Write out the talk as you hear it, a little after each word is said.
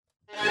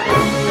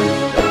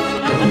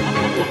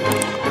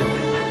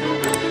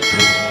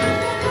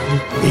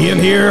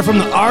here from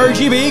the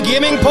RGB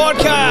Gaming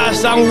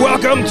Podcast, and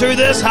welcome to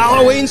this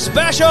Halloween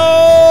special!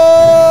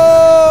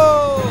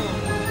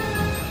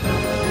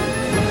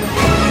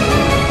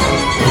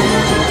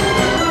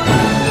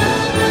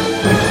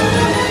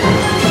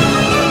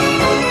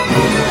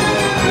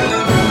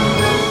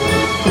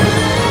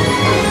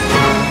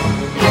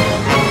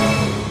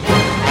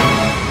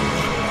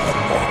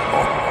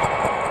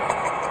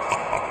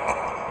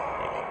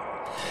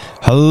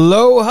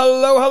 Hello,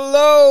 hello,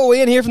 hello!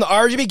 Ian here from the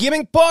RGB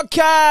Gaming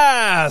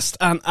Podcast,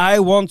 and I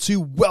want to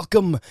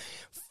welcome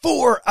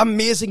 4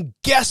 amazing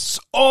guests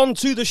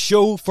onto the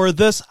show for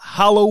this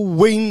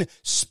Halloween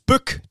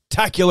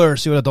spooktacular.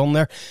 See what I've done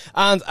there?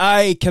 And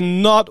I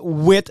cannot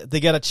wait to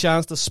get a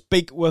chance to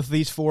speak with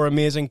these 4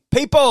 amazing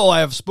people.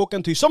 I have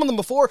spoken to some of them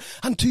before,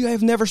 and 2 I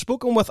have never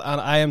spoken with,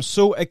 and I am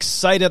so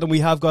excited. And we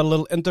have got a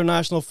little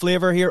international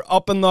flavour here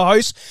up in the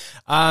house,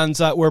 and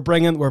we're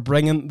bringing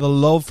the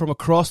love from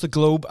across the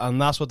globe,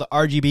 and that's what the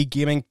RGB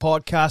Gaming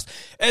Podcast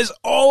is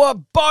all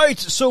about.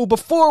 So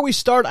before we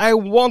start, I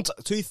want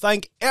to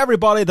thank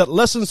everybody that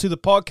listens to the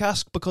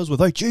podcast, because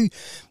without you,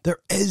 there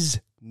is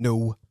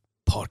no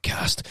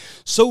podcast.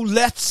 So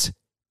let's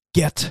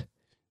get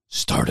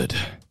started.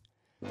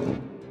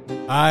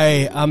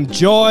 I am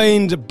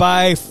joined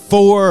by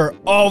 4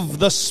 of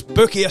the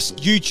spookiest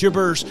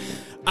YouTubers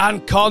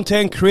and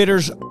content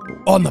creators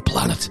on the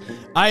planet.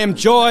 I am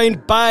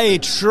joined by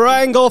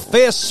Triangle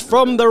Face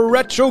from the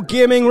Retro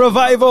Gaming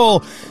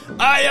Revival.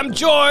 I am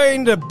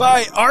joined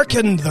by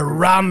Arkin the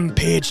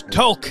Rampage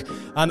Tulk.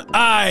 And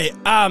I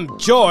am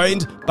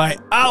joined by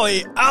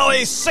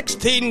Ali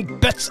 16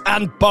 Bits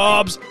and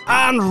Bobs,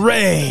 and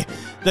Ray,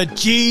 the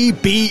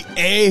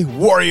GBA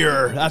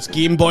Warrior. That's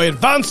Game Boy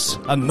Advance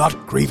and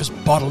not grievous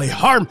bodily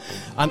harm.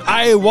 And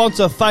I want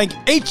to thank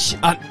each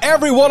and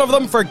every one of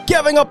them for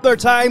giving up their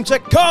time to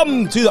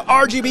come to the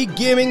RGB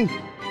Gaming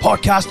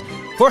Podcast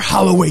for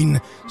Halloween.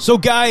 So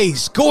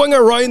guys, going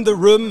around the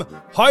room,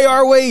 how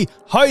are we?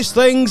 How's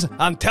things?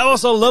 And tell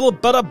us a little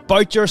bit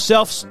about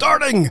yourself,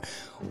 starting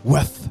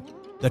with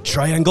the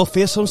Triangle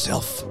Face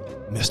himself,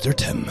 Mr.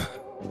 Tim.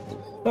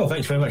 Well,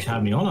 thanks very much for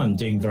having me on. I'm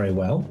doing very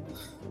well.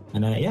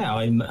 And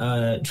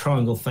I'm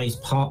Triangle Face,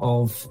 part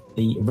of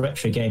the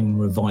Retro Gaming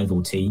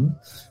Revival team.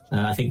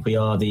 I think we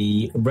are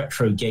the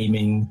retro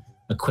gaming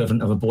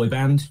equivalent of a boy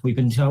band, we've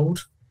been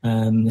told.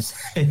 And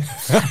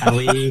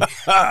we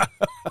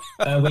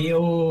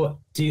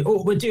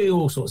do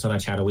all sorts on our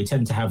channel. We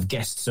tend to have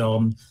guests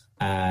on,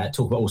 talk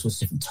about all sorts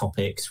of different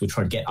topics. We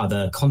try to get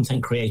other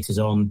content creators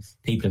on,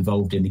 people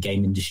involved in the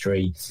game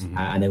industry,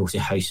 and they also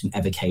host an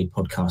Evercade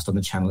podcast on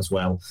the channel as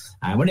well.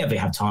 And whenever we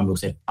have time, we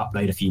also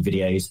upload a few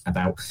videos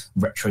about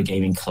retro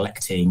gaming,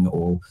 collecting,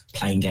 or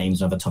playing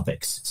games and other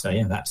topics. So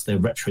yeah, that's the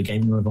Retro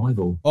Gaming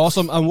Revival.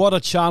 Awesome, and what a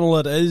channel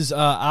it is.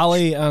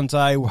 Ali and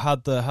I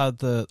had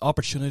the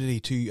opportunity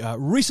to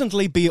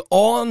recently be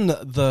on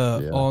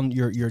on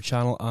your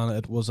channel, and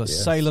it was a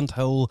Silent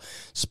Hill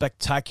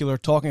spectacular,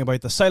 talking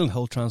about the Silent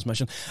Hill transmission.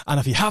 And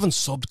if you haven't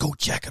subbed, go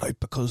check it out,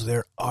 because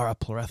there are a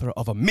plethora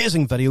of amazing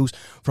videos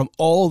from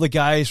all the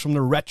guys from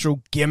the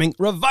Retro Gaming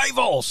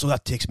Revival. So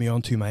that takes me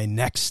on to my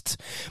next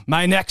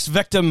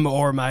victim,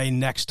 or my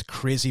next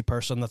crazy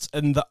person that's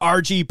in the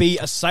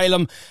RGB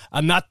asylum,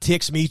 and that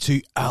takes me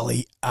to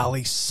Ali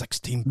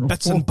 16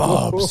 Bits and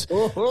Bobs.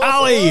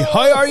 Ali,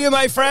 how are you,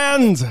 my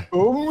friend?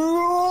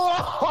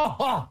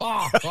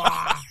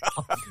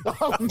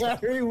 I'm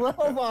very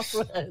well, my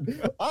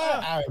friend.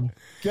 I am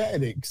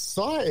getting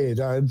excited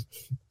and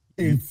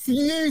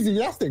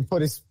enthusiastic for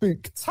this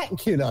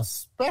spectacular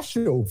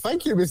special.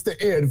 Thank you, Mr.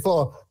 Ian,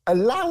 for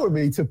allowing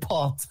me to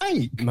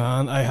partake.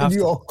 Man, I have in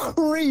your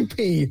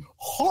creepy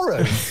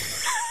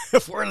horrors.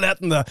 If we're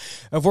letting the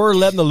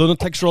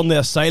lunatics run the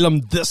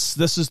asylum, this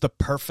is the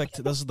perfect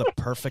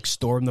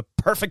storm, the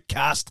perfect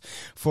cast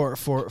for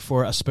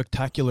a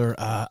spectacular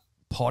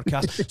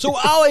podcast. So,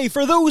 Ali,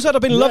 for those that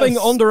have been living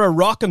under a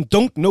rock and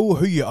don't know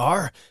who you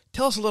are,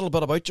 tell us a little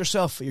bit about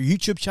yourself, your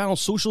YouTube channel,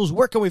 socials.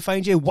 Where can we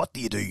find you? What do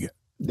you do?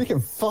 You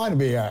can find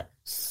me at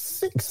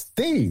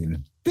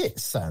 16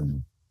 Bits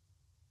and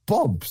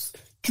Bobs,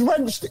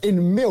 drenched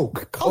in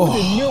milk, covered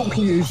in milk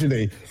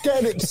usually,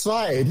 getting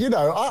excited. You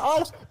know,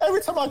 I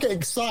every time I get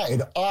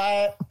excited,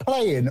 I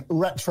play in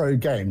retro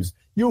games.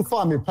 You'll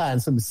find me playing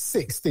some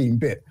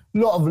 16-bit. A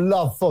lot of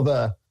love for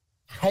the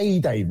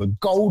heyday, the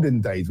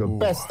golden days, the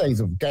best days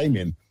of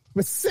gaming.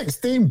 The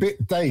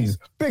 16-bit days,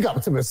 big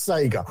up to the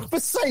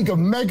Sega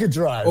Mega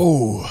Drive,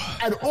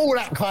 and all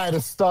that kind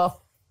of stuff.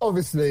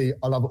 Obviously,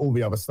 I love all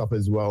the other stuff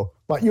as well,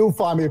 but you'll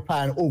find me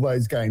playing all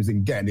those games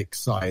and getting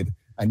excited,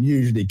 and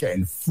usually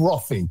getting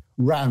frothy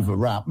round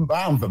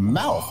the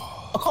mouth.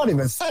 I can't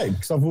even say it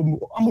because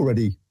I'm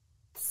already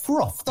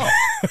frothed up.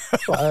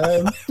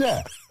 But,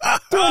 doing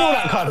all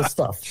that kind of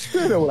stuff.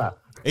 Doing all that.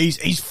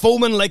 He's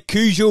foaming like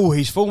Cujo.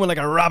 He's foaming like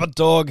a rabid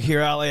dog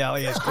here.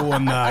 Ali is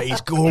going.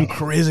 He's going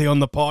crazy on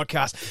the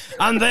podcast.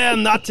 And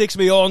then that takes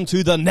me on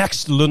to the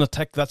next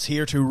lunatic that's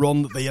here to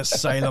run the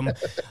asylum.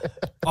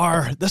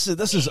 This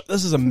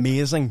is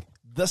amazing.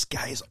 This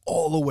guy is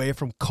all the way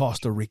from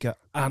Costa Rica,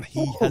 and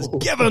he has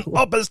given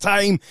up his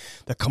time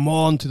to come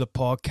on to the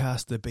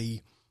podcast to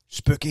be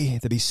spooky,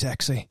 to be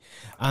sexy,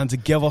 and to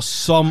give us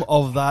some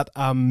of that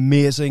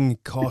amazing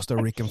Costa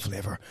Rican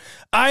flavour.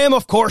 I am,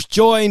 of course,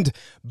 joined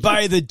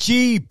by the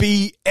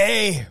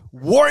GBA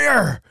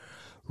warrior,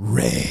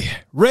 Ray.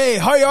 Ray,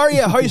 how are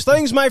you? How's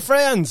things, my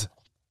friend?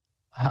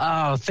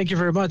 Oh, thank you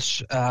very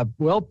much.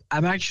 Well,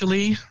 I'm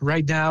actually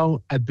right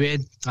now a bit,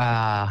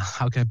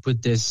 how can I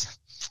put this?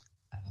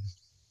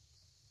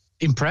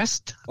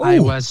 Impressed. Ooh. I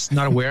was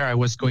not aware I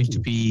was going to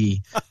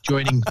be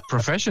joining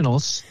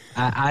professionals.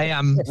 I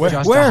am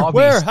just a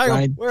hobbyist. Hang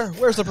on.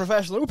 Where's the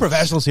professional? Who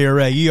professionals here,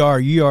 Ray? You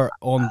are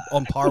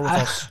on par with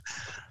us.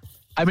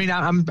 I mean,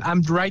 I'm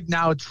right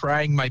now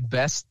trying my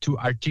best to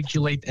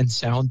articulate and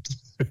sound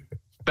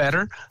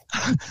better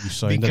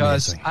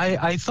because amazing.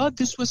 I thought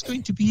this was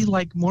going to be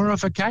like more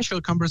of a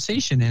casual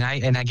conversation, and I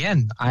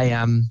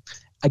am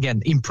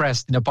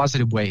impressed in a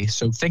positive way.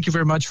 So thank you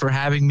very much for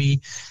having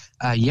me.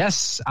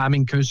 Yes, I'm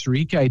in Costa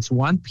Rica. It's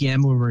 1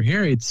 p.m. over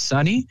here. It's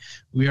sunny.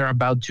 We are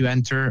about to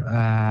enter.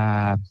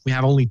 We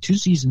have only 2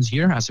 seasons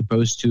here, as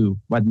opposed to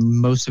what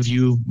most of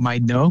you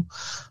might know.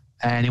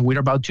 And we're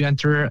about to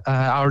enter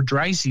our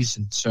dry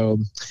season. So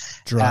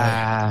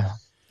dry.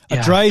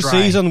 Dry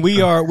season.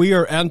 We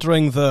are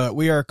entering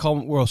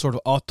we're sort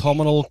of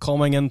autumnal,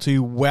 coming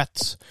into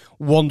wet,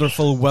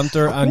 wonderful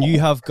winter, and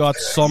you have got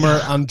summer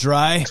and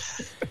dry.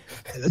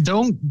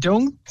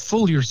 Don't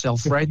fool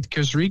yourself, right?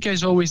 Costa Rica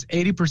is always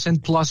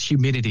 80% plus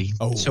humidity.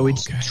 So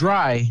it's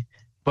dry,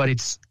 but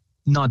it's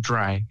not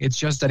dry. It's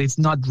just that it's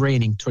not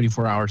raining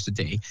 24 hours a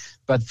day.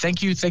 But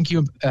thank you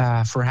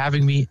for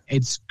having me.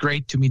 It's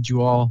great to meet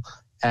you all,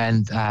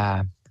 and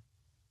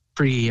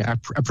pretty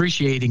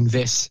appreciating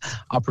this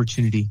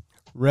opportunity.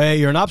 Ray,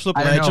 you're an absolute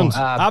legend.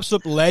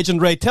 Absolute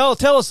legend, Ray. Tell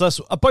us this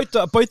about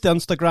the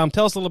Instagram.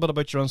 Tell us a little bit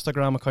about your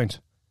Instagram account.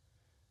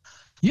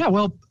 Yeah,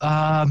 well,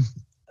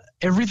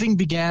 everything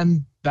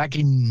began back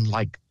in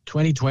like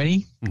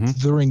 2020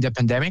 during the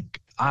pandemic.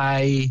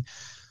 I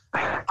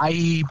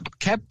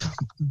kept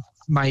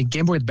my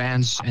Game Boy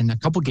Advance and a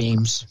couple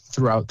games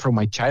through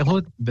my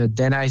childhood, but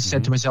then I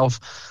said to myself,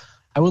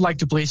 I would like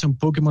to play some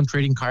Pokemon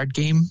trading card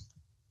game.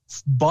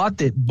 Bought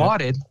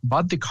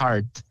the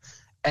card,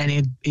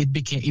 and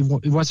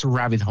it was a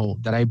rabbit hole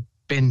that I've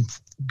been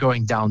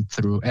going down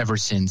through ever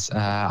since.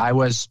 I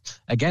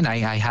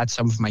had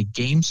some of my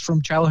games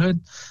from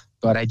childhood,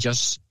 but I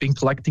just been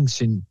collecting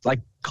since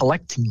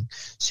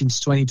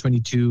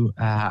 2022.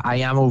 I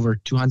am over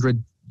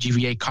 200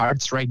 GVA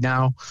cards right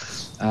now.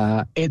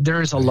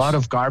 There's a lot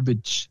of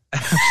garbage,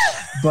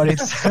 but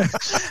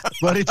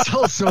it's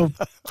also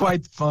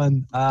quite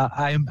fun.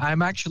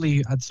 I'm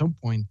actually, at some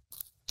point,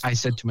 I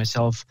said to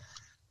myself,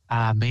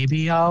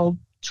 maybe I'll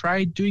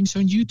try doing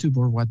some YouTube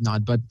or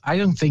whatnot, but I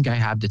don't think I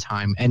have the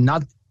time. And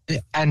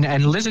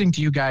listening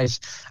to you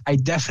guys, I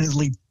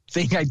definitely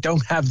think I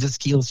don't have the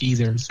skills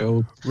either.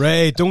 So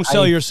Ray, don't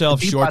sell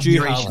yourself short.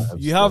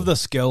 You have the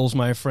skills,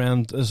 my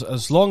friend.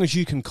 As long as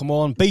you can come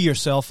on, be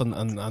yourself,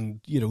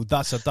 and you know,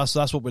 that's it. That's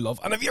what we love.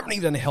 And if you ever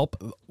need any help,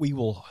 we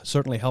will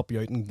certainly help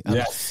you out and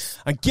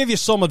give you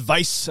some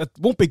advice. It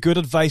won't be good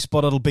advice,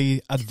 but it'll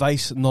be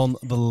advice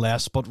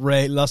nonetheless. But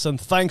Ray, listen,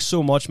 thanks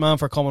so much, man,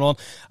 for coming on.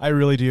 I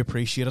really do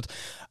appreciate it.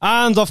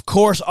 And of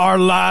course, our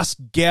last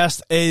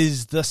guest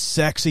is the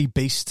sexy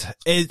beast.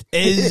 It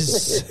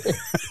is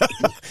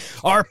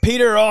our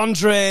Peter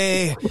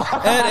Andre.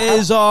 It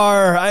is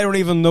I don't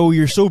even know.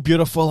 You're so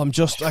beautiful. I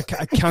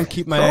can't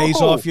keep my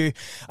eyes off you.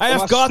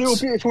 Am I still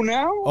beautiful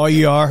now? Oh,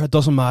 you are. It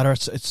doesn't matter.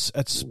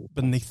 It's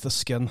beneath the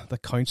skin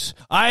that counts.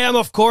 I am,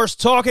 of course,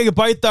 talking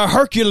about the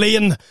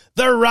Herculean,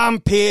 the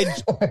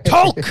Rampage,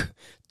 Tulk.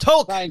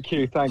 Thank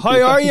you.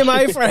 How are you,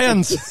 my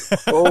friends?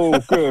 All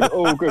good.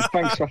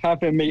 Thanks for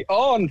having me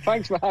on.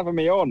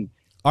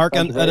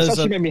 Arkin, it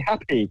actually made me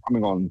happy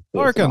coming on.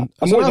 Arkin,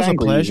 it's an absolute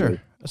pleasure.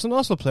 Usually. It's an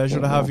absolute pleasure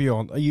to have you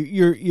on.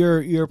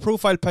 Your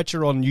profile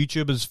picture on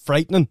YouTube is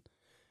frightening,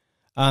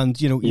 and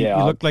you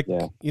look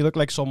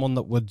like someone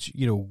that would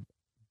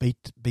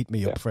beat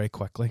me up very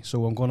quickly.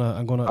 So I'm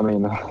gonna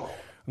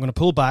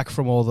pull back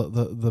from all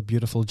the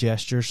beautiful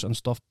gestures and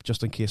stuff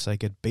just in case I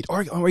get beat,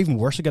 or even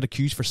worse, I get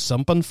accused for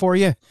simping for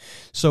you.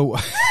 So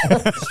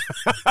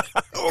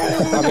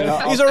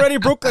he's already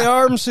broke the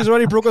arms. He's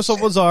already broken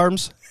someone's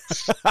arms.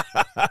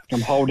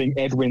 I'm holding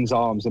Edwin's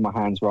arms in my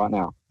hands right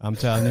now. I'm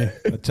telling you,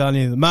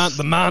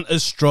 the man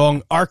is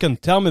strong. Arkin,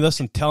 tell me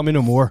this and tell me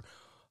no more.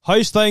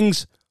 How's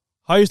things?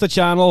 How's the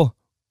channel?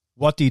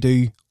 What do you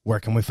do? Where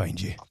can we find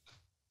you?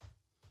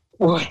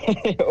 Well,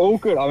 all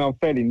good. I mean, I'm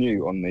fairly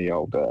new on the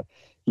old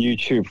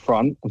YouTube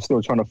front. I'm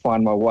still trying to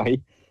find my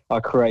way. I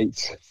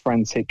create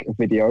frantic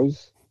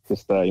videos.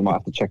 Just you might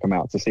have to check them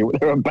out to see what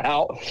they're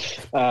about.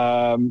 Just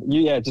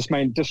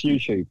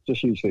YouTube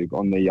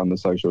on the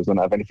socials. I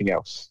don't have anything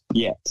else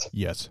yet.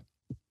 Yes.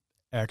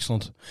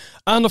 Excellent.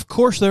 And of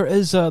course there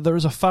is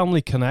a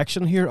family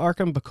connection here,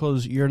 Arkin,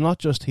 because you're not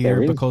just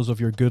here because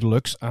of your good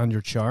looks and your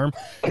charm.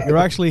 You're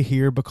actually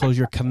here because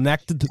you're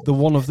connected to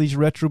one of these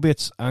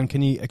retrobates. And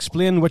can you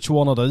explain which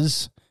one it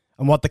is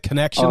and what the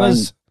connection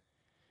is?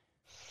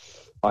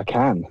 I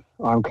can.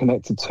 I'm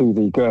connected to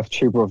the Girth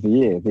Tuber of the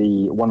Year,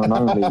 the one and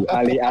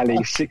only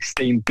Ali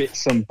 16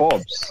 Bits and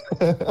Bobs.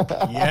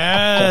 Yes.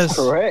 That's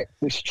correct.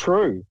 It's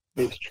true.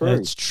 It's true.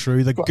 It's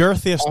true. The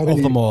girthiest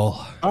of them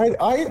all. I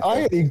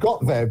only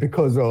got there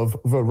because of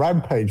the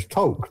Rampage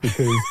talk,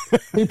 because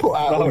he put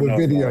out all the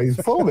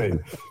videos for me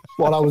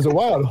while I was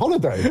away on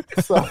holiday.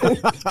 So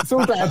it's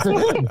all down to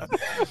him.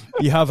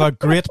 You have a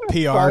great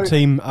PR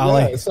team,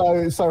 Ali.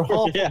 Yeah, so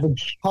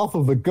half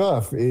of the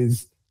girth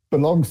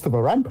belongs to the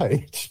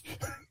Rampage.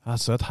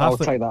 That's it. I'll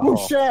take that. We'll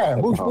share.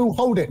 We'll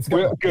hold it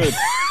together. Good.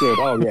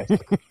 Oh yes.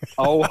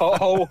 I'll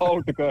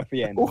hold the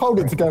girthy end. We'll hold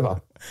it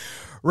together.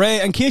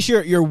 Ray, in case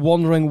you're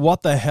wondering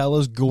what the hell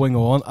is going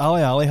on,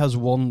 Ali has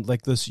won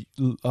like this,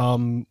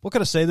 what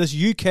can I say, this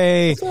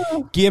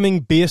UK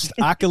gaming-based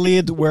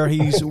accolade where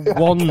he's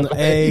won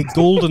a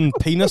golden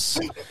penis.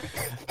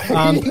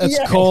 And it's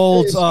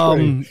called,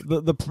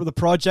 the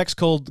project's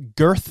called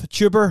Girth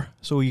Tuber.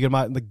 So you can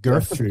imagine the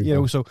girth, you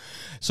know, so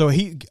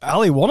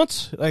Ali won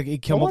it. Like, he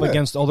came up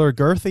against other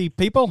girthy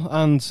people,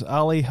 and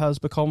Ali has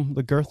become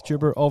the Girth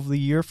Tuber of the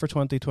Year for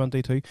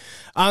 2022.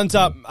 And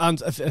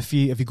if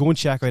you go and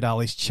check out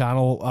Ali's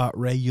channel,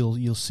 Ray,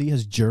 you'll see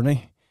his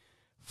journey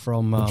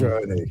from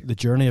the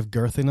journey of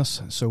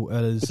girthiness. So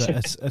it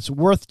is it's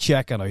worth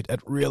checking out. It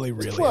really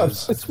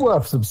is. It's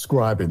worth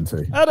subscribing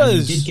to. It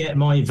is. You did get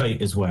my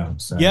vote as well.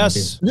 So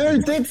yes,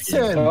 you did,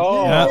 Tim.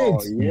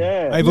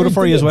 Yeah. I voted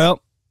for you as well.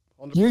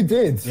 You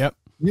did. Yep,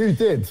 you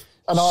did.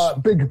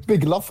 And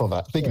big love for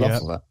that. Big love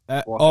for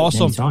that.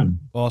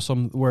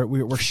 Awesome.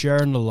 We're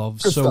sharing the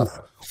love. Good so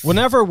stuff.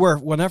 whenever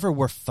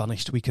we're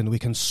finished, we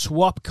can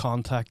swap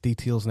contact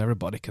details, and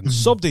everybody can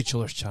sub to each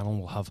other's channel.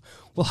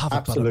 We'll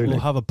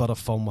have a bit of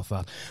fun with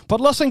that. But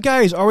listen,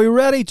 guys, are we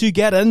ready to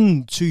get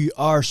into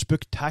our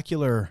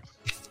spectacular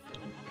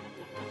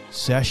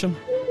session?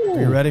 Are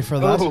you ready for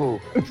that?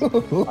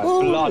 My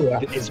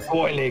blood is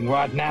boiling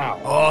right now.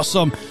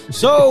 Awesome.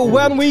 So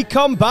when we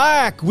come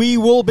back, we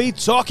will be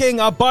talking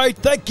about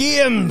the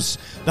games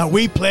that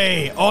we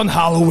play on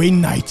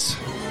Halloween night.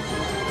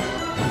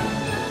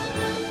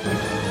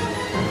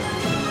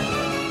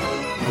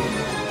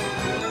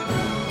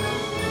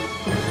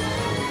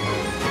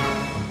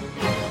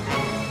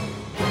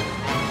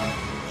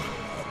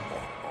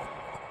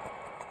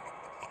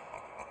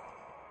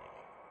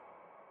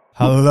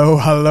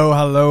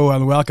 Hello,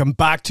 and welcome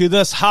back to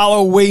this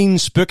Halloween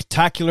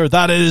spectacular.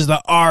 That is the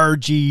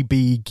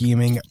RGB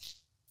Gaming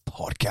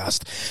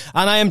Podcast.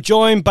 And I am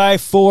joined by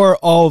four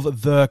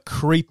of the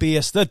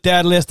creepiest, the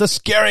deadliest, the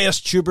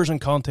scariest tubers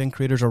and content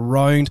creators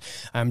around.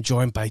 I'm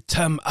joined by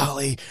Tim,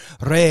 Ali,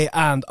 Ray,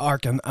 and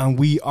Arkin, and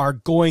we are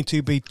going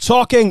to be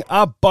talking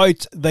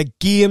about the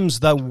games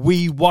that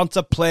we want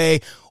to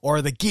play,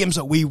 or the games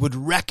that we would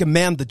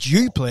recommend that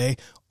you play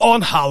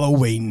on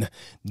Halloween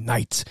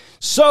night.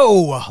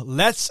 So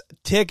let's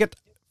take it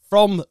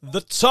from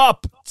the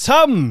top.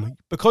 Tim,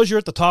 because you're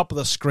at the top of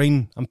the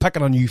screen, I'm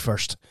picking on you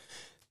first.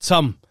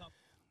 Tim,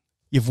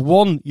 you've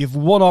one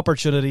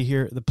opportunity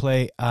here to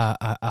play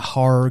a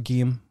horror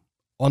game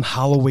on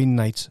Halloween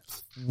night.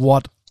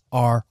 What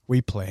are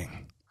we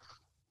playing?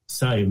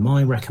 So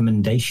my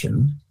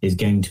recommendation is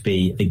going to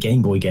be the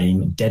Game Boy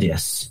game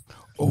Deadus.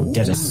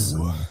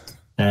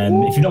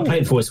 If you've not played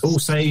it before, it's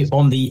also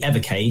on the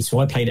Evercade. So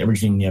I played it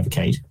originally in the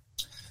Evercade.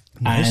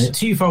 Nice. And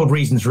twofold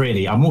reasons,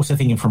 really. I'm also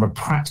thinking from a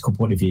practical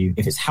point of view,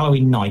 if it's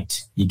Halloween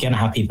night, you're going to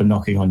have people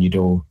knocking on your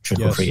door,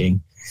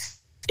 trick-or-treating. Yes.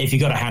 If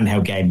you've got a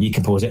handheld game, you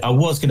can pause it. I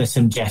was going to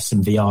suggest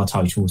some VR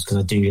titles, because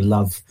I do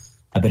love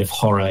a bit of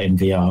horror in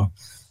VR.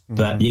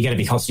 But you're going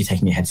to be constantly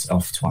taking your headset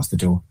off to answer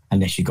the door,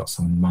 unless you've got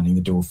someone manning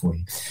the door for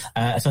you. So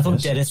I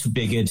thought Deadus would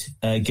be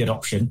a good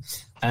option.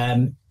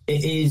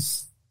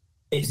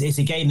 It's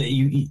a game that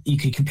you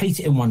could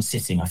complete it in one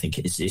sitting. I think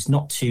it's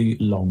not too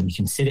long. You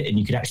can sit it and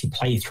you could actually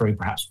play through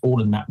perhaps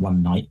all in that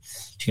one night.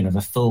 So you can have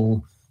a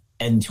full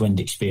end-to-end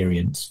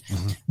experience.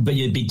 But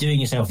you'd be doing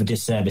yourself a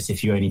disservice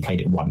if you only played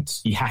it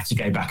once. You have to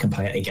go back and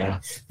play it again.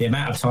 The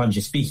amount of times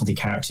you're speaking to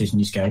characters and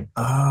you just go,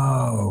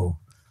 oh,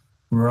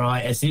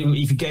 right. I see.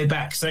 You could go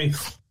back. So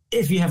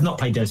if you have not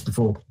played Deadus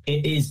before,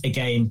 it is a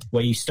game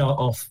where you start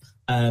off,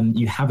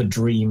 you have a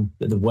dream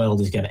that the world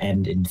is going to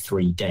end in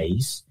 3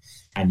 days.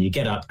 And you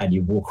get up and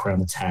you walk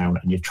around the town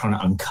and you're trying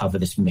to uncover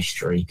this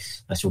mystery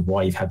as to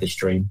why you've had this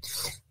dream.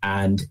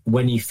 And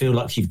when you feel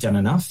like you've done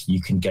enough,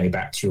 you can go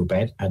back to your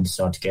bed and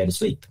decide to go to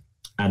sleep.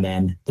 And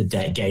then the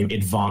game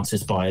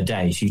advances by a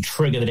day. So you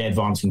trigger the day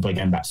advancing by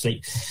going back to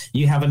sleep.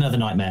 You have another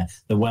nightmare.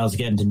 The world's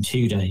going to end in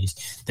 2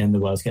 days. Then the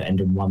world's going to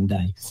end in 1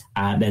 day.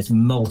 And there's a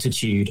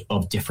multitude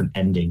of different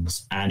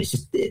endings. And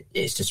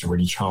it's just a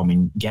really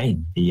charming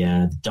game.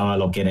 The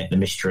dialogue in it, the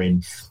mystery,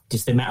 and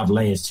just the amount of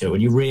layers to it.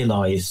 When you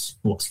realise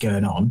what's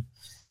going on,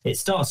 it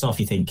starts off,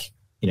 you think,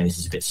 this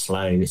is a bit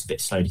slow. It's a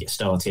bit slow to get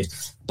started.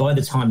 By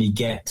the time you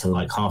get to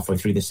like halfway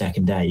through the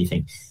second day, you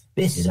think,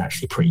 this is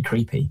actually pretty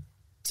creepy.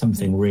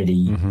 Something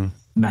really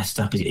messed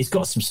up. It's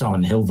got some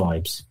Silent Hill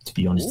vibes, to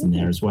be honest, in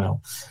there as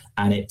well.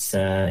 And it's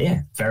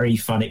very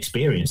fun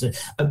experience.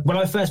 When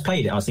I first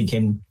played it, I was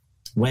thinking,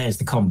 where's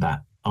the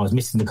combat? I was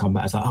missing the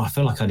combat. I was like, I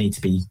feel like I need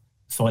to be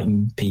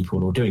fighting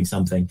people or doing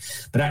something.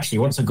 But actually,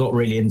 once I got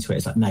really into it,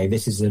 it's like, no,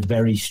 this is a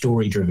very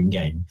story-driven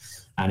game.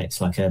 And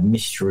it's like a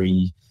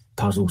mystery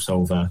puzzle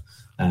solver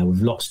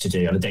with lots to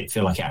do. And I don't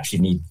feel like it actually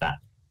needed that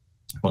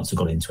once I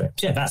got into it.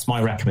 So yeah, that's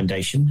my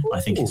recommendation.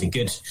 I think it's a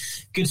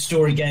good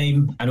story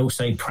game and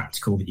also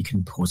practical that you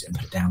can pause it and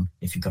put it down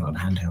if you've got it on a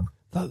handheld.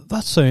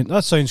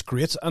 That sounds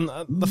great. And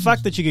the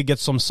fact that you could get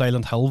some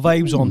Silent Hill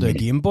vibes onto a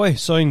Game Boy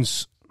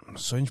sounds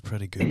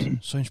pretty good.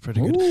 Sounds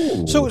pretty good.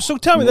 Ooh. So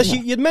tell me this.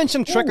 You'd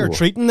mentioned trick or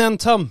treating then,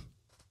 Tom.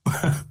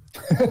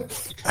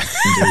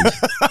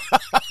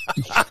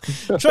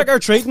 Trick or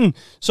treating.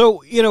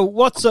 So, you know,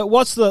 what's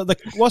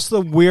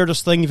the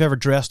weirdest thing you've ever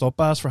dressed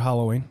up as for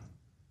Halloween?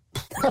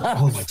 I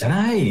don't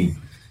know.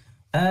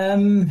 I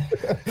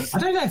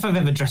don't know if I've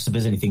ever dressed up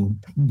as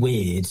anything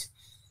weird.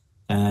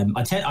 I'm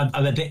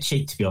a bit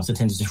cheap, to be honest. I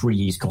tend to just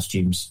reuse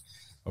costumes.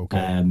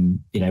 Okay.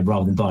 You know,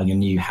 rather than buying a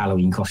new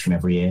Halloween costume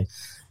every year.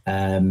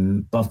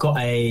 But I've got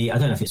I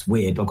don't know if it's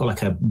weird, but I've got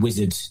like a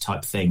wizard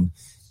type thing,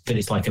 but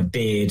it's like a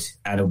beard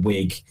and a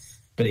wig,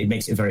 but it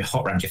makes it very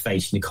hot around your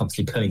face and you're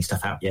constantly pulling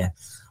stuff out your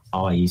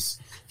eyes.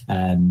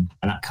 And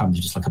that comes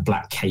with just like a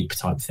black cape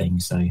type thing.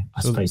 So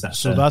I suppose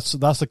that's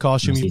the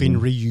costume you've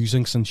been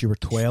reusing since you were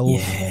 12.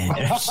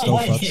 Yeah. So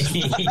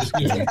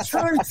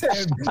True,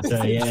 Tim.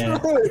 So yeah,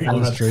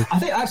 that's true. I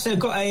think actually I've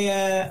got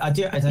I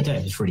don't know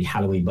if it's really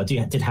Halloween, but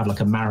I did have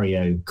like a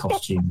Mario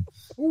costume.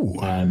 Ooh.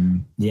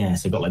 Yeah,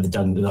 so I got like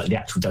the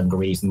actual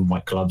dungarees and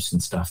white gloves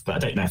and stuff. But I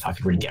don't know if I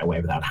could really get away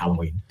without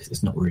Halloween because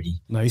it's not really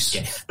nice.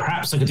 Yeah,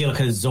 perhaps I could do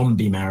like a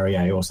zombie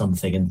Mario or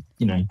something, and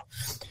you know,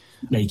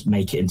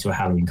 make it into a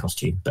Halloween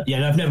costume. But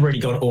yeah, I've never really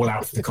gone all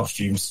out for the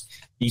costumes.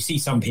 You see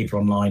some people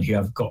online who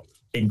have got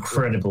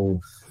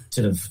incredible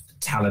sort of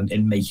talent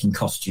in making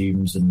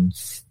costumes and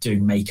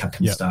doing makeup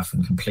and stuff,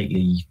 and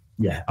completely.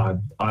 Yeah,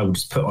 I would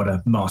just put on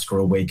a mask or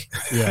a wig.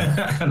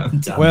 Yeah. And I'm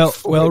done.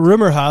 Well,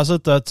 rumor has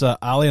it that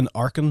Ali and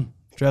Arkin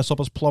dress up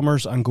as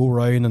plumbers and go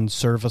around and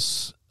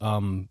service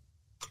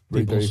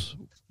people's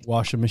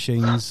washing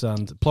machines.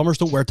 And plumbers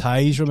don't wear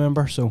ties,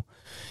 remember? So,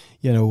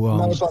 you know.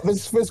 No, but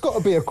there's got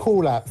to be a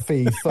call-out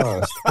fee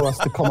first for us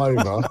to come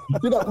over.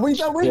 You know, we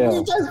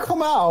don't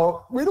come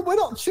out. We're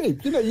not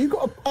cheap. You know, you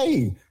got to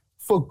pay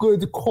for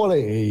good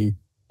quality.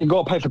 You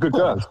got to pay for good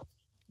girls.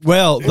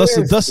 Well, this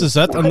is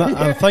it, and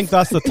I think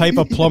that's the type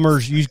of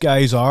plumbers you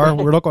guys are.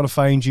 We're not going to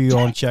find you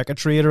on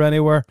Check-a-Trade or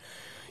anywhere.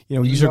 You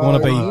know, you're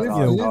going to be,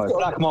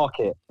 black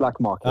market.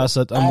 That's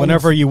it. And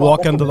whenever you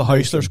walk into the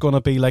house, there's going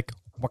to be like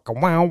waka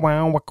wow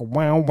wow, waka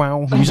wow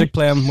wow music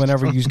playing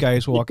whenever you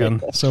guys walk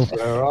in. So, in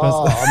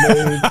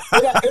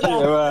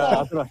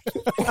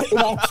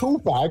our tool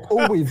bag,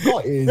 all we've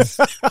got is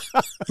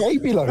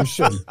baby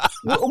lotion.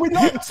 We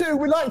like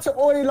to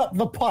oil up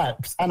the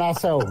pipes and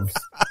ourselves.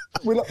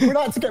 We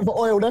like to get the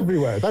oiled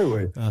everywhere, don't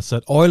we? That's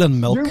it. Oil and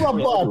milk. You rub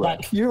my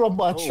back, you rub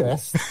my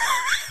chest.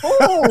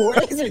 Oh,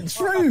 is it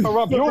true? I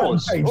rub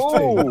yours.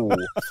 Oh,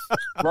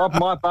 rub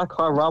my back,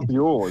 I rub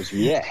yours.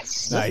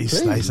 Yes.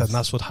 Nice. And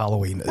that's what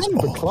Halloween is.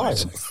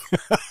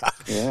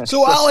 Yeah,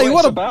 so, Ali,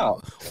 what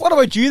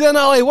about you then,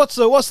 Ali? What's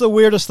the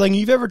weirdest thing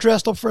you've ever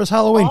dressed up for as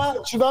Halloween? I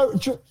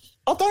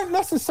don't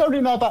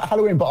necessarily know about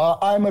Halloween, but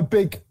I'm a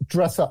big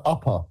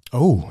dresser-upper.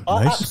 Oh, nice.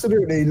 I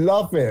absolutely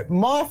love it.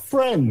 My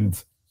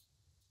friend,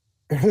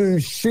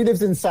 she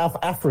lives in South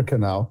Africa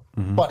now,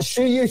 but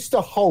she used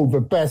to hold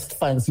the best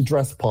fancy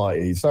dress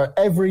party. So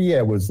every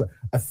year was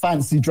a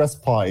fancy dress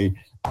party.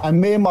 And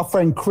me and my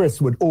friend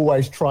Chris would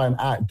always try and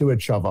outdo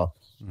each other.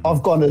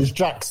 I've gone as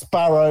Jack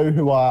Sparrow,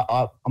 who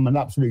I'm an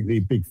absolutely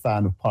big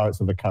fan of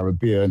Pirates of the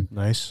Caribbean.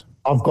 Nice.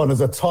 I've gone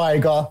as a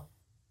tiger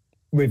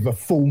with the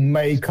full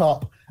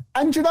makeup.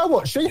 And you know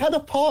what? She had a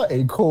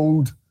party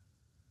called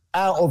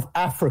Out of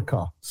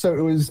Africa. So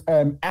it was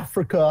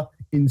Africa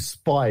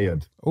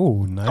inspired.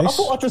 Oh, nice. And I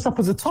thought I'd dress up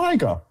as a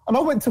tiger. And I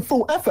went to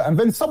full effort. And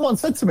then someone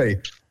said to me,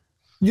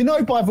 you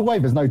know, by the way,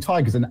 there's no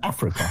tigers in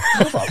Africa.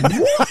 I was like,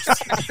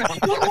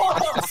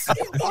 what?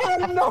 I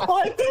had no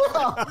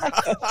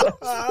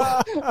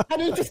idea.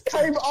 And he just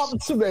came up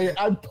to me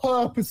and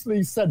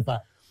purposely said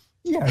that.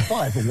 Yeah,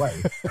 by the way.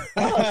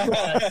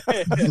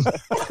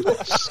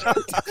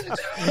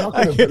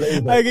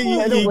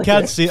 You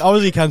can't see.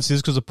 Obviously, you can't see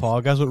this because of the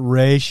podcast. But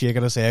Ray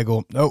shaking his head,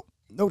 going, "No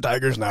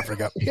tigers in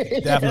Africa.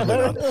 Definitely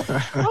not."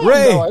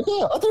 Ray, I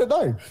don't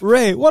know.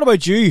 Ray, what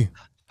about you?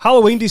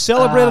 Halloween? Do you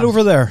celebrate it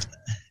over there?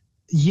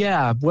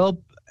 Yeah,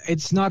 well,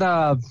 it's not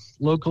a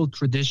local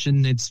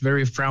tradition. It's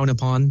very frowned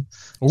upon,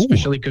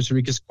 especially Costa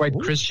Rica is quite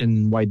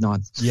Christian. Why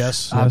not?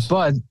 Yes.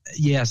 But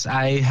yes,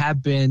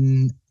 I've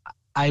been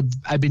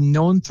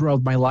known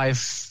throughout my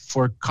life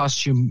for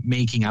costume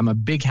making. I'm a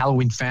big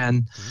Halloween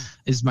fan.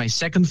 It's my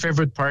second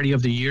favorite party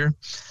of the year.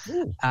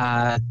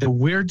 The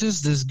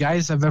weirdest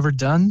disguise I've ever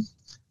done,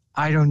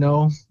 I don't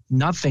know,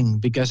 nothing,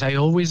 because I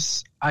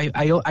always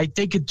I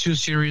take it too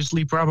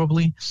seriously.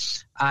 Probably,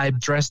 I've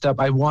dressed up.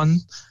 I won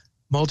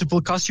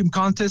multiple costume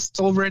contests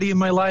already in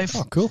my life.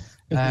 Oh, cool.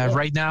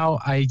 Right now,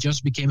 I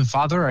just became a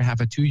father. I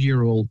have a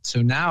 2-year-old.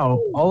 So now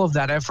all of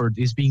that effort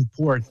is being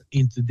poured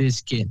into this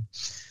skin.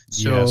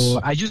 So Yes.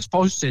 I just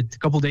posted a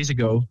couple days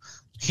ago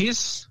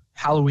his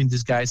Halloween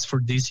disguise for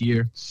this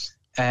year.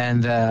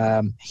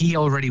 And he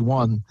already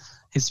won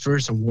his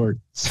first award.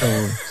 So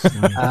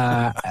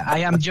I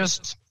am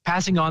just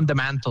passing on the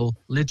mantle,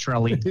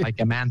 literally like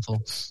a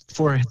mantle,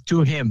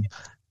 to him.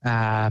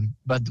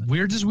 But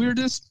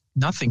weirdest,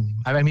 nothing.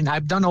 I mean,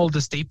 I've done all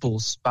the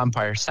staples: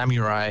 vampire,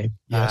 samurai,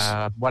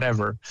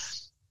 whatever.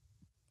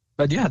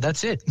 But yeah,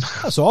 that's it.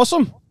 That's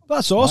awesome.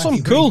 That's awesome.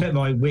 You Cool. put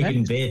my wig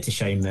and beard to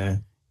shame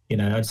there. You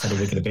know, I just had a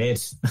wig and a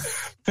beard.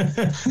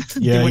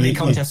 Yeah, you win you- a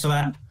contest for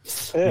that.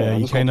 Yeah,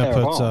 you I've got a kind of pair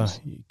of put arms.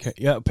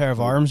 a pair of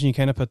arms, and you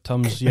kind of put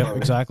Tom's. Yeah,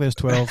 exactly as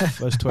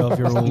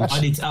 12-year-olds. I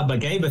need to up my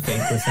game, I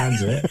think, for the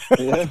sounds of it.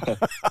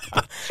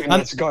 Yeah. I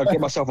need to go get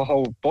myself a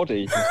whole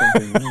body or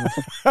something.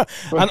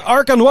 And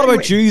Arkan, what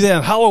about you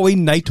then?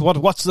 Halloween night.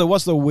 What's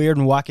the weird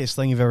and wackiest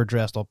thing you've ever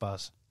dressed up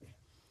as?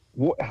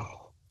 What?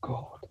 Oh,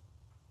 God.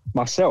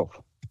 Myself.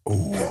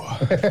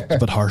 It's a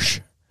bit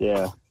harsh.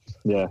 Yeah.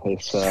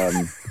 It's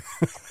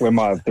when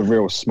my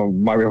real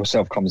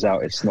self comes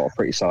out. It's not a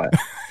pretty sight.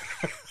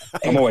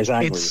 I'm always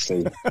angry. It's-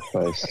 See,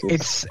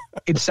 so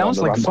It sounds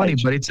on the like funny,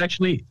 rampage. but it's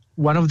actually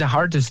one of the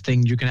hardest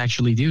things you can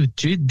actually do.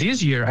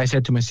 This year, I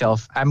said to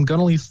myself, I'm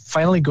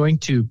finally going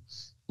to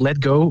let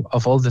go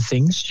of all the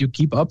things you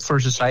keep up for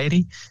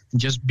society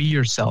and just be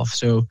yourself.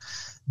 So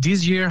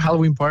this year,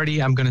 Halloween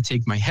party, I'm going to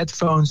take my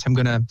headphones. I'm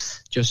going to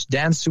just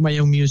dance to my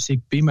own music,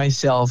 be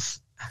myself,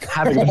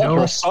 have You're no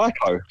a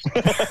psycho.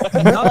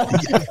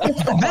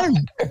 Man,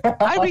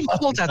 I've been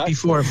told that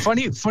before.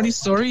 Funny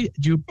story.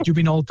 You've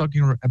been all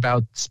talking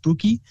about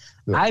spooky.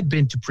 I've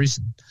been to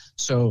prison.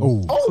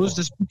 So who's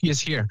the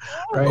spookiest here,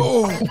 right?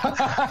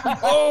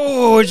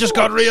 Oh, it just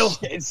got real.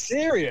 Getting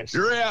serious.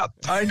 Yeah,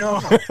 I know.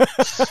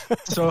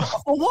 So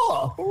For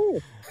what?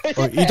 Oh,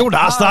 you don't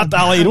ask that,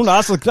 Ali. You don't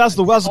ask. That's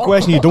the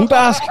question you don't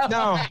ask.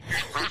 no.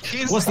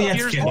 What's the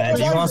etiquette there?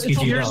 Do you ask if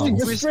you Here's the don't?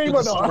 twist to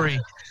the story.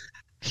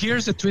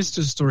 Here's the twist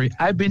to the story.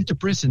 I've been to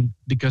prison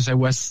because I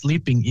was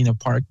sleeping in a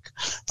park.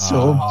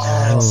 So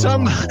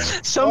some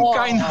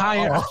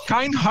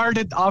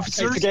kind-hearted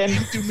officer Again.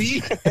 came to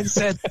me and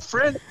said,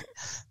 "Friend,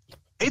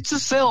 it's a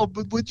cell,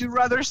 but would you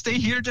rather stay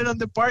here than on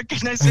the park?"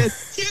 And I said,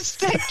 "Yes,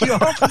 thank you,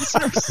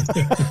 officers."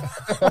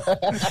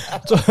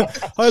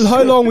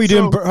 How long were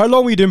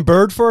you doing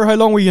bird for? How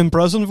long were you in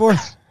prison for?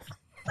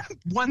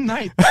 One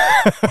night.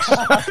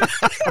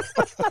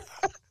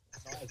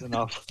 That's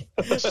enough.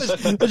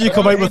 Did you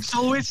come out with?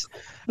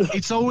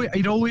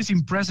 It always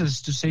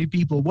impresses to say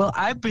people, "Well,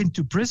 I've been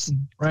to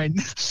prison," right?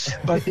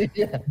 But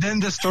then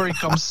the story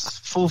comes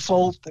full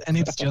fold, and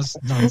it's just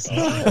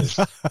nonsense.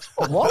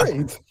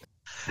 Worried.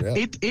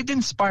 It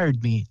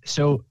inspired me.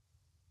 So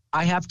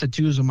I have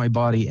tattoos on my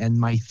body, and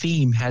my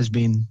theme has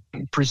been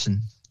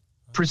prison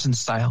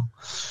style,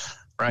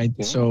 right?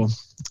 Yeah. So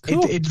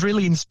Cool. it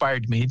really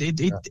inspired me.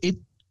 It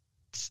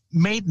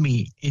made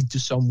me into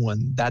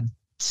someone that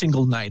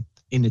single night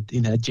in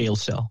a jail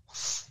cell,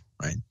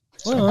 right?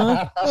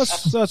 Well,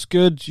 that's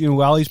good. You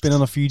know, Ali's been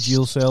in a few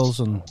jail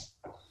cells and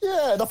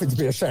Yeah, nothing to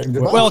be ashamed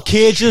of. well,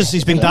 cages.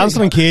 He's been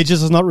dancing in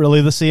cages. Is not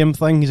really the same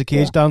thing. He's a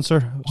cage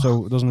dancer,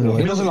 so it doesn't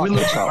really. He doesn't like we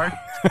look the ketchup. part.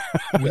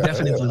 We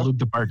definitely look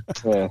the part.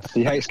 Yeah,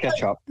 he hates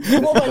ketchup.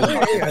 What about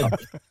you, Ian?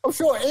 I'm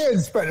sure Ian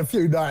spent a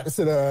few nights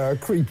in a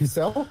creepy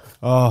cell.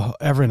 Oh,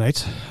 every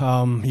night.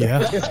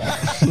 Yeah.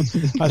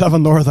 I live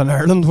in Northern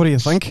Ireland. What do you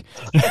think?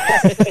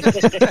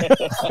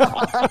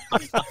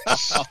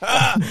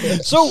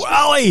 So,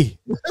 Ali,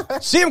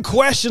 same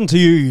question to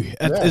you.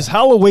 It is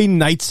Halloween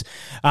night,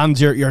 and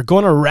you're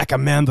going to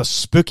recommend a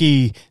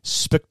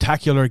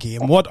spectacular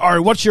game.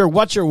 What's your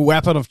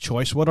weapon of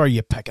choice? What are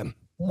you picking?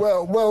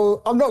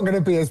 Well, I'm not going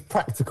to be as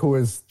practical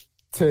as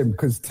Tim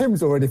because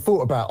Tim's already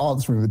thought about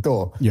answering the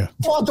door. Yeah.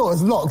 My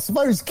door's locked.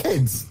 Those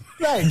kids,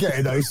 they ain't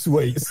getting those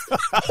sweets.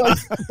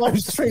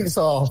 those treats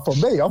are for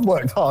me. I've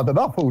worked hard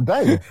enough all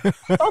day.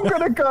 I'm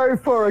going to go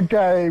for a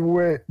game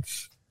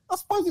which I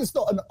suppose it's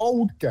not an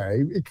old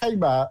game. It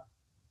came out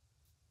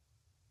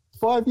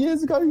 5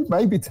 years ago,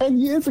 maybe 10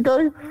 years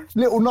ago.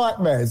 Little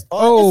Nightmares.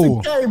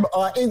 It's a game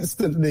I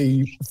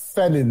instantly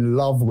fell in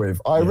love with.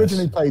 I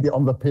originally played it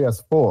on the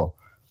PS4.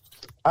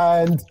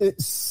 And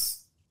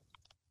it's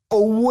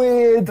a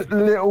weird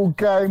little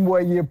game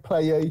where you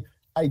play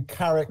a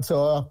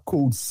character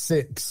called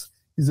Six.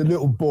 He's a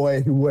little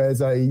boy who wears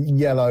a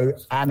yellow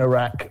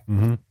anorak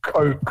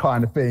coat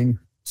kind of thing,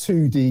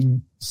 2D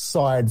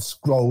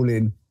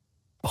side-scrolling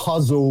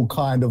puzzle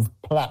kind of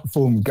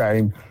platform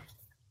game.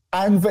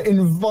 And the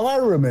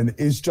environment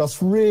is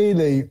just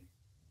really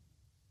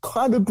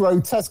kind of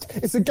grotesque.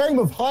 It's a game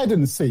of hide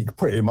and seek,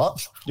 pretty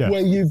much,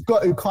 where you've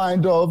got to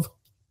kind of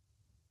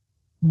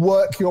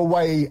work your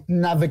way,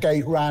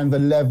 navigate around the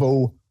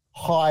level,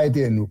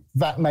 hiding.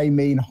 That may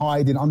mean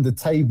hiding under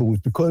tables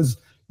because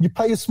you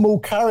play a small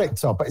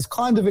character, but it's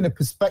kind of in a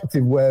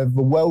perspective where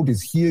the world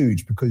is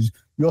huge because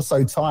you're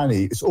so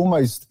tiny. It's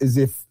almost as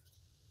if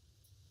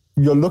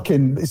you're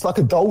looking, it's like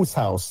a doll's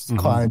house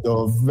kind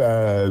of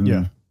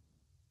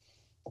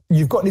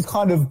you've got these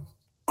kind of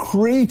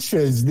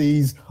creatures,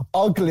 these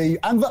ugly,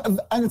 and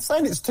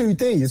saying it's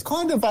 2D, it's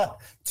kind of at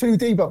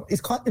 2D, but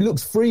it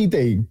looks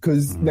 3D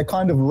because they're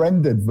kind of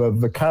rendered,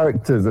 the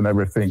characters and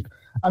everything.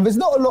 And there's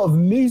not a lot of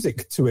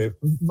music to it.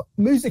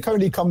 Music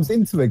only comes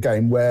into the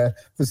game where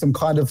there's some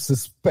kind of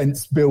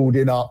suspense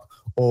building up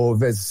or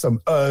there's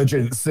some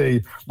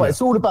urgency. But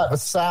it's all about the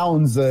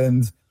sounds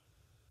the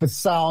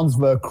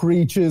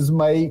creatures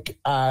make,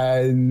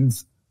 and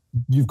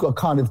you've got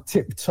kind of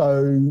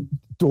tiptoe,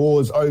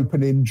 doors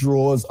opening,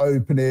 drawers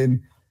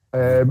opening.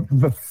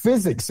 The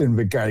physics in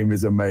the game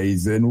is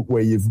amazing,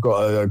 where you've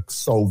got to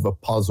solve the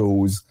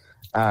puzzles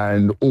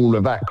and all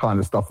of that kind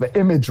of stuff. The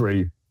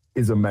imagery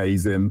is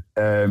amazing.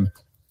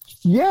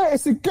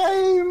 It's a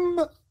game.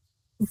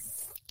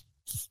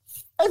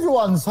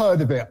 Everyone's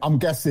heard of it, I'm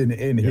guessing,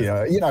 in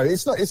here. You know, it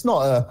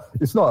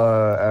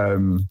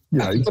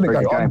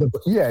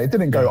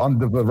didn't go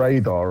under the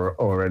radar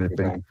or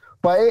anything. Okay.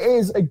 But it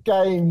is a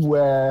game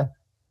where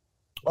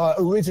I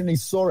originally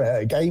saw it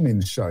at a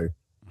gaming show,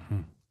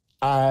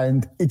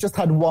 and it just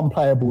had one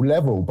playable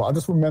level. But I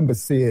just remember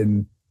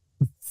seeing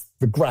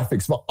the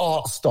graphics, the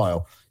art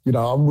style. You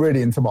know, I'm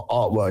really into my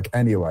artwork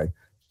anyway.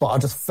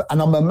 But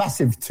I'm a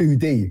massive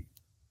 2D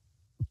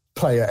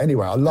player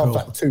anyway. I love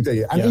that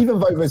 2D. And even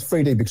though there's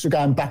 3D, because you're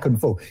going back and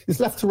forth, it's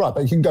left to right,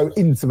 but you can go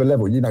into the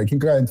level. You know, you can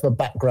go into the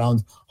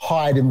background,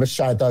 hide in the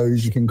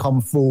shadows. You can come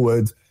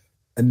forward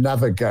and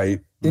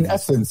navigate. In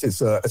essence,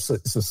 it's a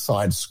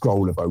side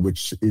scroller, though,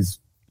 which is,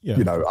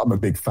 you know, I'm a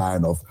big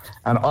fan of.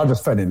 And I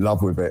just fell in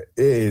love with it.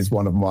 It is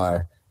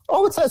I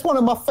would say it's one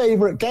of my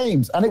favourite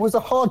games. And it was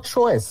a hard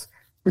choice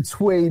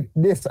between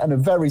this and a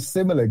very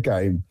similar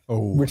game,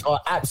 which I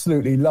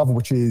absolutely love,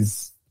 which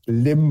is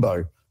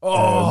Limbo.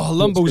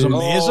 Limbo's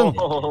amazing.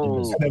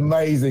 It's an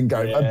amazing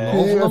game, a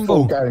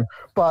beautiful game.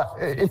 But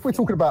if we're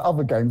talking about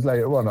other games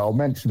later on, I'll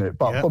mention it.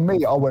 But for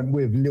me, I went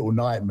with Little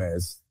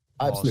Nightmares.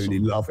 I absolutely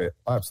love it.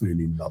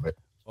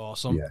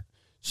 Awesome. Yeah.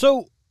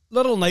 So,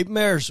 Little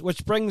Nightmares,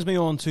 which brings me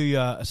on to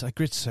it's a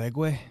great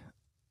segue,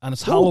 and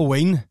it's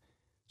Halloween.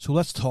 So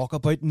let's talk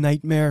about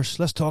nightmares.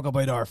 Let's talk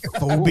about our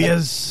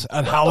phobias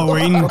at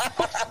Halloween.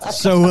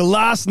 So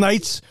last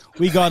night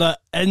we got an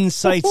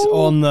insight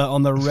on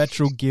the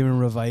retro gaming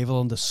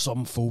revival into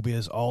some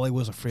phobias. Ollie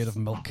was afraid of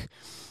milk.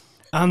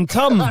 And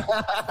Tom,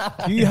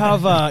 you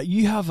have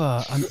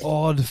an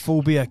odd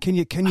phobia. Can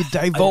you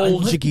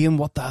divulge again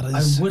what that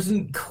is? I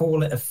wouldn't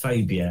call it a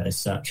phobia as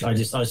such. I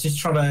was just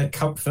trying to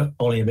comfort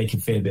Ollie and make him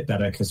feel a bit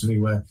better, because we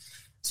were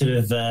sort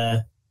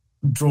of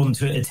drawn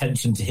to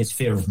attention to his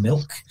fear of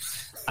milk.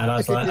 And I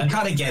was like, I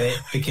kind of get it,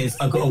 because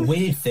I've got a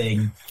weird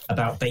thing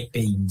about baked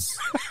beans.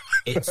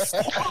 It's,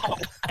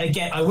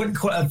 again, I wouldn't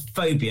call it a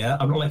phobia.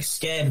 I'm not like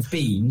scared of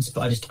beans,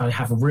 but I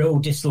have a real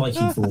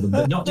disliking for them.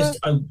 But not just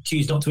I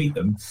choose not to eat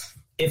them.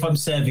 If I'm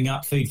serving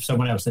up food for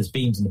someone else, there's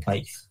beans in the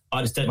plate,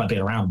 I just don't like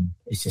being around them.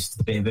 It's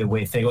just a bit of a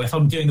weird thing. Or if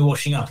I'm doing the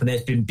washing up and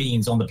there's been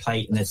beans on the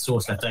plate and there's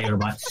sauce left over, I'm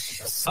like,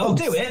 I'll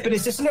do it, but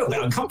it's just a little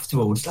bit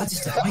uncomfortable. I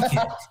just don't like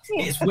it.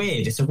 It's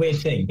weird. It's a weird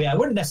thing. But yeah, I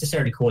wouldn't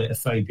necessarily call it a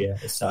phobia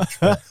as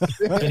such. But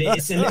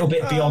it's a little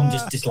bit beyond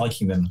just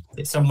disliking them.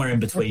 It's somewhere in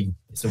between.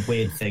 It's a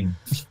weird thing.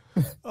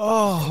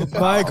 Oh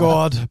my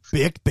God,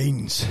 baked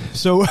beans.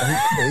 So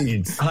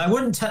and I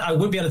wouldn't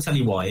be able to tell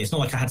you why. It's not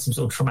like I had some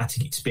sort of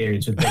traumatic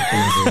experience with baked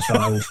beans as a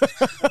child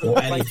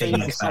or anything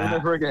like that.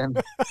 Over again.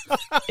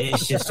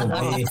 It's just a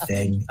weird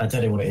thing. I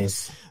don't know what it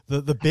is.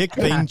 The baked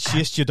bean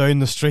chased you down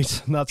the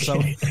street. And that's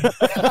how.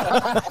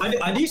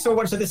 I knew so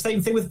much of the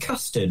same thing with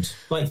custard.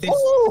 Like this.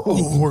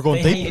 Oh, we're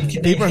going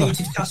deeper. They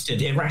hated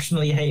custard.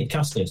 Irrationally hated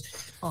custard.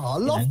 Oh, I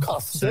love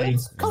custard.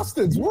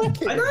 Custard's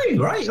wicked. I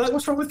know, right? Like,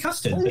 what's wrong with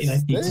custard? But,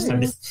 you just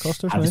have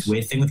this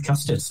weird thing with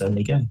custard, so there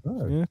you go.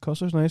 Oh. Yeah,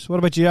 custard's nice. What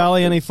about you,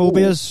 Ali? Any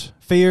phobias,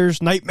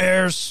 fears,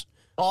 nightmares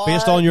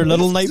based on your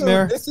little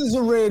nightmare? This is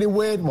a really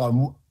weird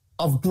one.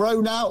 I've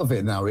grown out of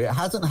it now. It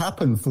hasn't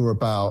happened for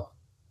about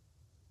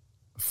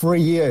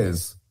 3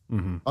 years.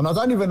 Mm-hmm. And I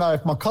don't even know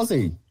if my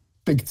cousin,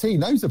 Big T,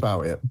 knows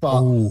about it.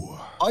 But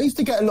I used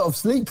to get a lot of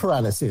sleep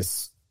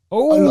paralysis a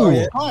lot of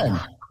the time.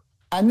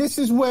 And this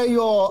is where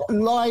you're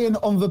lying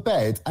on the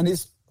bed, and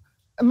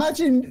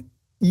imagine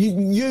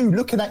you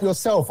looking at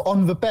yourself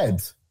on the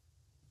bed,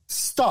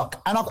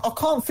 stuck, and I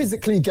can't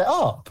physically get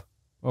up.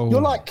 You're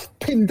like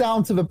pinned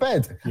down to the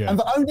bed. Yeah. And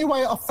the only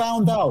way I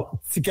found out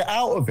to get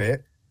out of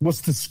it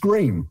was to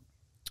scream.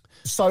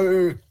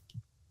 So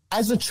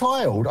as a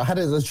child,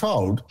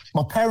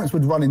 my parents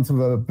would run into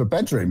the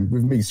bedroom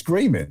with me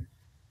screaming.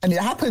 And it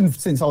happened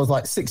since I was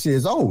like 6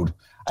 years old.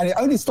 And it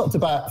only stopped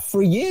about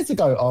 3 years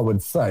ago, I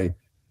would say.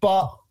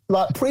 But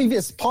like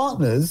previous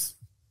partners,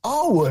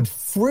 I would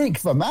freak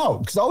them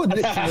out because I would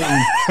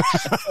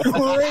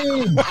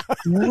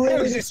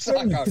literally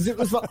scream because it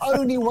was the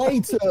only way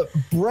to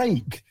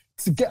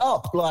get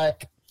up.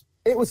 Like,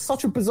 it was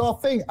such a bizarre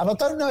thing. And I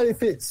don't know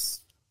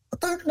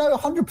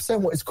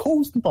 100% what it's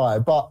caused by,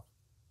 but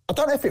I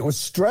don't know if it was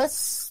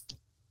stress.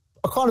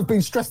 I can't have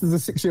been stressed as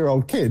a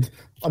 6-year-old kid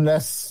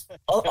unless,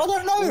 I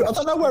don't know. I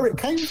don't know where it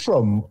came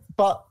from,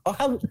 but I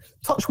haven't,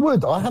 touch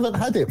wood, I haven't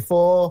had it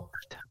for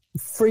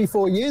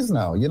 3-4 years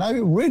now. You know,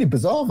 really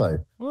bizarre though.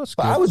 Well, that's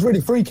But good. that was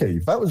really freaky.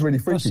 That was really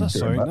freaky. That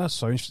doing that.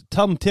 sounds.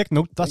 Tell them, take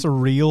note. That's a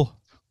real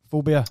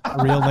phobia,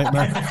 a real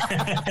nightmare.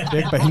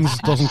 Baked beans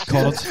doesn't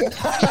cut it.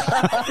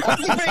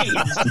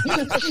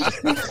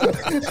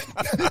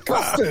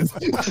 Custard.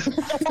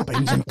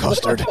 Beans and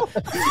custard.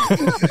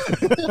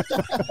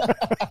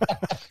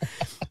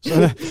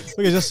 So,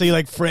 we can just see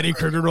like Freddy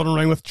Krueger running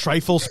around with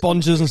trifle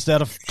sponges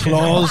instead of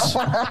claws.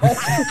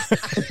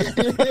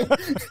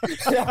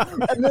 Yeah,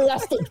 an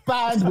elastic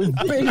band with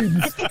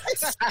beans.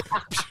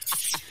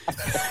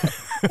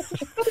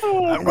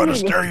 I'm going to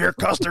stir your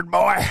custard,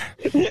 boy.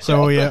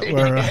 So yeah,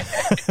 we're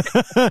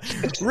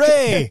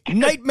Ray,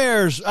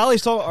 nightmares.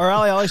 Ali's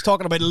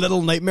talking about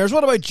little nightmares.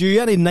 What about you?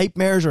 Any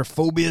nightmares or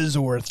phobias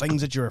or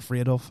things that you're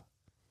afraid of?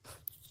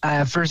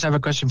 First, I have a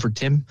question for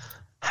Tim.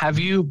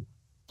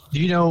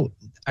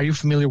 Are you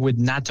familiar with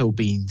natto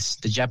beans,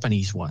 the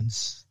Japanese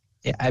ones?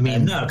 Yeah, I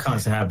mean, no, I can't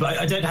say I have, but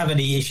I don't have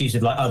any issues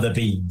with like other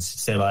beans.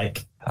 So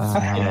like,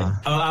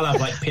 I'll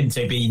have like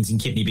pinto beans and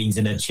kidney beans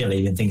in a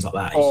chili and things like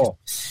that.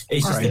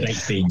 It's just the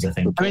baked beans, I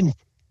think. I mean,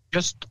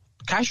 just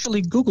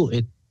casually Google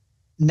it.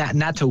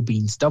 Natto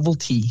beans, double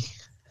T.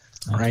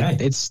 Right?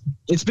 Okay. It's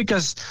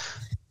because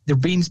they're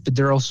beans, but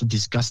they're also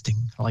disgusting.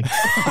 Like,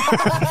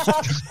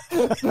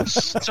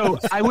 so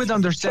I would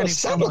understand if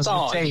someone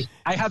would say,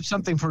 "I have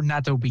something for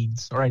natto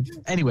beans." All right.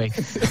 Anyway,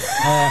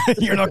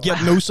 You're not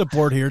getting no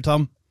support here,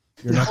 Tom.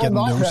 You're not getting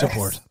no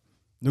support.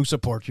 No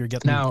support. You're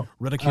getting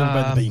ridiculed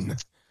by the bean.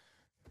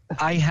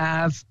 I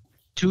have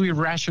 2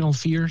 irrational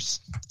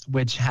fears,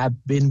 which have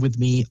been with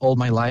me all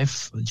my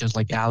life, just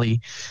like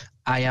Ali.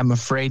 I am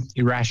afraid,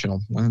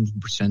 irrational,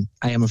 100%.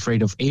 I am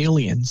afraid of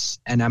aliens,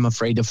 and I'm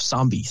afraid of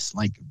zombies,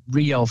 like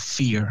real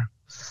fear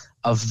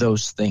of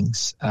those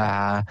things.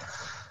 I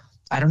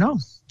don't know.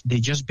 They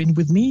just been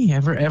with me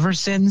ever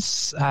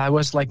since I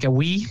was like a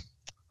wee.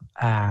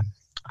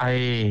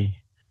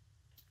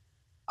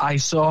 I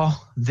saw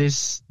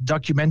this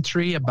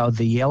documentary about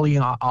the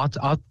alien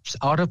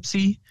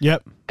autopsy.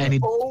 Yep. And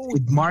it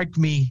marked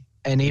me.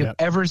 And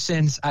ever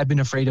since, I've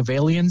been afraid of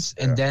aliens.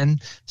 And then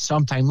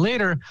sometime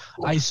later,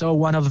 I saw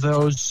one of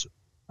those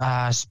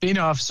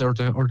spin-offs,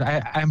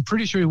 I'm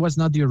pretty sure it was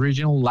not the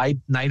original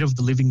Night of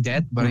the Living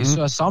Dead, but I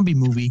saw a zombie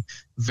movie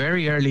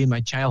very early in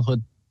my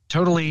childhood,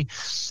 totally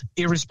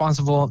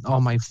irresponsible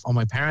on my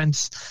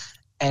parents.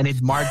 And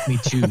it marked me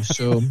too.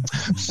 So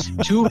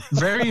 2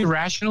 very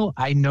irrational.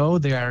 I know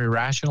they are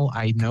irrational.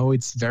 I know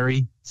it's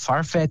very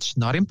far-fetched,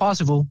 not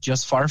impossible,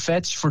 just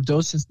far-fetched for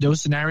those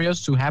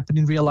scenarios to happen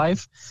in real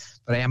life.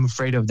 But I am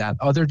afraid of that.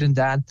 Other than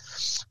that,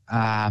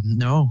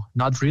 no,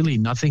 not really.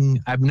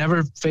 Nothing. I've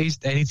never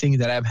faced anything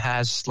that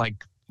has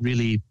like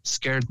really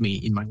scared me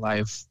in my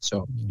life.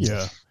 So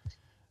yeah.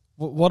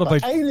 What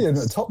about Alien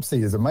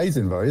Autopsy? Is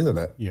amazing though, isn't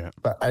it? Yeah.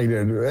 But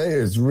Alien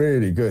is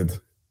really good.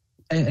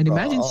 And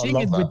imagine seeing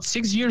it with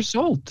 6 years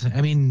old.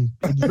 I mean,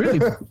 it really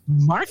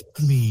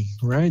marked me,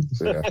 right?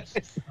 Yeah.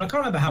 I can't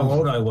remember how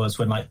old I was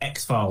when like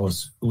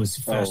X-Files was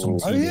first on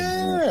TV. Oh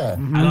yeah.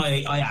 And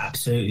I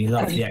absolutely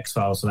loved the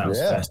X-Files, so that was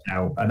first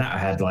out. And that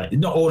had like,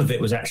 not all of it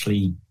was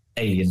actually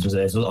aliens, was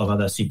there? There's a lot of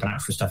other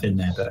supernatural stuff in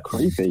there, but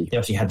Creepy. they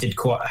obviously have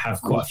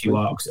quite a few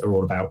arcs that are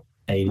all about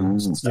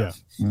aliens and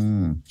stuff.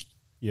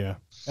 Yeah.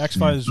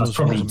 X-Files I was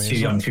probably amazing. too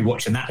young to be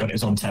watching that when it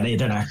was on telly. I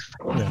don't know.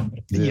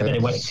 Yeah,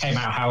 but when it came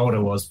out, how old I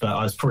was, but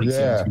I was probably too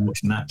young to be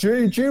watching that.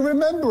 Do you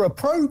remember a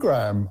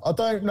program? I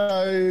don't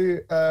know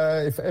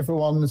if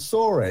everyone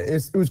saw it.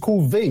 It was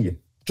called V,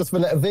 just for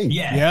letter V.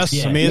 Yeah. Yes,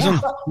 amazing.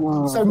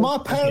 So my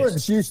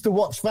parents used to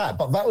watch that,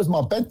 but that was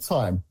my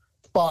bedtime.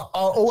 But I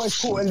always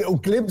caught a little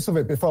glimpse of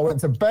it before I went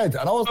to bed,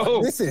 and I was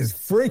like, "This is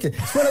freaky."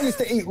 It's when I used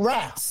to eat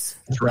rats.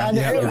 It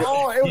was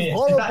horrible.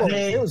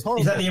 It was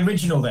horrible. Is that the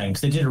original then?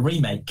 Because they did a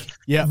remake.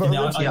 Yeah. I've only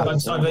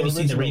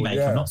seen the remake.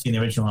 I've not seen the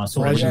original. I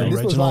saw the remake.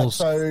 This was like,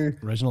 so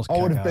originals I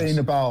would have kick-ass. been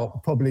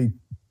about probably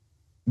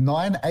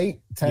 9, 8,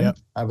 10 at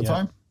the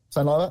time,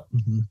 something like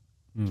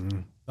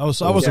that. That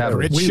was a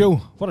great show.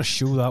 What a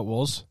show that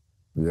was.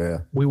 Yeah,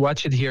 we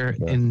watch it here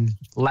in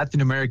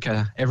Latin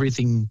America.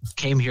 Everything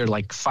came here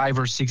like 5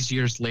 or 6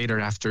 years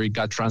later after it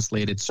got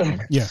translated. So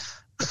yeah,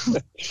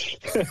 but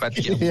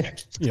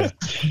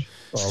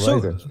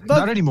so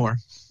not anymore.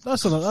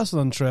 That's an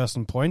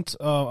interesting point.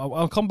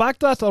 I'll come back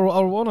to that. I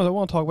want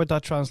to talk about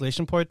that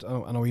translation point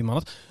in a wee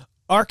minute.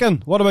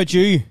 Arkin, what about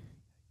you?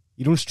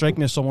 You don't strike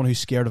me as someone who's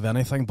scared of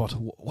anything, but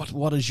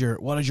what is your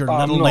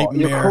little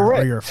nightmare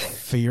or your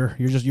fear?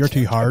 You're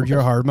too hard. You're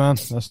a hard man.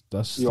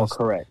 You're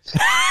correct.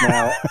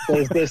 Now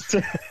there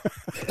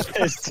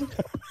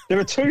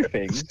are 2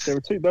 things. There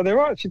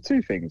are actually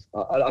 2 things.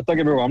 I don't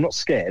get me wrong. I'm not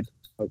scared.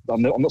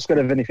 I'm not scared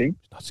of anything.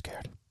 Not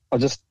scared. I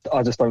just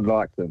don't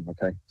like them.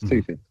 Okay, it's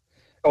 2 things.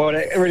 Oh,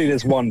 really,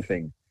 there's one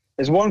thing.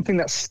 There's one thing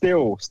that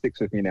still sticks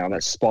with me now, and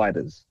that's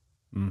spiders.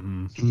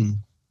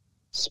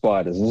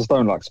 Spiders. I just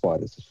don't like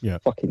spiders. Yeah.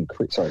 Fucking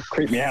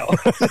creep me out.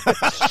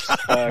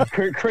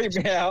 Creep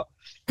me out.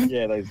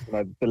 Yeah, those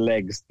the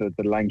legs, the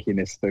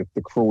lankiness, the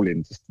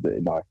crawling. Just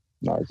no,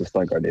 just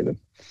don't go near them.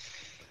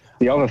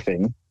 The other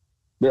thing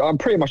But I'm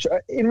pretty much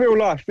in real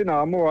life.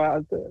 I'm all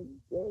right.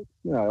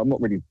 I'm not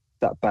really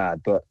that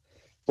bad. But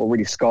what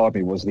really scarred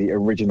me was the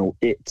original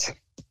It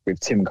with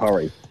Tim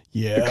Curry.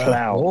 Yeah, the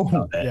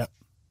clown. Yeah,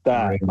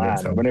 that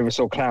man. Whenever I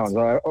saw clowns,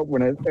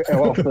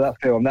 after that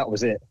film, that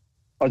was it.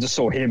 I just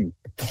saw him.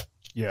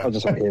 Yeah, I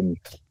just saw him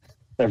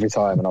every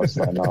time, and I was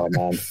like, "No,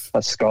 man,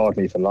 that scarred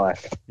me for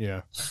life."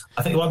 Yeah,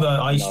 I think the one that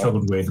I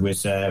struggled with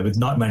was with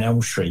Nightmare on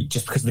Elm Street,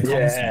 just because of the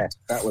concept.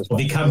 That was.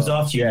 He comes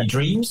after you in your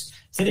dreams.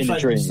 So it's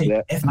like, dreams,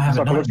 if I have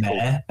a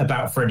nightmare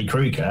about Freddy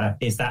Krueger,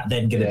 is that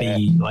then going to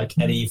be like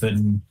an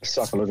even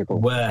psychological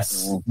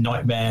worse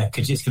nightmare?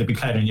 Because it's going to be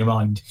playing in your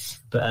mind.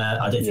 But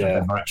I don't think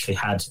I've ever actually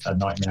had a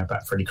nightmare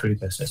about Freddy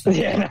Krueger. So it's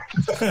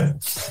but I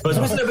was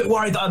always a little bit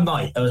worried that I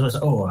might. I was always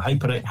like, I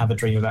hope I don't have a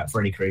dream about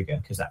Freddy Krueger,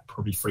 because that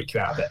probably freak you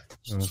out a bit.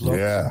 As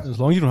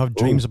long as you don't have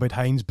dreams about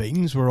Heinz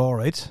beans, we're all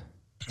right.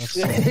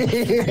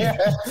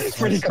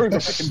 Freddy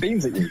Krueger fucking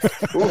beans at you.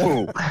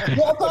 What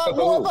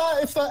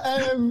about if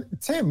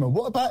Tim?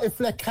 What about if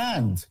they're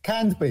canned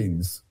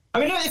beans? I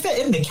mean, if they're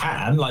in the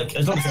can, like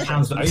as long as the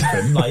can's not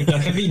open, like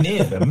I can be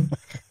near them.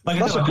 Like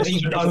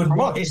I would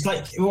want. It's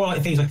like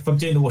things like if I'm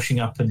doing the washing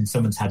up and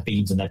someone's had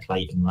beans on their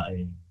plate and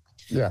like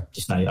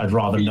I'd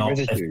rather not.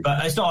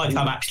 But it's not like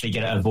I'm actually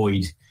going to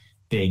avoid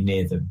being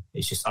near them.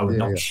 It's just I would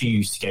not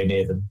choose to go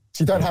near them.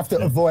 You don't have to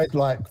avoid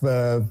like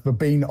the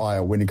bean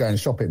aisle when you're going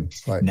shopping.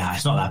 Like, no,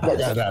 it's not that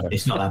bad.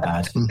 It's not that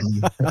bad.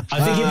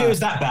 I think if it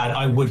was that bad,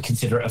 I would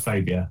consider it a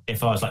phobia.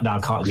 If I was like, no,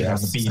 I can't go down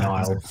the bean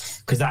aisle,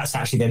 because that's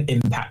actually then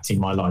impacting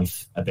my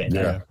life a bit.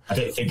 Yeah. I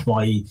don't think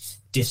my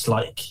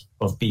dislike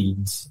of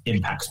beans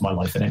impacts my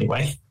life in any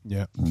way.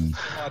 Yeah.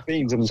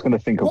 Beans, I'm just going to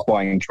think of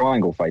buying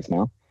triangle face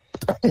now.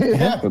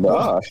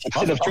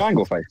 Instead of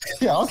triangle face.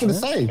 Yeah, I was going to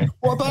say,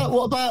 what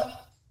about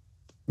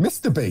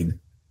Mr. Bean?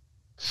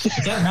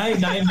 No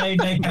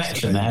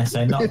connection there.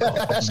 So not at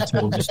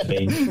all, Mr.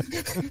 Bean.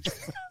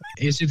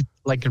 Is it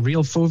like a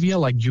real phobia?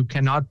 Like you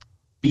cannot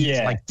be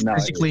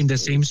physically in the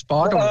same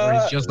spot, or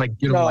it's just like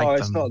you don't like them?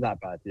 No, it's not that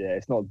bad. Yeah,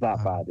 it's not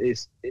that bad.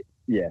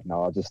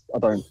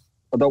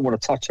 I don't want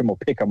to touch them or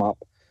pick them up.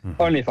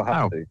 Only if I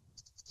have to.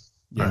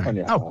 Yeah.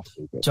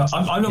 So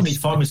I'm normally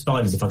fine with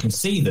spiders if I can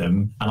see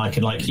them and I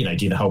can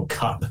do the whole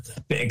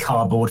bit of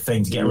cardboard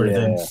thing to get rid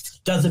of them.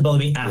 Doesn't bother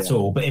me at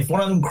all. But if one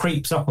of them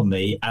creeps up on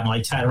me and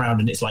I turn around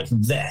and it's like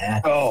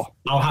there, I'll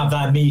have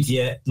that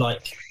immediate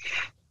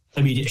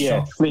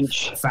shock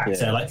flinch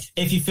factor. Yeah. Like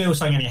if you feel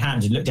something on your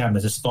hand, you look down,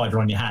 there's a spider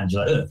on your hand,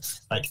 you're like, ugh.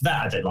 Like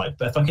that I don't like.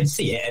 But if I can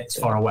see it, it's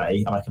far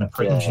away and I can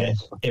approach it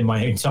in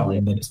my own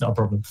time, then it's not a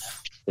problem.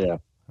 Yeah.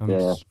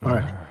 All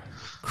right.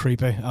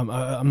 Creepy.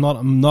 I'm not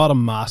a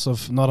massive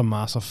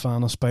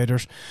fan of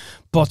spiders,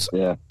 but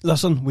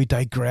listen, we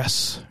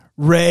digress.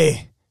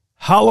 Ray,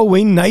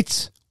 Halloween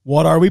night,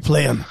 what are we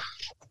playing?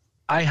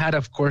 I had,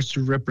 of course,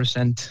 to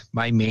represent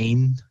my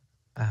main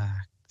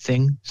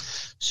thing,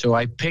 so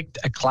I picked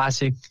a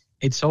classic.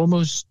 It's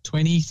almost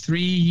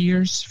 23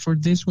 years for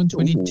this one,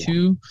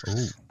 22.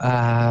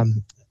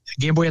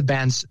 Game Boy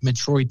Advance,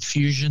 Metroid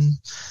Fusion.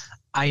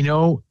 I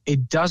know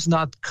it does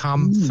not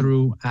come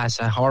through as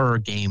a horror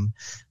game,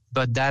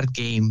 but that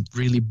game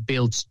really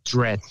builds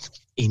dread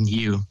in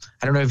you.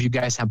 I don't know if you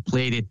guys have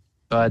played it,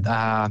 but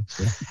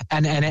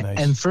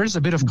and first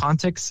a bit of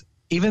context.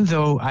 Even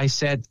though I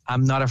said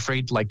I'm not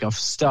afraid of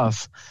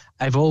stuff,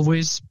 I've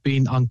always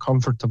been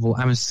uncomfortable.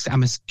 I'm a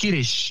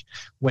skittish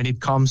when it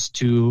comes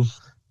to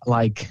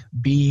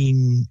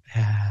being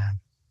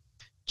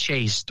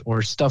chased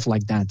or stuff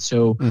like that.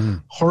 So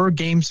horror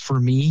games for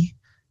me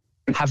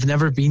have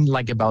never been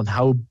about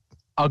how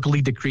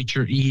ugly the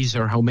creature is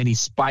or how many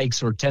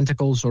spikes or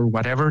tentacles or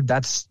whatever.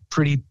 That's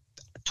pretty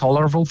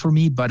tolerable for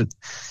me, but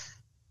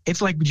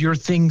it's like your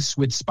things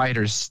with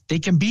spiders. They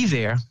can be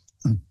there.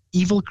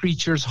 Evil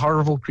creatures,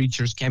 horrible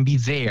creatures can be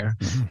there,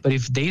 but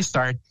if they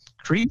start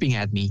creeping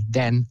at me,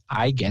 then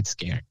I get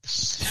scared.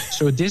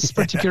 So this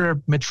particular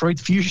Metroid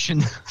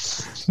Fusion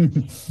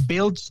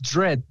builds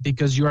dread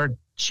because you are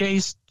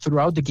chased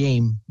throughout the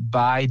game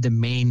by the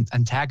main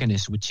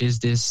antagonist, which is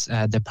this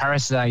the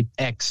Parasite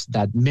X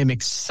that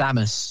mimics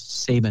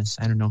Samus.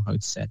 I don't know how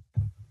it's said.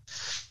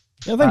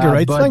 Yeah, I think you're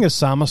right. I think it's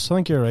Samus. I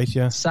think you're right.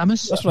 Yeah,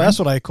 Samus. That's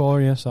what I call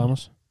her. Yeah,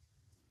 Samus.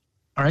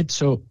 All right.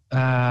 So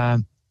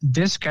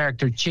this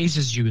character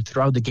chases you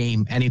throughout the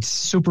game, and it's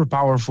super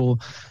powerful.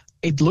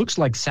 It looks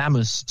like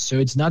Samus, so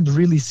it's not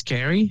really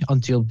scary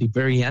until the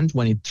very end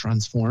when it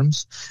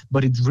transforms,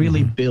 but it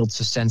really builds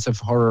a sense of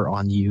horror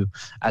on you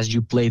as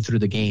you play through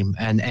the game.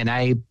 And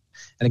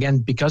again,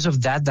 because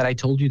of that I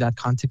told you, that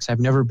context, I've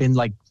never been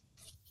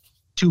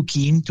too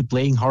keen to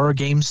playing horror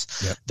games.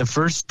 Yep. The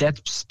first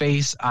Dead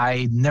Space,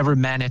 I never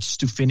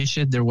managed to finish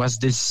it. There was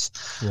this,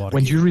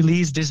 when you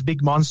release this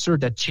big monster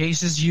that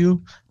chases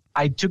you,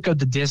 I took out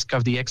the disc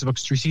of the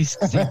Xbox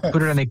 360,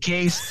 put it in a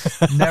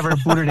case, never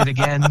booted it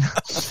again.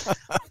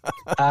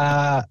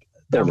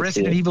 The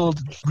Resident Evil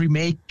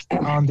remake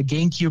on the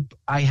GameCube,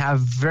 I have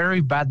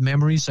very bad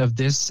memories of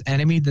this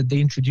enemy that they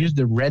introduced,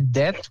 the Red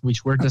Death,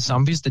 which were the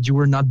zombies that you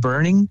were not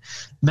burning.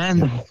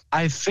 Man,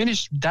 I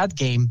finished that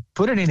game,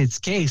 put it in its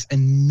case,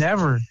 and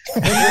never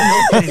opened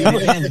it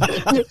again.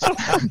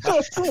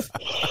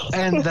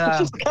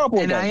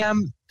 And I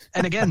am,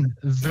 and again,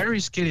 very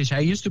skittish. I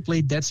used to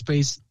play Dead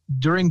Space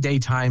during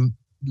daytime,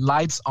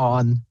 lights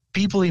on,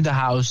 people in the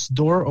house,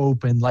 door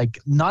open, like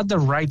not the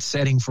right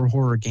setting for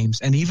horror games.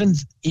 And even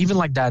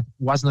like that,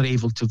 was not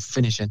able to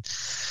finish it.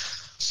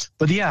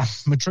 But yeah,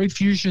 Metroid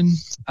Fusion,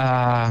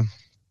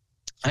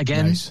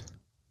 again, nice.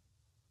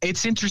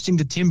 It's interesting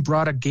that Tim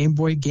brought a Game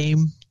Boy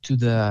game to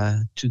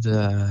the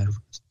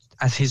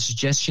as his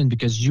suggestion,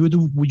 because you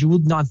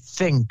would not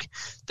think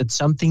that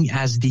something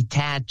as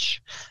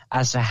detached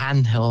as a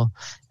handheld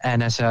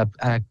and as a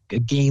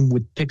game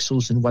with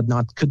pixels and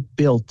whatnot could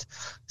build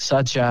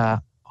such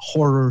a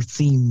horror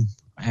theme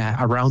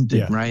around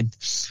it, right?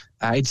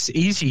 It's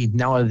easy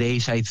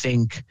nowadays, I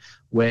think,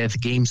 with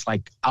games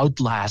like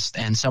Outlast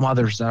and some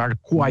others that are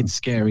quite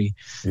scary,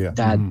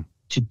 that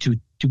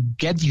to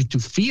get you to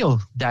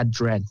feel that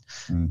dread.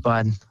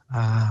 But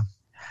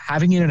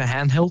having it in a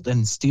handheld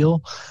and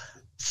still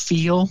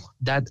feel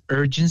that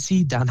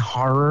urgency, that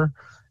horror,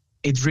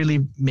 it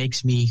really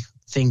makes me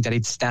think that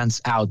it stands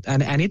out.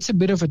 And it's a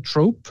bit of a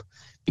trope,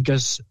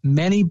 because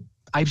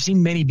I've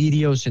seen many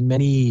videos and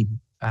many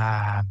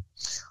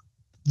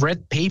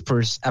read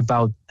papers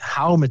about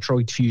how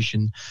Metroid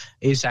Fusion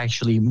is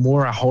actually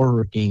more a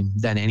horror game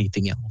than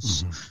anything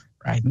else,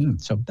 right?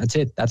 So that's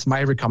it. That's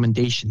my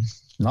recommendation.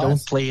 Nice.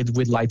 Don't play it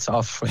with lights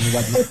off and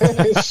whatnot.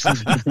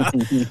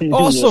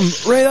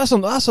 Awesome, Ray. That's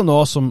an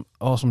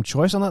awesome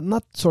choice, and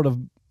that sort of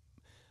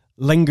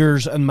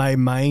lingers in my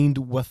mind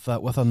with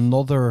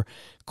another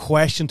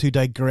question to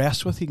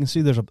digress with. You can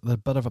see there's a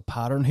bit of a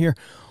pattern here.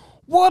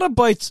 What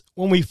about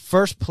when we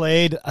first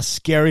played a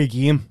scary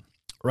game,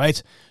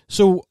 right?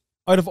 So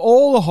out of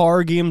all the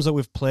horror games that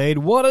we've played,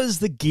 what is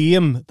the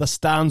game that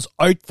stands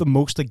out the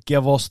most to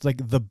give us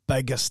like the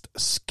biggest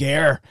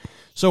scare?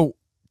 So,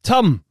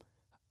 Tim,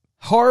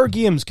 horror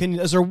games,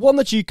 is there one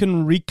that you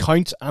can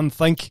recount and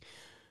think,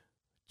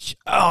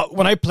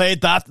 when I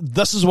played that,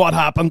 this is what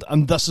happened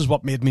and this is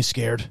what made me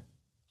scared?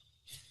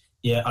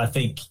 Yeah, I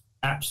think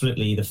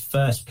absolutely the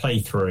first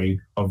playthrough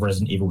of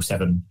Resident Evil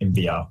 7 in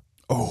VR.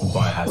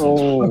 I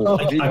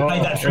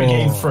played that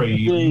game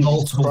through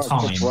multiple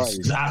times.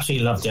 I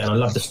absolutely loved it. I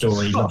love the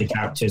story, love the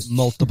characters.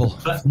 Multiple.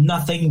 But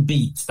nothing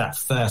beats that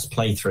first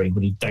playthrough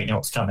when you don't know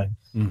what's coming,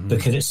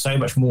 because it's so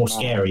much more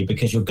scary,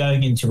 because you're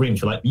going into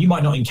rooms where you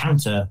might not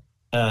encounter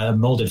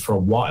molded for a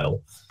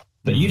while,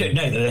 but you don't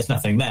know that there's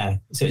nothing there.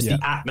 So it's the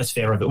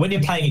atmosphere of it. When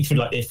you're playing it through,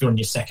 like if you're on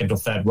your second or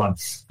third run,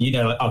 you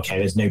know, okay,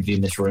 there's nobody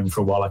in this room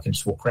for a while, I can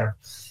just walk around.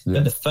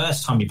 But the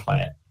first time you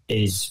play it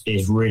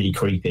is really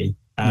creepy.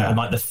 And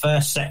like the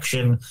first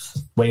section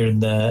where you're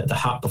in the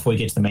hut before you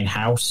get to the main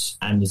house,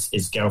 and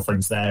his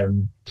girlfriend's there,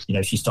 and you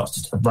know she starts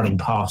just running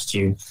past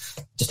you,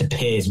 just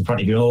appears in front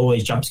of you, and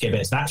always jump scare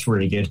bits. That's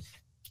really good.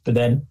 But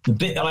then the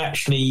bit that I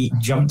actually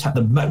jumped at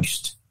the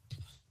most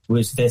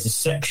was there's a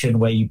section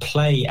where you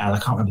play. I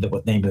can't remember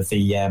what name of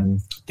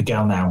the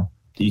girl now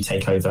that you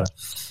take over.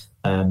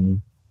 The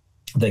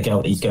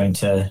girl that he's going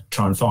to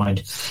try and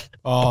find.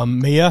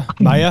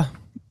 Maya.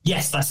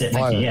 Yes, that's it.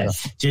 Thank you. Yeah.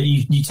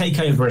 You take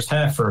over as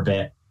her for a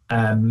bit,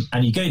 and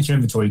you go into your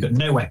inventory. You've got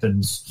no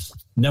weapons,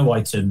 no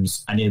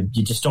items, and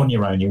you're just on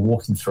your own. You're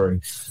walking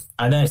through,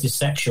 and there's this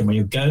section where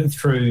you're going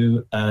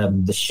through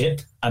the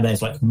ship, and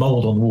there's like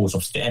mold on the walls.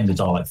 Obviously, the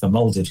enders are like the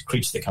molded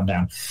creatures that come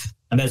down.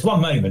 And there's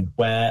one moment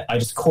where I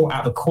just caught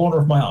out the corner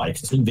of my eye,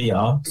 because it's in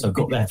VR, so I've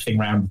got everything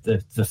around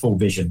the full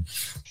vision.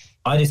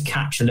 I just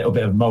catch a little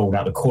bit of mold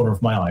out the corner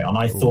of my eye, and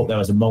I thought there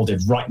was a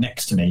molded right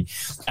next to me,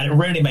 and it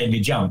really made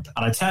me jump.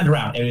 And I turned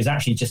around, it was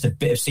actually just a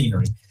bit of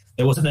scenery.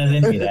 There wasn't an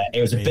enemy there.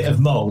 It was a bit of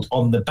mold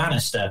on the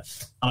banister.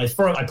 And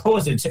I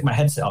paused it and took my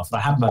headset off,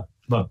 and I had my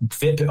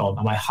Fitbit on,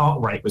 and my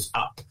heart rate was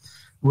up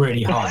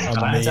really high. And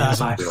I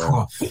was like,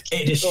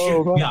 it just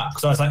shook me up,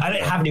 because I was like, I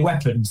don't have any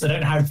weapons, I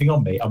don't have anything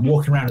on me. I'm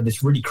walking around in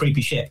this really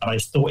creepy ship, and I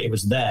just thought it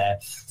was there.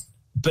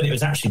 But it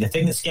was actually, the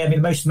thing that scared me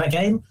the most in that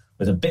game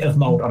was a bit of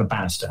mold on a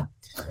banister.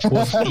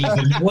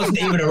 wasn't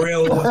even a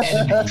real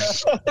enemy.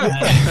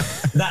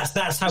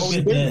 That's how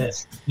good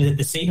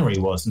the scenery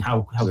was, and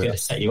how good it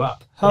set you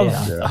up.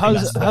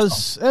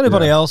 Has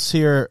anybody else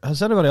here?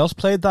 Has anybody else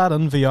played that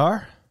in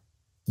VR?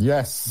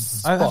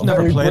 Yes, I've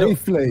never played it.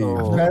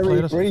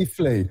 Very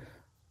briefly.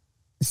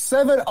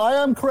 7. I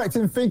am correct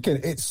in thinking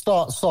it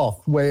starts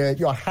off where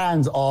your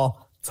hands are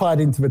tied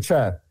into the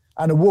chair,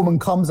 and a woman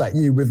comes at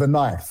you with a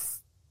knife.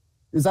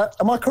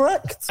 Am I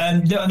correct?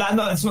 No,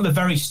 that's not the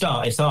very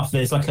start. It's after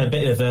there's like a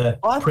bit of a.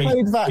 I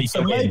played that,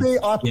 so maybe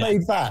I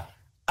played that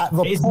at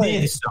the It's point.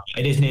 Near the start.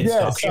 It is near the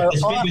start. So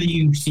there's a bit where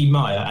you see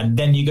Maya, and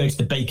then you go to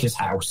the baker's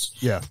house.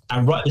 Yeah.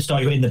 And right at the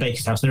start, you're in the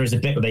baker's house, and there is a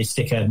bit where they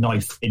stick a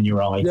knife in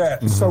your eye. Yeah.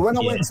 So when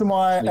I went to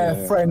my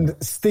friend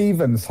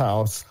Stephen's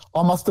house,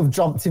 I must have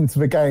jumped into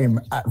the game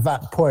at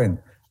that point.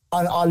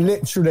 And I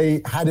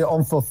literally had it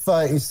on for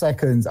 30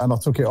 seconds and I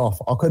took it off.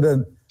 I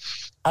couldn't.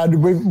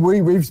 And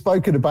we've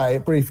spoken about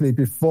it briefly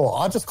before.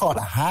 I just can't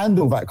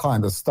handle that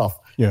kind of stuff.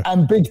 Yeah.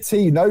 And Big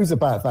T knows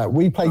about that.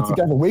 We play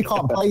together. We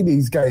can't play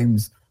these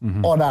games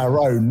on our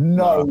own.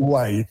 No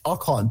way. I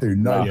can't do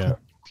no. Yeah.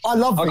 I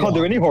can't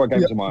do any horror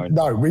games on my own.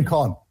 No, we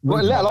can't.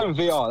 Let alone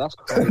VR. That's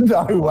crazy.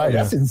 No way.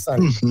 That's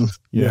insane.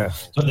 Yeah.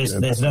 But there's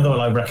another one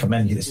I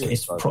recommend you.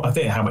 I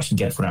think how much you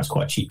can get for now. It's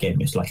quite a cheap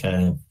game. It's like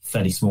a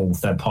fairly small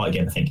third-party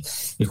game, I think.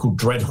 It's called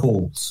Dread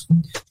Halls.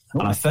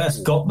 And I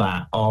first got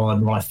that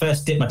when I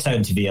first dipped my toe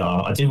into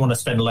VR. I didn't want to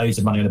spend loads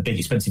of money on a big,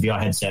 expensive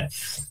VR headset.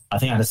 I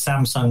think I had a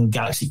Samsung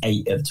Galaxy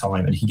 8 at the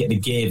time, and you can get the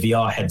Gear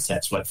VR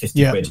headsets for like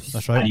 50 quid.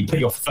 That's right. And you put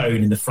your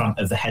phone in the front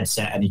of the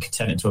headset, and you can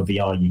turn it into a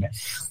VR unit.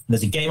 And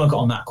there's a game I got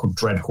on that called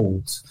Dread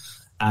Halls.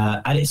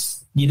 And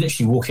you're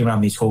literally walking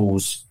around these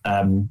halls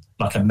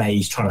like a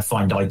maze, trying to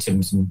find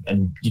items,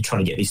 and you're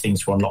trying to get these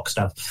things to unlock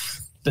stuff.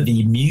 But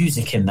the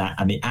music in that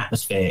and the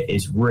atmosphere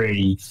is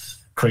really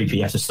creepy.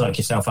 You have to psych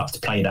yourself up to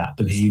play that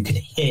because you can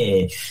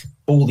hear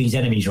all these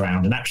enemies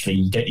around, and actually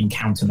you don't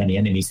encounter many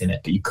enemies in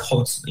it, but you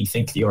constantly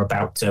think that you're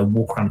about to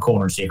walk around a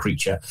corner and see a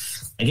creature.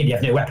 Again, you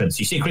have no weapons.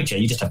 You see a creature,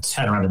 you just have to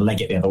turn around and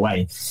leg it the other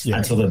way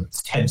until the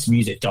tense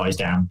music dies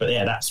down. But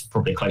yeah, that's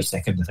probably a close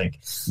second, I think.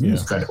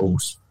 It's Dread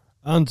Halls.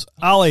 And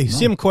Ali,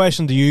 same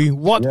question to you.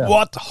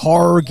 What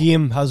horror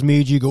game has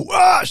made you go,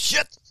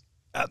 shit?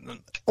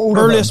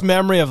 Earliest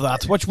memory of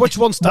that. Which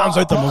one stands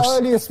out the most?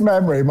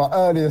 My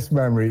earliest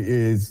memory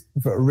is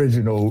the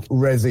original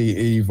Resi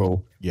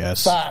Evil.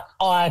 Yes. That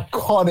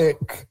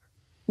iconic,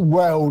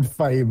 world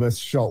famous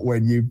shot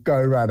when you go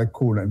around a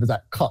corner and there's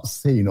that cut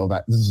scene of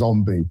that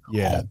zombie.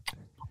 Yeah.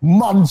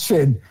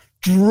 Munching,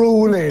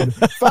 drooling.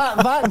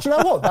 that do you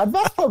know what?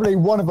 That's probably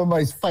one of the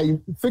most famous,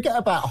 forget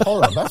about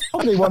horror, that's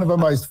probably one of the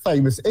most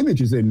famous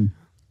images in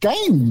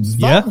games.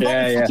 That's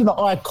such an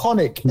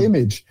iconic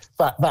image,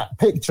 that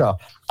picture.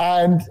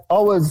 And I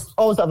was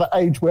at the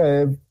age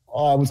where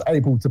I was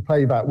able to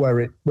play that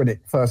when it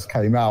first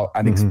came out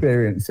and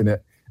experiencing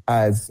it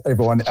as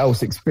everyone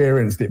else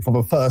experienced it for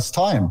the first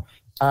time.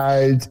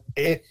 And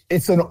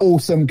it's an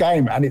awesome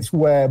game, and it's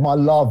where my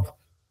love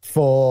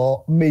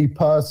for me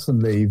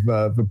personally,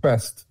 the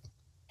best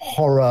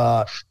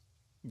horror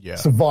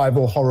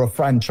survival horror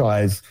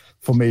franchise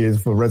for me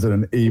is the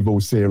Resident Evil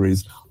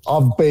series.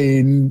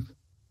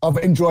 I've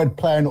enjoyed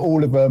playing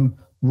all of them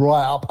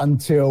right up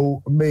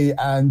until me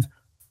and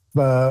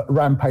the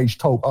Rampage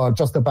Talk are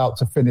just about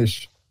to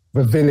finish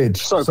the Village.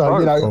 So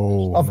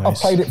I've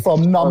played it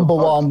from number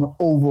one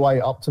all the way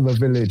up to the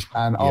Village,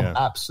 and I've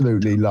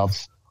absolutely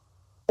loved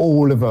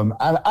all of them.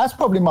 And that's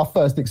probably my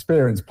first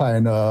experience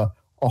playing a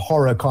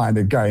horror kind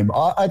of game.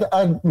 I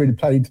hadn't really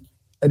played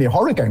any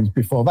horror games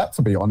before that,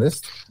 to be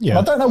honest. Yeah.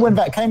 I don't know when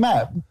that came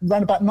out.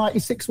 Around about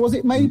 96, was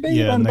it maybe?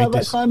 Yeah,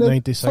 96,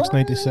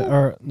 97,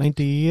 or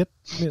 98.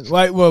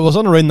 Well, it was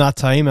on around that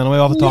time anyway,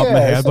 off the top of my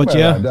head. But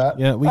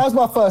that was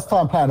my first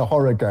time playing a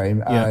horror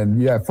game.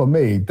 And for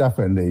me,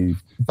 definitely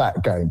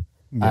that game.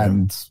 Yeah.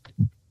 And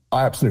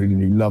I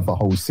absolutely love the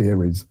whole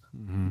series.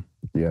 Mm-hmm.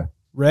 Yeah.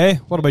 Ray,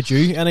 what about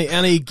you?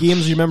 Any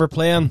games you remember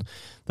playing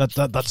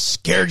that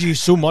scared you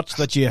so much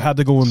that you had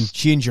to go and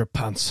change your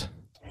pants?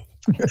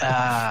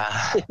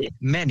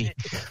 Many,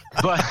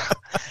 but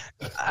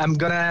I'm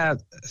gonna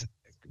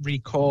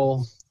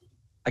recall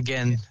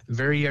again,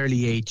 very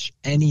early age,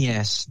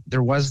 NES.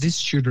 There was this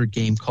shooter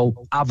game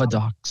called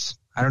Avadox.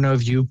 I don't know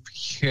if you've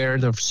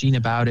heard or seen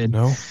about it.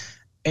 No.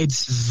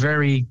 It's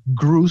very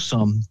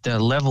gruesome, the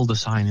level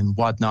design and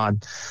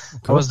whatnot.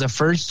 Cool. It was the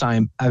first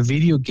time a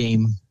video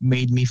game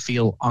made me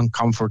feel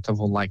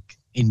uncomfortable, like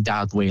in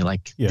that way,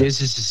 like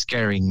this is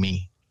scaring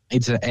me.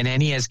 It's an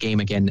NES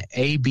game again,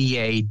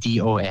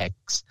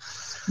 ABADOX.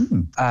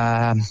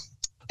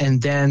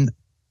 And then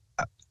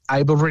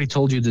I've already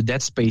told you the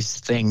Dead Space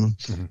thing,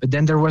 but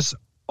then there was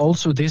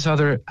also this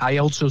other, I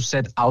also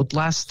said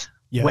Outlast.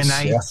 When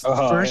I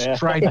first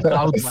tried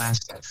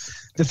Outlast.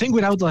 The thing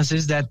with Outlast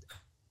is that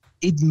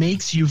it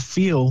makes you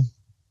feel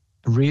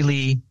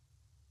really,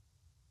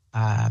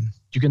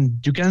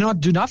 you cannot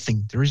do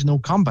nothing. There is no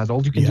combat.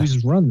 All you can do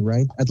is run,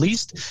 right? At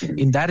least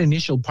in that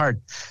initial part.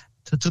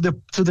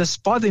 To the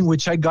spot in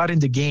which I got in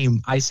the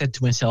game, I said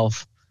to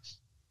myself,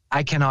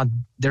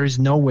 there is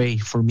no way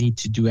for me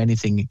to do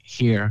anything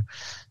here.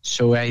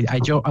 So I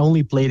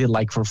only played it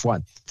like for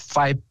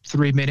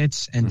 3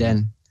 minutes, and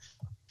then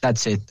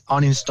that's it.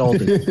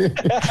 Uninstalled it.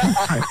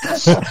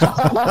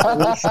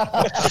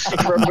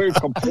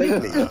 Removed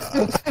completely.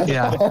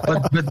 Yeah,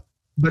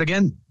 but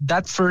again,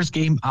 that first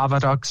game,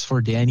 Avadox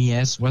for the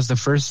NES, was the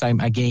first time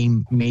a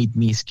game made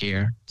me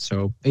scared.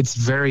 So it's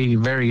very,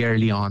 very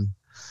early on.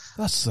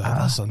 That's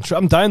untrue.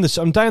 I'm dying to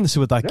see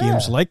what that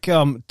game's like.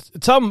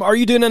 Tom, are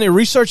you doing any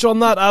research on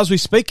that as we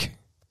speak?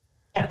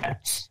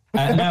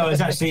 No,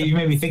 it's actually, you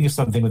made me think of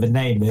something with a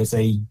name. There's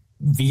a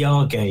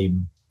VR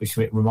game which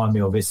remind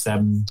me of is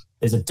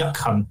there's a duck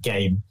hunt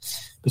game.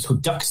 It's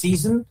called Duck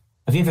Season.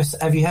 Have you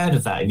heard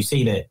of that? Have you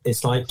seen it?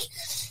 It's like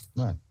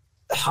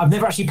I've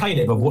never actually played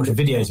it, but I've watched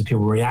videos of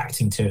people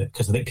reacting to it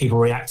because I think people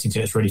reacting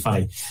to it's really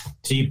funny.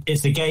 So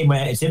it's a game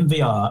where it's in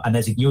VR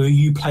and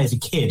you play as a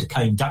kid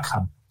playing Duck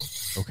Hunt.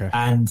 Okay.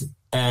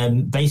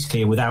 And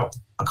basically, I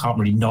can't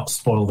really not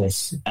spoil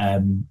this,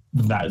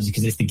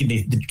 because it's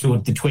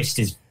the twist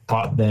is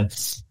part of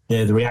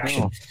the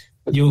reaction.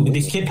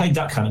 This kid playing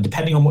Duck Hunt, and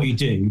depending on what you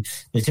do,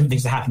 there's different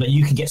things that happen that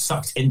you can get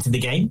sucked into the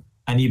game.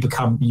 And you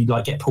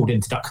get pulled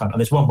into Duck Hunt.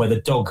 And there's one where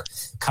the dog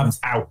comes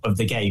out of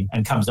the game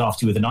and comes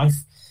after you with a knife.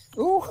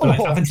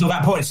 Up until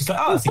that point, it's just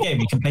like, it's a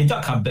game. You can play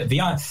Duck Hunt, but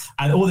VR.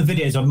 And all the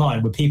videos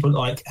online where people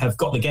have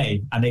got the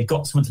game and they've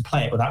got someone to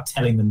play it without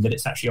telling them that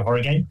it's actually a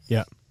horror game.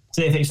 Yeah.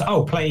 So they think,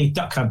 play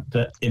Duck Hunt,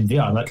 but in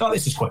VR. I'm like,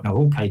 this is quite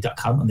novel. Play Duck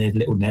Hunt on their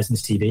little NES and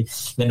this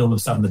TV. Then all of a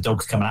sudden, the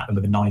dog's coming at them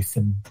with a knife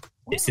and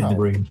it's in the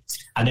room.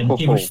 And then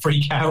people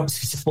freak out.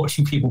 Just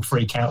watching people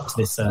freak out to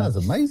this. That's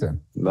amazing.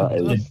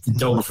 The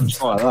dog from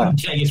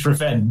getting its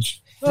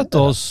revenge. That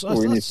does.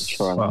 We need to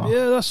try that.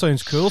 Yeah, that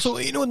sounds cool. So,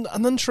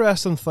 an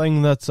interesting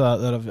thing that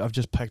I've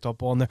just picked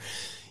up on there.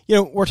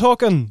 We're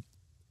talking,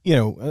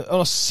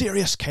 on a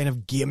serious kind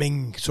of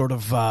gaming sort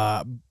of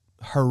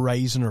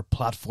horizon or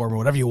platform or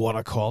whatever you want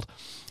to call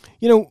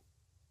it.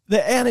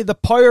 The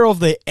power of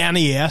the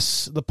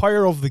NES, the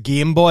power of the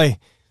Game Boy,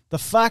 the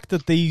fact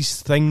that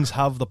these things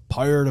have the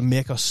power to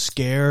make us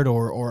scared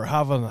or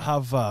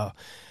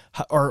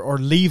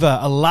leave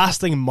a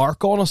lasting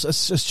mark on us,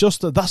 it's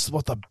just that's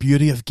what the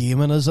beauty of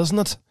gaming is, isn't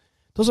it?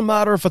 Doesn't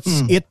matter if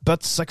it's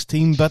 8-bit,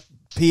 16-bit,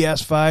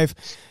 PS5.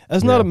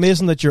 Isn't that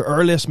amazing that your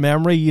earliest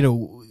memory,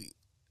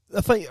 I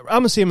think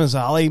I'm the same as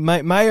Ali.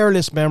 My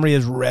earliest memory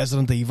is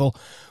Resident Evil.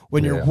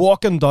 When you're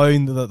walking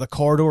down the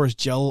corridor as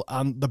Jill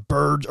and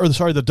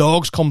the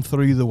dogs come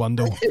through the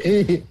window.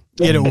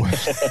 That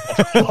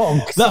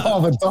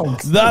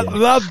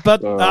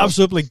bit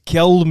absolutely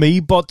killed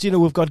me. But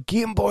we've got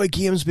Game Boy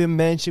games being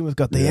mentioned. We've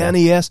got the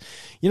NES.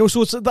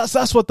 So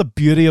that's what the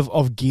beauty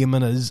of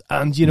gaming is,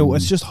 and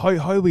it's just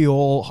how we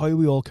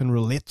all can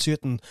relate to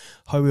it and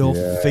how we all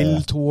feel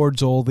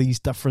towards all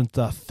these different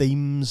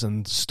themes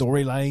and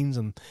storylines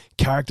and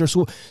characters.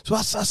 So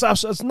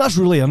that's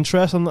really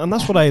interesting, and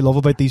that's what I love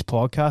about these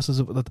podcasts is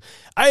that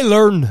I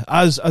learn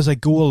as I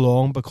go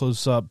along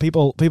because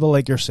people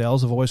like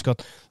yourselves have always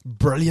got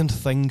brilliant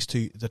things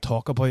to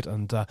talk about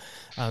and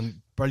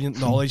brilliant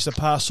knowledge to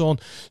pass on.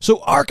 So,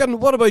 Arkan,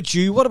 what about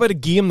you? What about a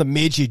game that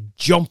made you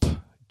jump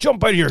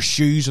out of your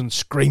shoes and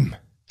scream?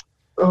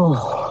 Do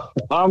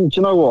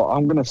you know what?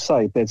 I'm going to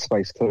say Dead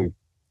Space 2.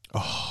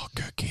 Oh,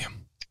 good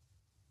game.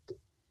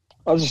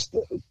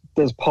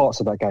 There's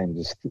parts of that game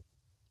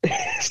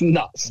it's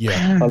nuts.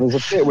 Yeah. There's a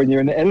bit when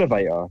you're in the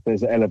elevator.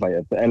 There's the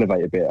elevator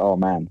bit. Oh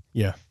man.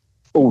 Yeah.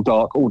 All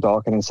dark,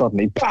 and then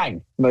suddenly,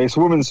 bang! This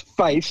woman's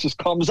face just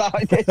comes out.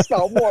 It's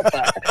like, what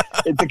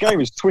the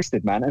game is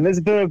twisted, man. And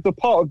there's the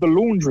part of the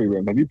laundry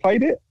room. Have you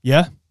played it?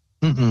 Yeah.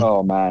 Mm-hmm.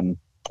 Oh, man.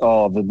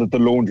 Oh, the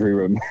laundry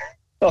room.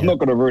 I'm not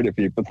going to ruin it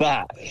for you, but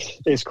that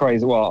is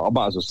crazy. Well, I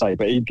might as well say,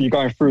 but you're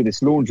going through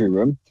this laundry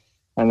room,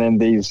 and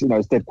then it's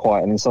dead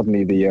quiet, and then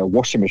suddenly the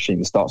washing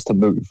machine starts to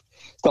move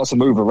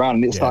around,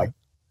 and it's like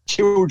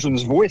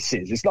children's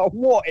voices. It's like,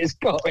 what is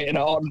going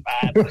on,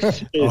 man?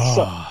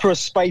 For a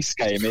space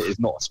game, it is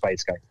not a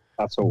space game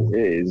at all. It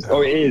is.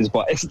 Oh, it is,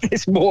 but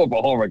it's more of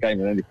a horror game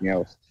than anything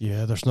else.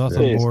 Yeah, there's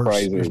nothing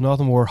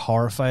more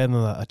horrifying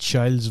than a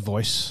child's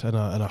voice in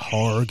a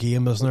horror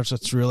game, isn't there?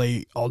 It's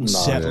really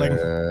unsettling.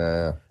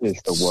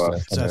 It's the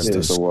worst. That's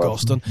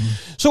disgusting.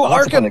 So,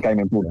 Arkan, the game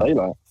in broad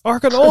daylight.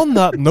 Arkan, on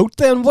that note,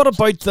 then, what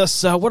about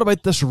this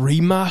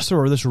remaster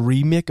or this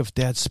remake of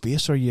Dead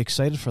Space? Are you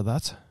excited for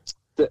that?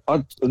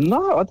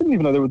 No, I didn't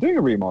even know they were doing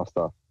a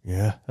remaster.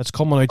 Yeah, it's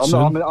coming out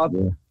soon.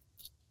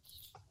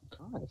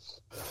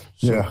 Nice.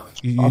 Yeah,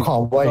 I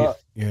can't wait.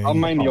 I'm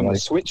mainly on the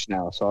Switch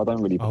now, so I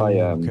don't really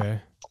play. Okay.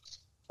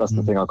 That's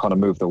the thing. I kind of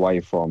moved away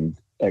from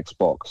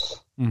Xbox.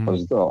 I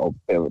was a lot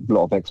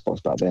of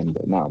Xbox back then,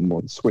 but now I'm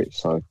more on Switch.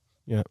 So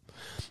yeah,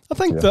 I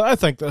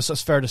think this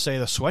is fair to say.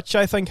 The Switch,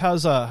 I think,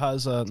 has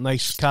a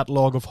nice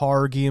catalog of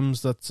horror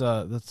games that's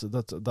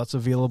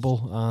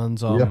available,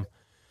 and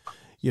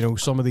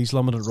some of these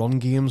limited run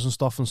games and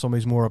stuff, and some of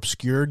these more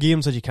obscure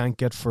games that you can't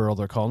get for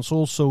other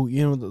consoles. So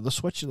the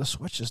Switch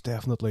is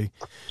definitely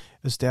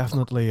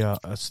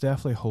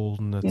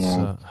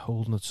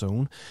holding its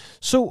own.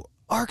 So,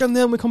 Arkan,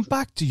 then we come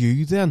back to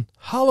you. Then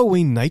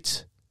Halloween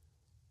night,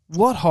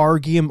 what horror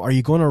game are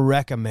you going to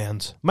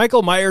recommend?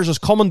 Michael Myers is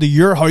coming to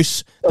your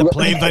house to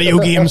play video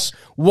games.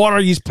 What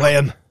are you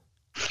playing?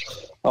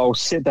 I'll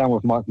sit down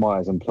with Mike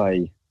Myers and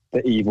play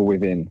The Evil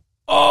Within.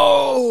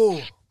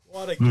 Oh,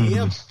 what a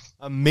game!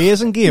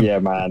 Amazing game. Yeah,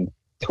 man.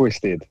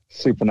 Twisted,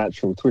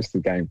 supernatural,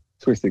 twisted game.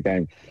 I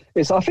think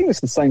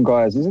it's the same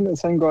guy isn't it the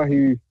same guy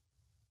who,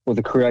 or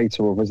the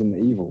creator of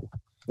Resident Evil,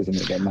 isn't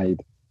it, that made?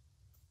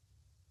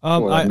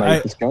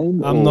 This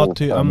game? I'm not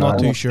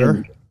too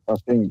sure. I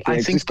think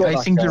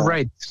you're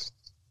right.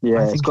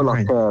 Yeah, it's got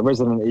like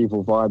Resident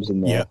Evil vibes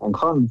in there, and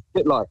kind of a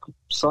bit like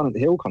Silent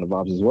Hill kind of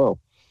vibes as well.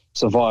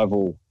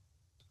 Survival,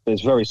 but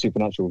it's very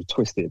supernatural,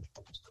 twisted,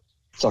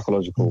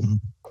 psychological,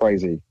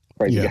 crazy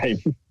game.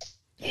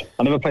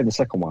 I never played the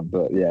second one,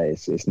 but yeah,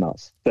 it's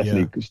nuts.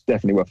 It's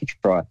definitely worth a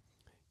try.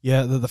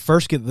 Yeah, the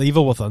first game, The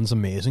Evil Within's an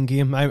amazing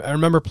game. I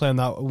remember playing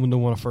that when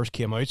it first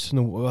came out.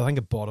 I think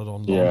I bought it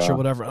on launch or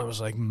whatever, and I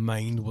was like,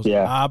 mind was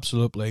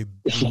absolutely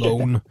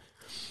blown.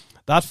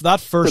 That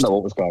first, I don't know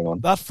what was going on.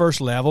 That first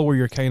level where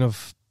you're kind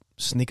of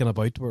sneaking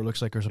about, where it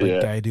looks like there's a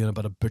big guy doing a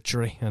bit of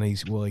butchery, and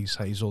he's all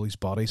these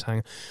bodies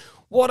hanging.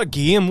 What a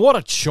game! What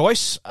a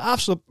choice!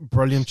 Absolute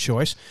brilliant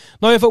choice.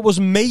 Now, if it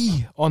was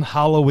me on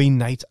Halloween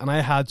night and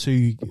I had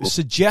to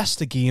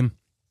suggest a game,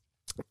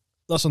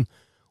 listen.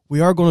 We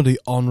are going to do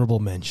honourable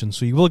mentions,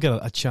 so you will get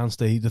a chance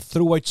to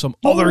throw out some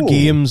other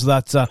games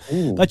that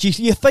that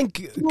you think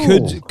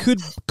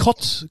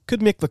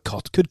could make the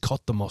cut, could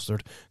cut the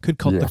mustard, could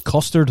cut the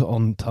custard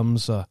on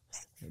Tim's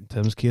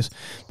case.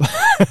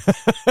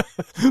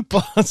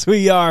 But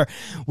we are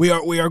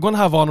going to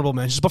have honourable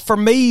mentions. But for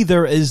me,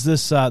 there is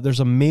this there's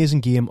an amazing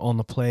game on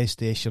the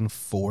PlayStation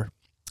 4,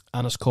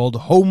 and it's called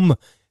Home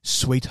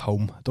Sweet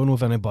Home. I don't know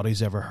if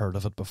anybody's ever heard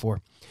of it before.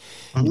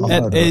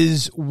 It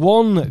is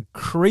one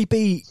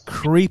creepy,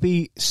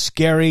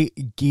 scary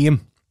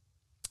game,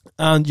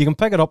 and you can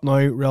pick it up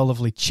now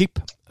relatively cheap.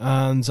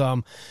 And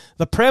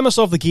the premise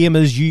of the game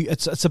is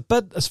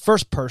it's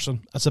first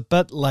person. It's a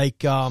bit like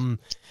the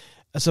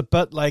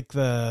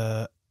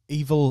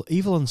Evil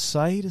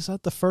Inside. Is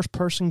that the first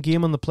person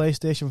game on the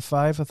PlayStation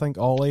 5? I think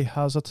Ollie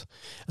has it.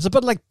 It's a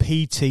bit like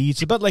PT.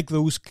 It's a bit like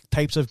those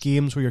types of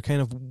games where you're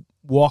kind of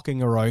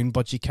walking around,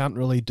 but you can't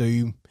really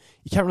do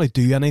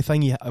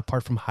anything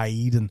apart from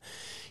hide, and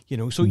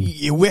so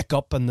you wake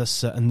up in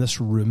this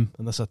room,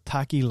 in this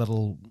tacky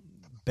little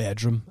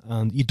bedroom,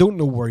 and you don't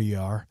know where you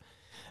are,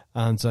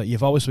 and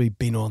you've obviously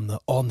been on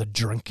the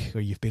drink,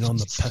 or you've been on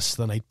the piss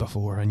the night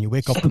before, and you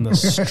wake up in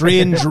this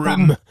strange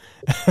room,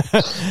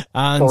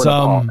 and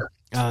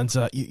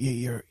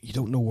you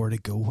don't know where to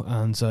go,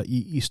 and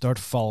you start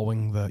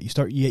following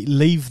you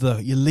leave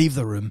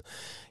the room.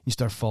 You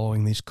start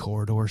following these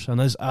corridors, and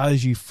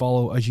as you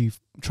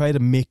try to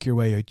make your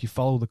way out, you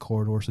follow the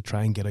corridors to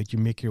try and get out. You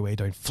make your way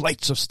down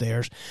flights of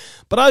stairs,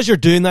 but as you're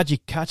doing that, you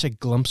catch a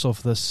glimpse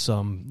of this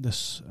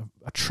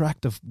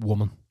attractive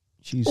woman.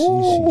 She is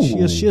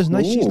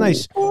nice. She's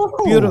nice,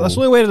 beautiful. That's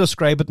the only way to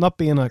describe it. Not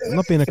being a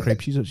creep.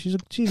 She's a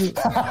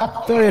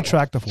very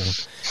attractive woman.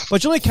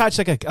 But you only catch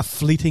like a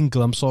fleeting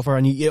glimpse of her,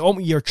 and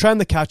you're trying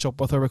to catch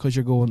up with her because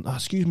you're going,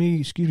 excuse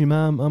me,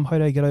 ma'am, how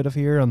do I get out of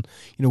here? And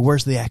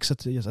where's the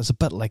exit? It's a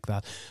bit like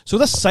that. So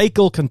this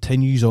cycle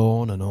continues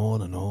on and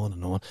on and on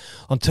and on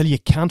until you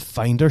can't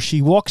find her.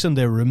 She walks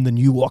into a room, then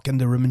you walk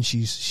into the room, and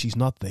she's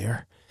not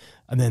there.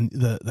 And then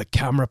the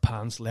camera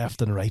pans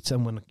left and right,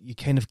 and when you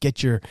kind of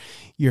get your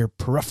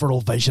peripheral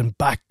vision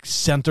back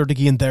centered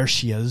again, there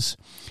she is,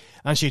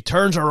 and she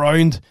turns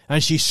around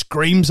and she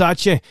screams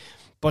at you,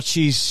 but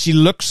she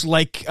looks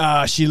like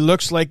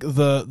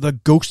the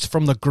ghost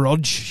from The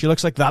Grudge. She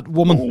looks like that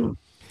woman,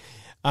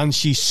 and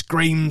she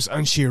screams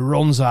and she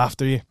runs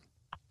after you.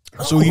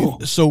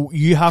 So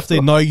you have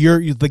to now.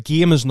 The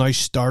game is now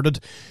started.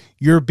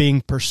 You're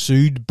being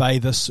pursued by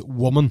this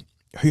woman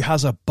who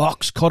has a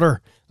box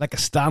cutter, like a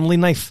Stanley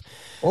knife.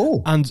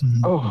 And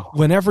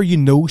whenever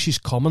she's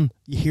coming,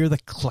 you hear the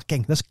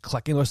clicking. This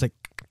clicking, it's like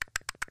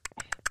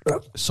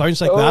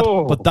sounds like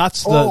that, but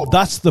that's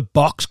the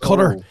box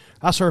cutter.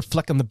 That's her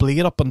flicking the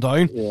blade up and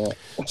down. Yeah.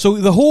 So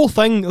the whole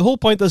point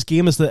of this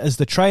game is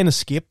to try and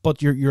escape,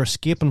 but you're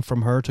escaping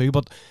from her too.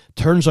 But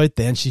turns out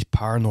then she's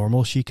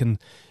paranormal.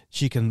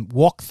 She can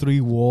walk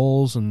through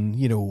walls, and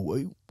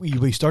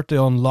we start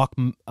to unlock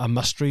a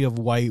mystery of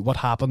what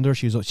happened to her.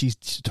 She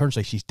turns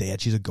out she's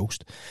dead. She's a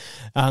ghost,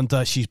 and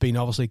she's been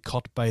obviously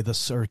cut by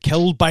this or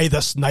killed by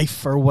this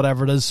knife or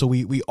whatever it is. So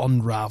we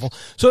unravel.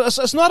 So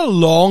it's not a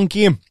long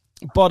game,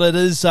 but it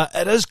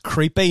is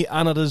creepy,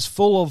 and it is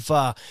full of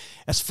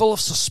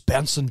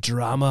suspense and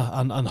drama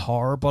and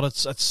horror. But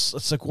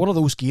it's like one of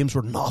those games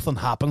where nothing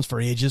happens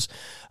for ages,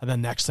 and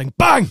then next thing,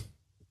 bang!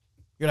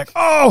 You're like,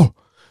 oh,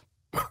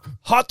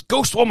 hot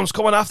ghost woman's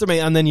coming after me,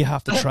 and then you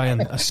have to try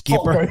and escape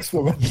her.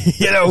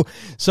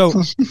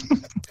 So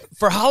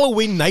for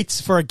Halloween nights,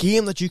 for a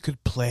game that you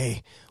could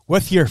play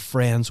with your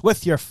friends,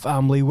 with your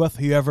family, with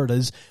whoever it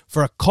is,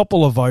 for a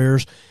couple of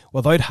hours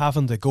without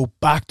having to go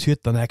back to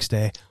it the next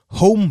day,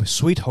 Home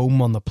Sweet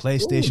Home on the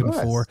PlayStation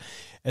 4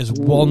 is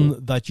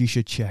one that you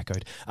should check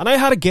out. And I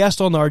had a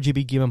guest on the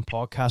RGB Gaming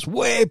Podcast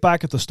way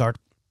back at the start,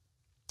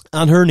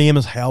 and her name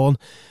is Helen,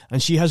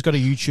 and she has got a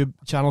YouTube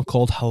channel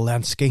called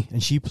Helensky,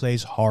 and she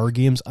plays horror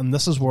games, and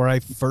this is where I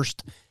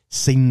first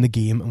seen the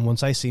game, and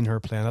once I seen her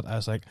playing it, I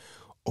was like,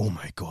 oh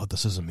my god,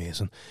 this is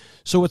amazing.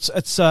 So it's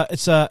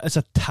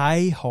a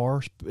Thai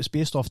horror. It's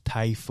based off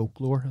Thai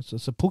folklore.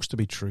 It's supposed to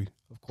be true,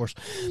 of course.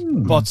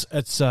 But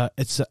it's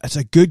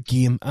a good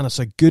game, and it's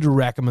a good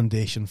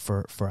recommendation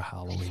for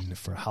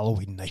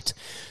Halloween night.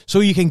 So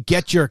you can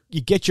get your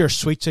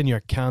sweets and your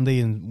candy,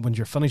 and when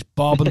you're finished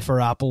bobbing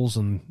for apples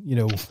and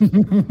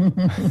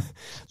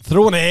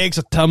throwing eggs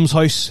at Tim's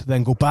house,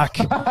 then go back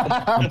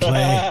and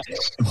play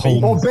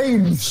home. Or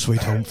beans.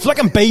 Sweet home.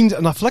 Flicking beans.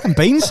 Not flicking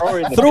beans.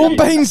 Throwing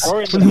beans.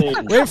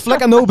 We ain't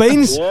flicking no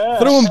beans. Yeah.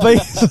 Throwing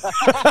beans.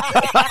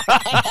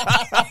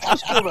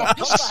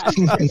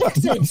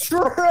 It's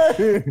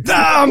true.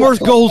 Damn, where's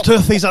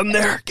Goldtooth? He's in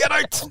there. Get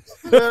out.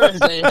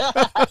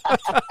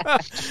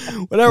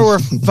 Whenever we're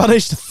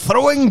finished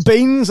throwing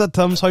beans at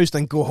Tim's house,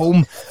 then go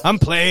home and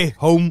play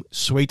home,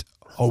 sweet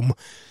home.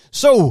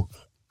 So,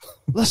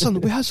 listen,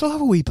 we still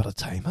have a wee bit of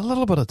time, a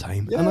little bit of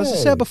time. And as I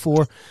said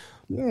before,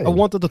 I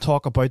wanted to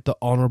talk about the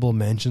honourable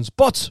mentions.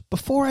 But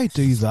before I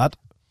do that,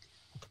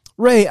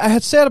 Ray, I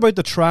had said about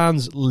the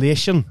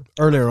translation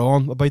earlier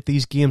on about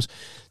these games.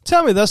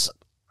 Tell me this.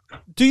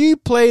 Do you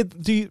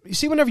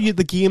see whenever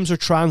the games are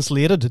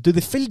translated, do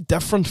they feel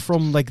different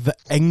from like the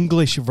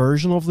English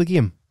version of the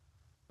game?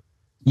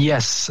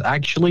 Yes,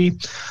 actually,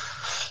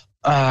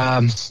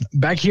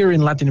 back here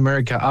in Latin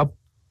America,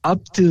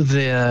 up to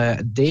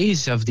the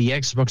days of the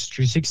Xbox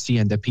 360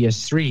 and the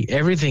PS3,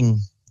 everything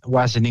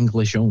was in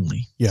English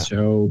only. Yeah.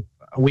 So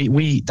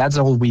we that's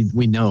all we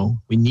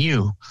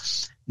knew.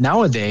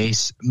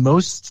 Nowadays,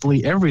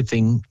 mostly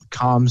everything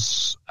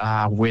comes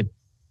with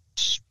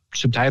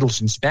subtitles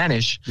in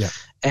Spanish,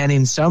 and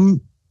in some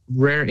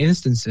rare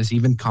instances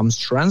even comes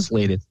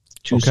translated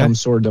to some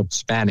sort of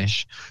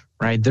Spanish,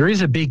 right? There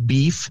is a big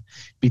beef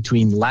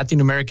between Latin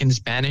American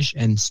Spanish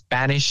and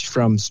Spanish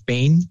from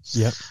Spain.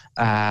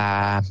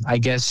 I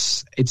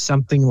guess it's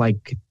something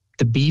like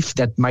the beef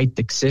that might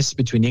exist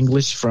between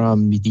English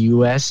from the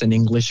US and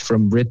English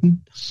from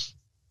Britain.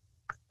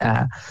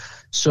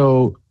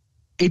 So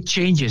it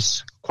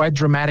changes quite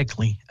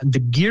dramatically. The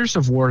Gears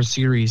of War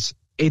series,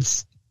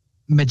 it's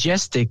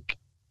majestic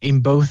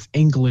in both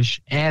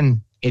English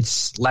and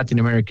its Latin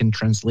American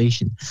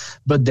translation.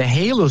 But the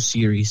Halo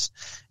series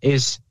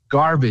is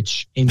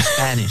garbage in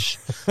Spanish.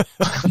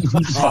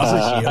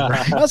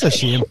 That's a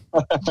shame.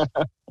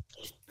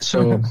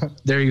 So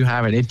there you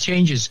have it. It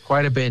changes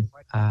quite a bit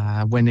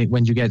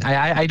when you get.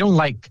 I don't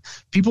like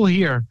people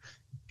here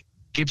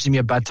gives me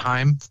a bad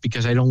time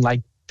because I don't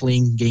like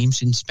playing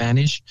games in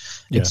Spanish,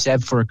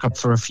 except for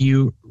a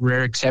few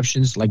rare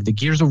exceptions, like the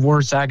Gears of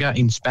War saga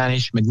in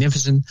Spanish,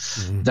 magnificent.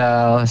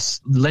 The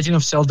Legend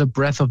of Zelda: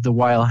 Breath of the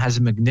Wild has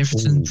a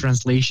magnificent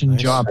translation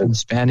job in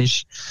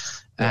Spanish.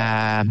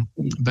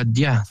 But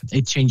yeah,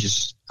 it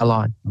changes a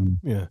lot.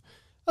 Yeah.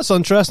 That's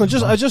interesting.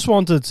 I just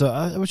wanted to.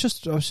 I was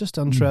just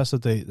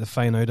interested to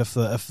find out if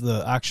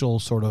the actual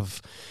sort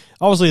of,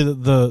 obviously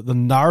the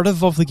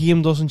narrative of the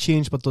game doesn't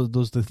change, but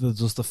does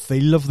the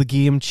feel of the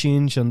game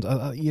change? And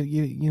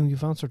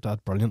you've answered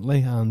that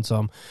brilliantly. And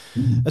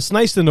it's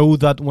nice to know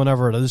that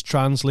whenever it is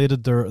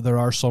translated, there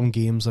are some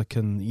games that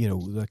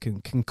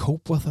can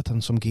cope with it,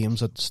 and some games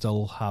that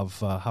still have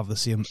the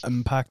same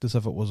impact as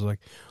if it was like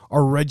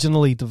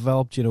originally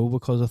developed.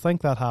 Because I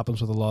think that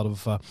happens with a lot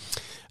of.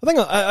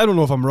 I don't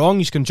know if I'm wrong.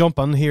 You can jump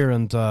in here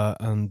and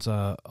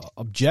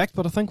object,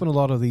 but I think when a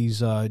lot of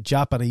these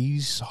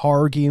Japanese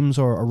horror games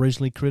are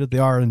originally created, they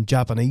are in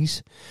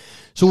Japanese.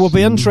 So it'll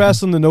be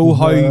interesting to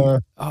know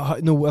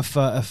if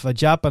a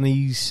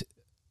Japanese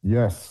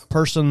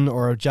person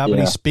or a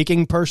Japanese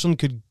speaking person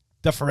could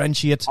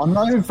differentiate. I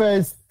know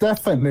there's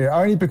definitely,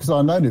 only because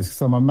I know this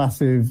because I'm a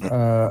massive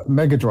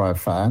Mega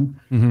Drive fan.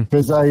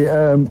 There's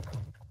a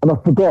and I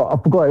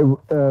forgot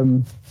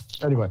it.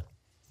 Anyway,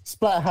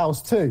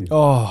 Splatterhouse 2.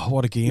 Oh,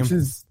 what a game!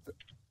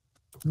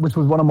 Which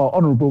was one of my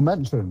honourable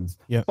mentions.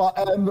 Yeah. But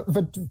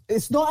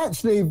it's not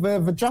actually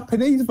the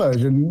Japanese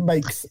version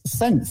makes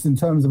sense in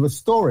terms of a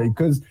story,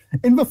 because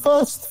in the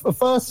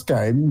first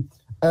game,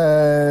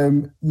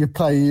 you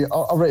play.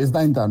 I'll write his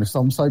name down because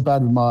I'm so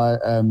bad with my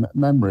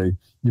memory.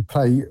 You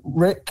play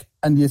Rick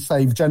and you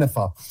save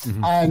Jennifer,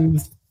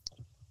 and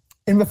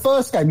in the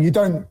first game, you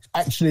don't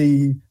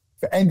actually.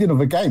 The ending of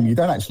the game, you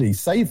don't actually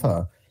save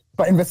her.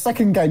 But in the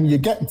second game, you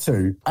get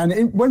to.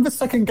 And when the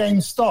second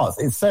game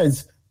starts, it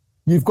says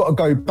you've got to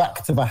go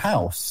back to the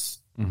house.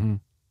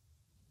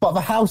 But the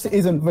house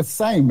isn't the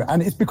same.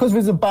 And it's because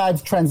there's a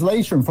bad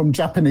translation from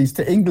Japanese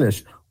to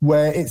English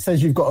where it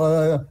says you've got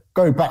to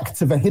go back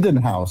to the hidden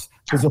house.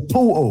 There's a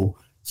portal.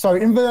 So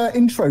in the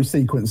intro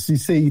sequence, you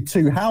see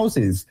two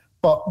houses.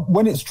 But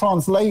when it's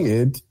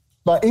translated...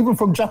 But even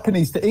from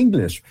Japanese to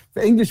English,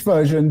 the English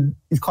version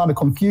is kind of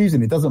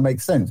confusing. It doesn't make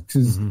sense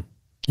because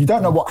you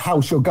don't know what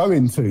house you're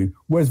going to.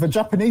 Whereas the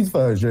Japanese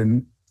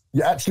version,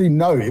 you actually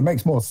know. It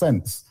makes more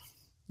sense.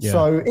 Yeah.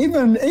 So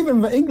even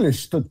the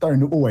English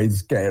don't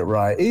always get it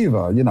right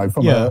either,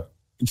 from a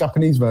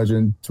Japanese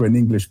version to an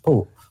English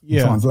port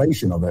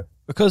translation of it.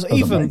 Because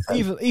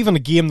even a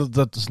game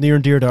that's near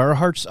and dear to our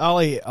hearts,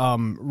 Ali,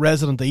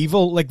 Resident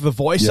Evil, like the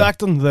voice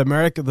acting,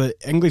 the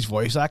English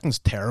voice acting is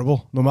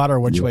terrible, no matter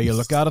which way you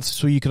look at it.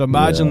 So you could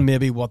imagine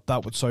maybe what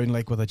that would sound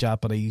like with a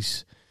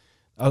Japanese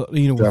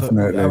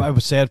Definitely. I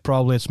would say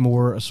it's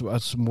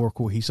more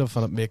cohesive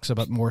and it makes a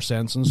bit more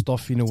sense and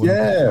stuff.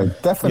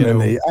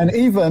 Definitely. And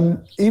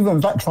even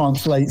that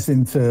translates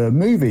into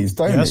movies,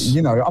 don't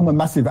it? I'm a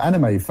massive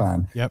anime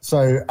fan,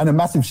 and a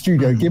massive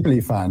Studio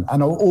Ghibli fan,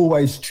 and I'll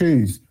always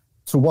choose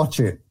to watch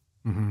it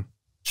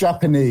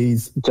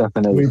Japanese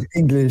with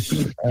English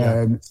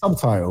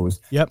subtitles,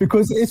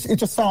 because it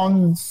just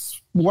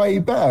sounds way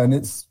better and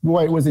it's the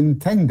way it was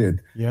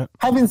intended. Yeah.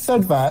 Having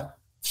said that,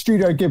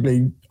 Studio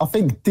Ghibli, I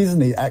think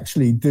Disney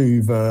actually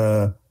do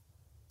the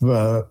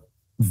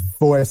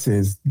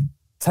voices,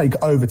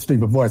 take over to do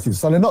the voices,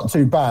 so they're not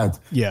too bad.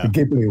 The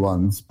Ghibli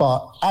ones,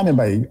 but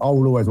anime, I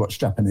will always watch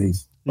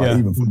Japanese.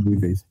 Even for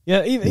movies.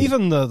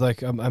 Even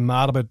I'm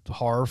mad about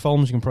horror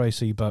films. You can probably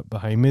see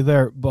behind me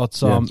there, but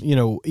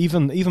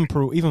even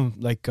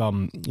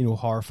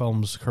horror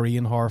films,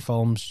 Korean horror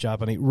films,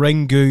 Japanese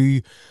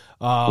Ringu,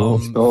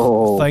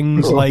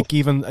 things like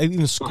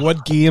even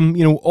Squid Game,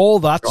 all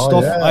that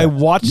stuff. I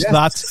watched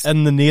that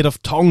in the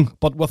native tongue,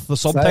 but with the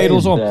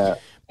subtitles on.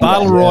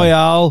 Battle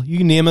Royale,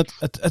 you name it.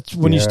 It's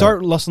when you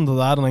start listening to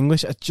that in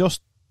English,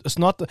 it's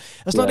not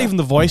even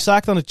the voice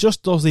acting. It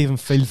just doesn't even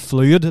feel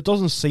fluid. It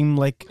doesn't seem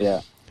like.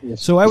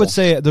 So I would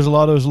say there's a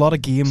lot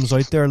of games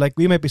out there. Like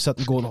we might be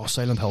sitting going, "Oh,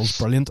 Silent Hill's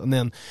brilliant," and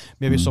then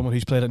maybe someone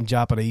who's played it in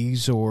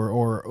Japanese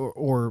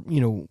or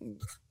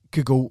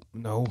could go,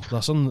 "No,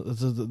 listen,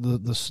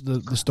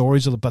 the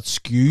stories are a bit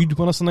skewed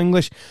when it's in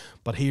English,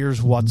 but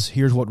here's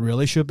what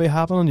really should be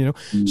happening."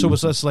 So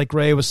it's like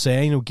Ray was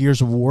saying. Gears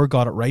of War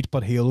got it right,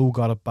 but Halo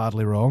got it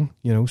badly wrong.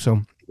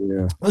 So.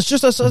 Yeah.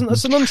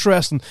 It's an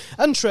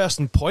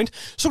interesting point.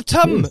 So,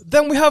 Tim,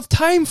 then we have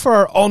time for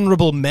our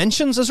honourable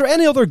mentions. Is there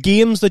any other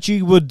games that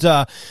you would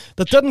that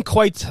didn't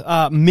quite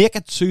make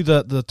it to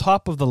the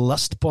top of the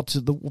list, but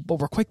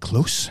were quite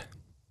close?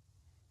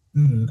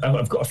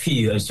 I've got a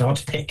few. It's hard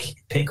to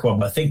pick one,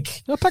 but I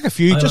think I'll pick a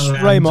few. Just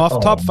rhyme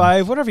off top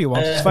 5, whatever you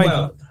want. It's fine.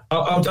 Well,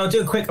 I'll do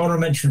a quick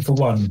honourable mention for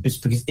one,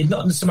 just because it's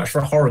not so much for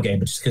a horror game,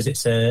 but just because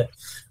it's an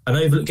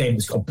overlooked game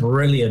that's got a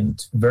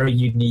brilliant, very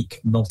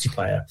unique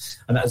multiplayer,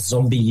 and that's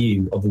Zombie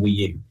U of the Wii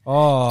U.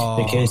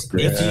 Because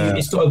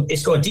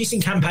it's got a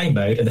decent campaign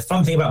mode, and the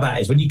fun thing about that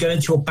is when you go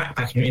into your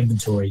backpack and your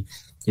inventory,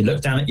 you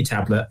look down at your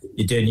tablet,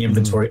 you're doing your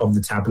inventory on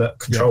the tablet,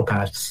 control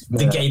pad,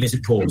 the game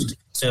isn't paused.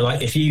 So,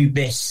 like, if you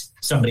miss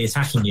somebody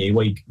attacking you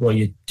while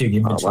you're doing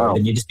inventory,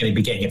 then you're just going to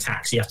be getting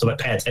attacked. So you have to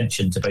pay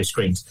attention to both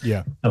screens.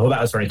 Yeah. I thought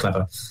that was very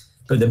clever.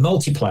 But the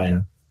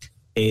multiplayer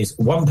is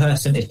one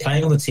person is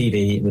playing on the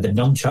TV with a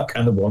nunchuck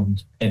and a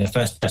wand in a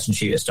first-person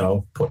shooter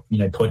style, point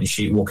and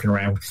shoot, walking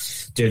around,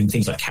 doing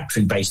things like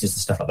capturing bases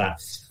and stuff like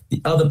that.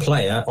 The other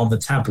player on the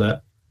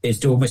tablet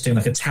is almost doing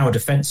like a tower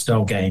defense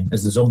style game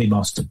as the zombie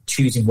master,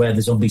 choosing where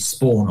the zombies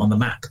spawn on the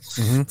map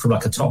from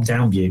like a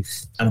top-down view.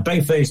 And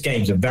both those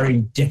games are very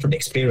different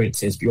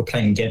experiences, but you're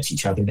playing against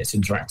each other and it's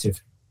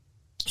interactive.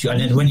 And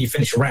then when you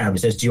finish a round, it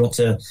says, do you want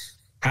to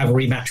have a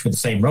rematch with the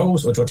same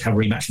roles, or do you want to have a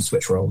rematch and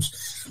switch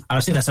roles? And I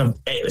think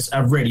it's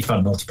a really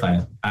fun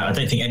multiplayer. I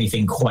don't think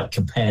anything quite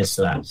compares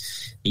to that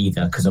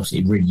either, because obviously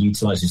it really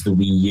utilises the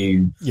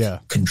Wii U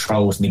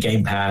controls and the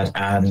gamepad,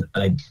 and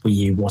Wii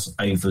U wasn't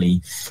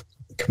overly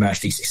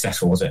commercially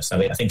successful, was it? So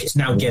I think it's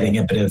now getting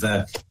a bit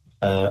of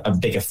a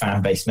bigger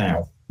fan base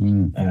now,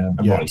 and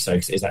rightly so,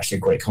 because it's actually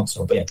a great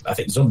console. But yeah, I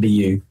think Zombie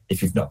U,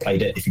 if you've not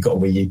played it, if you've got a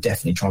Wii U,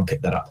 definitely try and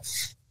pick that up,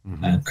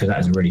 because that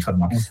is a really fun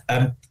one.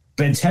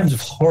 But in terms of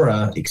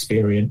horror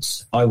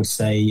experience, I would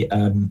say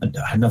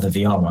another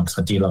VR one, because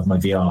I do love my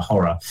VR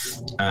horror,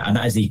 and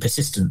that is the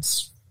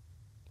Persistence.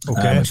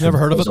 Okay, never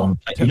heard of it. It's on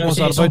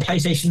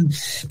PlayStation.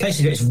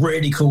 It's a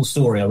really cool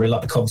story. I really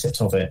like the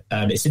concept of it.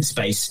 It's in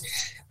space,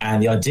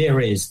 and the idea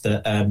is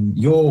that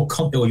your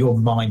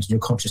mind and your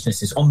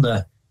consciousness is on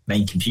the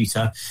main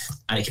computer,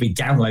 and it can be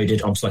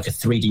downloaded onto like a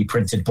 3D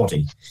printed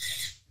body.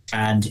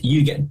 And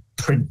you get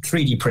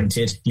 3D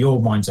printed, your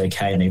mind's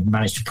okay, and they've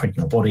managed to print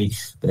your body,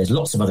 but there's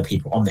lots of other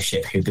people on the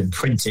ship who've been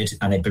printed,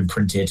 and they've been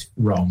printed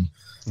wrong.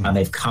 And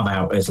they've come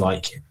out as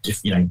like,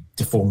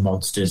 deformed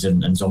monsters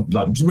and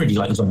really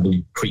like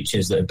zombie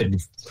creatures that have been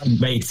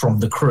made from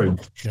the crew.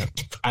 Yeah.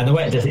 And the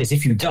way it does it is,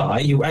 if you die,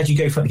 as you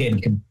go through the game,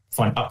 you can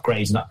find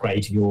upgrades and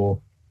upgrade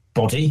your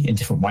body in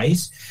different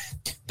ways,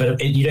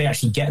 but you don't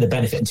actually get the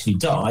benefit until you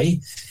die.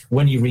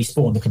 When you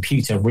respawn, the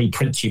computer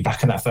reprints you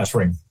back in that first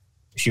room.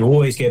 So you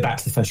always go back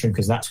to the first room,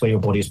 because that's where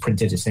your body is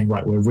printed. It's saying,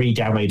 right, we're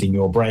re-downloading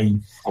your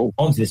brain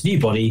onto this new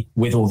body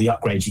with all the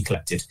upgrades you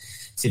collected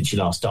since you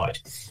last died.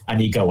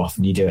 And you go off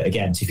and you do it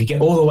again. So if you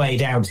get all the way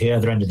down to the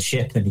other end of the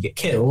ship and you get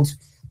killed,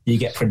 you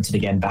get printed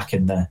again back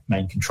in the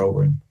main control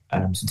room. So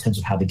in terms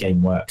of how the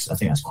game works, I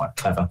think that's quite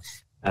clever.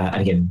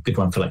 And again, good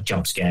one for like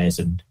jump scares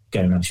and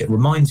going around the ship.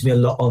 Reminds me a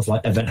lot of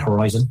like Event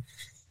Horizon.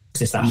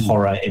 It's that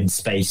horror in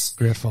space,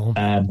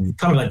 kind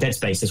of like Dead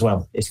Space as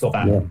well. It's got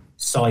that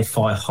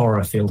sci-fi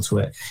horror feel to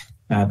it,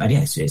 and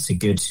yeah, it's a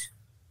good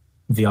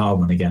VR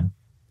one again.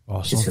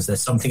 Awesome. Just because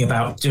there's something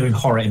about doing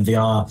horror in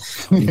VR.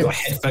 You've got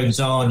headphones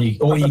on,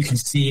 all you can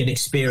see and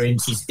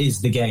experience is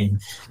the game.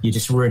 You're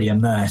just really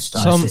immersed.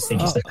 I just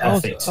think it's the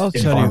perfect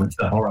environment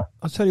for horror.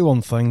 I'll tell you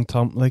one thing,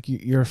 Tom. Like,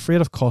 you're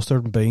afraid of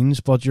custard and beans,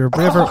 but you're a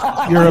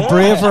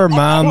braver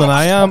man than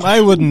I am.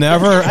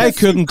 I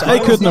couldn't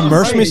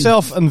immerse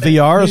myself in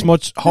VR as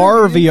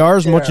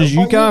much as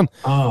you can.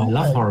 Oh, I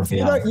love horror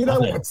VR. You know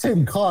what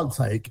Tim can't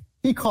take?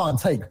 He can't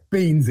take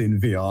beans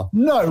in VR.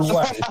 No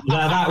way.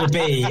 No, that would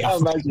be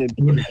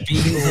beans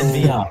in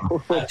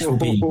VR. Actual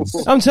beans.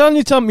 I'm telling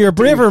you, Tom, you're a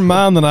braver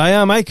man than I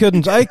am. I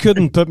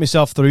couldn't put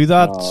myself through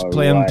that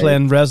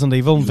playing Resident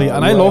Evil in VR.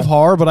 And I love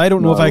horror, but I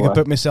don't know if I could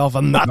put myself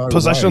in that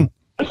position.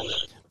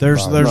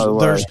 There's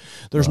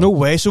no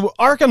way. So,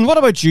 Arkan, what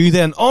about you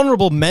then?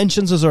 Honourable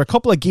mentions. Is there a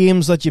couple of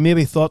games that you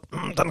maybe thought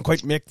didn't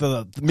quite make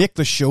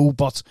the show,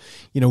 but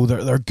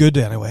they're good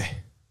anyway?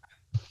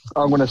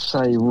 I'm going to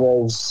say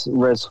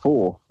Res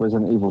 4,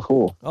 Resident Evil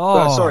 4.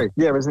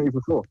 Resident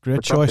Evil 4.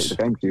 Great choice. The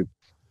GameCube.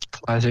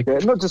 Classic. Yeah,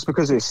 not just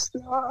because it's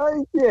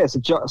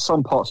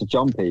some parts are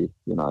jumpy,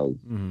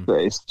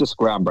 but it's just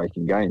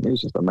groundbreaking game. It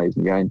was just an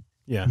amazing game.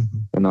 Yeah.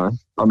 There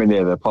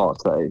are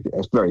parts that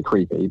it's very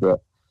creepy,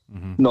 but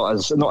not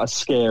as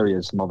scary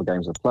as some other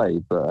games I've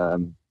played.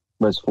 But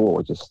Res 4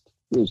 it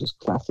was just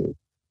classic.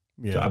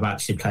 Yeah. So I'm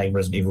actually playing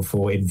Resident Evil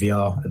 4 in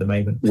VR at the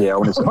moment. Yeah,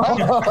 honestly.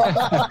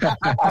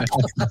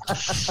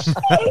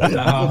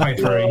 Halfway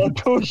through. Of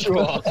course you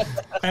are.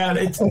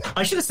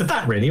 I should have said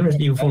that, really,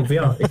 Resident Evil 4 in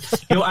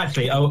VR.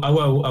 Actually, I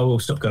will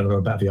stop going on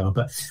about VR.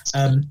 But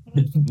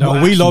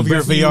we love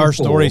your VR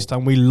stories,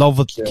 Tom. We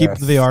love it. Yes. Keep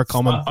the VR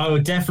coming. I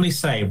would definitely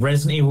say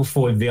Resident Evil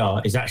 4 in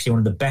VR is actually one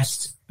of the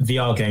best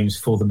VR games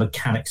for the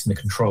mechanics and the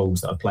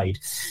controls that I've played,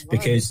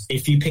 because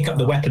if you pick up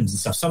the weapons and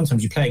stuff,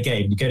 sometimes you play a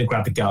game, you go to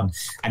grab the gun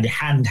and your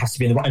hand has to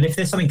be in the right, and if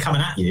there's something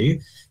coming at you,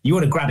 you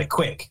want to grab it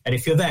quick, and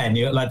if you're there and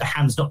you're like the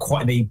hand's not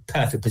quite in the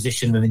perfect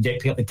position and then you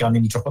pick up the gun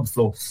and you drop on the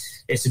floor,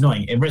 it's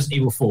annoying. In Resident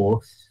Evil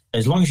 4,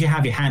 as long as you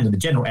have your hand in the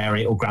general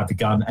area, it'll grab the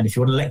gun, and if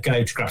you want to let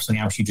go to grab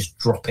something else, you just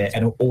drop it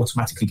and it'll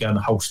automatically go in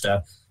the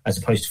holster as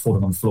opposed to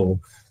falling on the floor.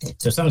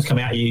 So if someone's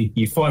coming at you,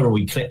 you fire all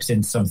your clips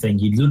into something,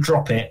 you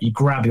drop it, you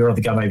grab your other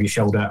gun over your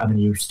shoulder, and then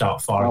you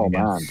start firing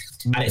again. Man.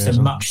 And it's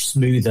a much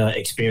smoother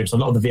experience. A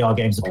lot of the VR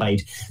games are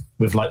played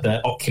with like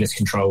the Oculus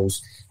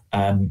controls.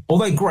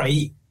 Although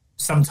great,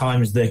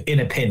 sometimes in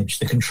a pinch,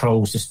 the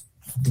controls just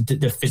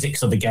the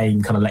physics of the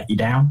game kind of let you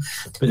down.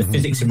 But the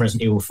physics in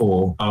Resident Evil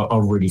 4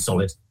 are really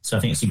solid. So I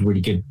think it's a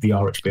really good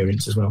VR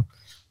experience as well.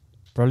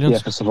 Brilliant. Yeah,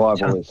 for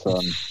survival.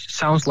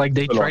 Sounds like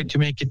they tried to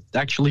make it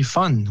actually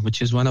fun,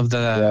 which is one of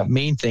the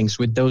main things.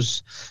 With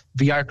those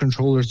VR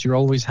controllers, you're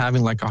always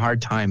having like a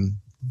hard time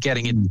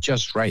getting it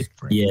just right.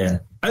 Yeah.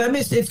 And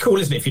it's cool,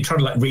 isn't it? If you're trying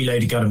to like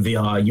reload a gun in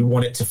VR, you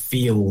want it to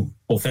feel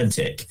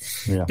authentic.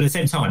 Yeah. But at the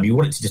same time, you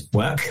want it to just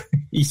work.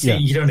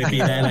 You don't want to be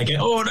there like,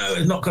 oh no,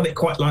 it's not got it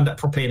quite lined up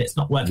properly and it's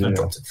not working. I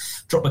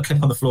drop a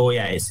clip on the floor.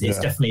 Yeah, it's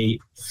definitely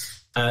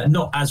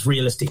not as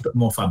realistic, but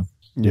more fun.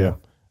 Yeah.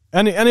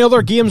 Any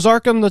other games,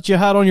 Arkan, that you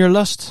had on your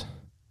list?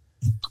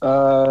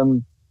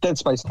 Dead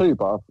Space 2,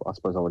 but I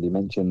suppose I already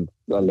mentioned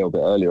a little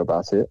bit earlier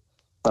about it.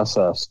 That's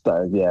for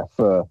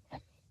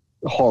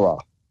horror,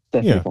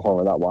 definitely for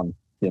horror. That one,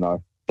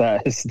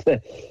 that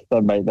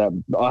made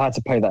that. I had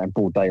to play that in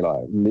broad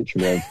daylight,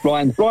 literally.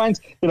 Blinds,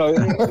 if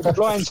the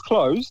blinds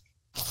closed,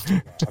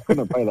 I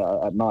couldn't play that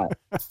at night.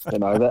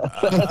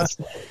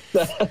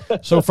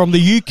 So from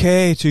the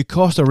UK to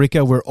Costa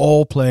Rica, we're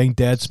all playing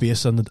Dead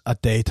Space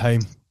at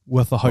daytime.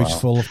 With a house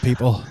full of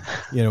people,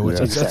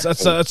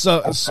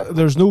 it's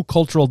there's no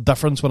cultural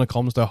difference when it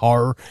comes to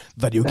horror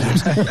video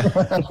games.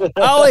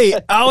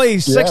 Ali,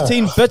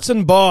 16 bits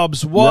and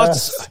bobs. What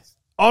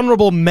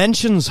honourable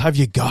mentions have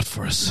you got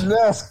for us?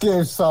 Let's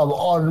give some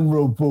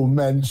honourable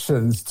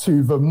mentions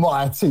to the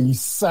mighty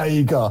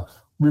Sega.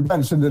 We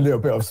mentioned a little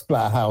bit of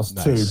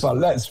Splatterhouse too, but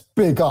let's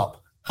big up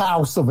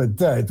House of the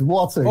Dead.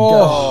 What a game.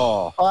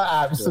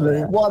 I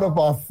absolutely one of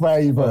my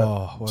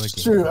favourite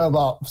shoot 'em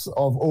ups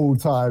of all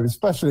time,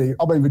 especially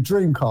the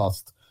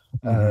Dreamcast.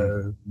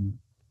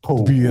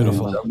 Paul,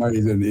 beautiful,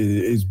 amazing. It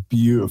is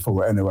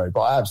beautiful anyway,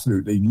 but I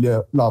absolutely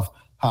love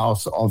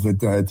House of the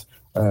Dead.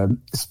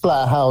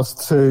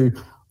 Splatterhouse 2.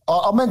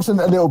 I mentioned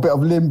a little bit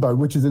of Limbo,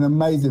 which is an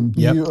amazing,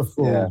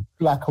 beautiful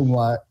black and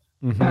white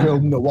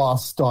film noir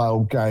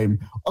style game.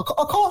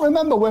 I can't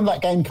remember when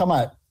that game came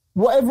out.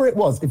 Whatever it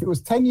was, if it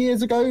was 10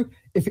 years ago,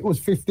 if it was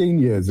 15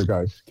 years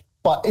ago.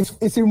 But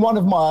it's in one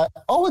of my,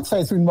 I would say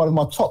it's in one of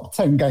my top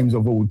 10 games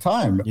of all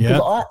time.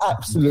 Because I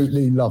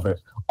absolutely love it.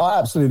 I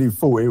absolutely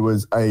thought it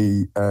was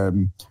a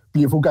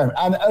beautiful game.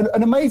 And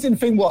an amazing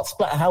thing what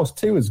Splatterhouse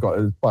 2 has got,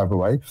 by the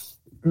way,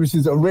 which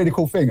is a really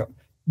cool thing.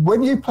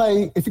 When you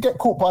play, if you get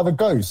caught by the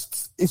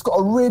ghosts, it's got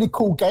a really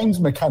cool games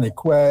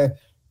mechanic where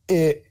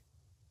it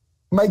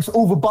makes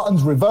all the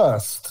buttons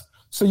reversed.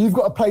 So you've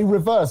got to play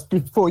reverse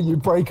before you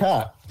break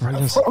out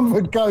from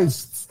the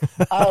ghosts.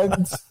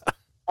 And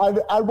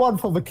one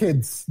for the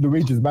kids,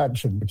 Luigi's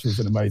Mansion, which is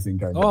an amazing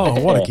game. Oh,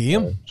 what a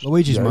game.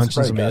 Luigi's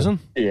Mansion's amazing.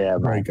 Game. Yeah,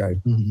 great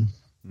game.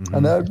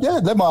 And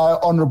they're my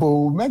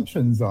honourable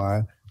mentions,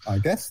 I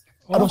guess.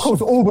 And of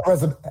course, all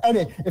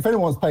the if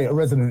anyone's played a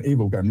Resident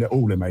Evil game, they're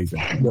all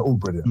amazing. They're all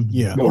brilliant.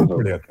 Yeah, they're all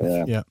brilliant.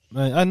 Yeah.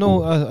 I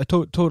know. I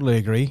totally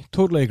agree.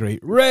 Totally agree.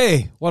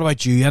 Ray, what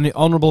about you? Any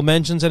honourable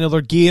mentions? Any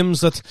other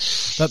games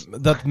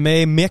that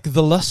may make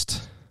the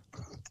list?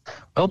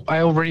 Well, I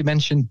already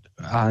mentioned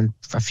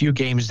a few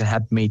games that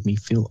have made me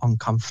feel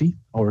uncomfy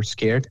or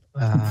scared.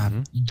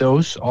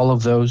 All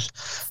of those.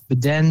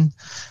 But then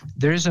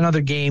there is another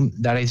game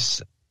that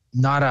is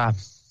not a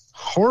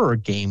horror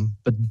game,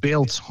 but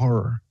builds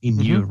horror in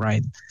you,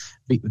 right?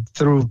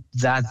 Through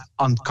that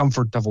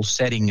uncomfortable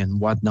setting and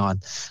whatnot,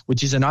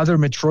 which is another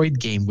Metroid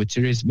game, which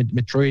is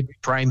Metroid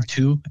Prime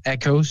 2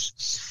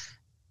 Echoes.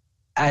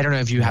 I don't know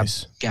if you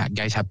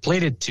guys have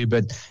played it too,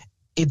 but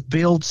it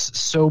builds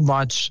so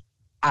much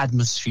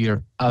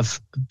atmosphere of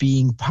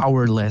being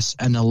powerless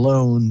and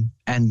alone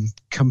and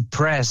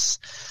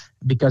compressed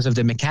because of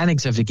the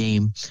mechanics of the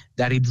game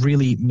that it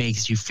really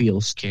makes you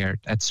feel scared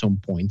at some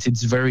point.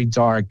 It's very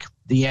dark.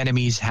 The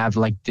enemies have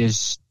like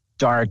this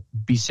dark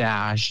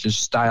visage, this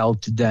style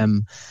to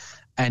them.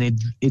 And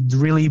it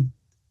really,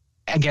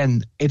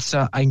 again, it's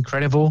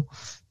incredible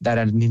that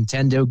a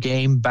Nintendo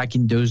game back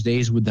in those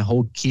days with the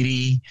whole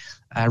kitty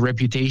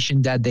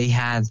reputation that they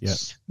had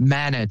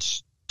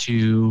managed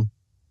to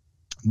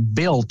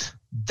build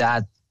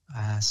that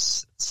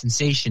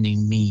sensation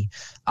in me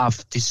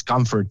of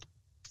discomfort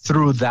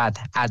through that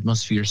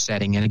atmosphere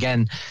setting. And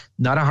again,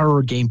 not a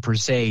horror game per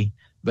se,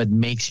 but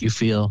makes you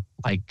feel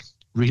like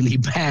really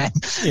bad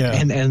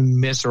and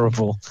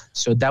miserable.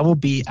 So that will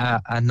be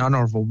an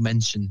honorable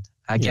mention.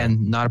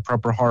 Again, not a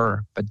proper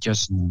horror, but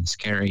just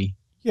scary.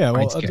 Yeah,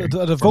 well, it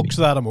evokes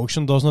that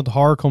emotion, doesn't it?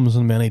 Horror comes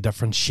in many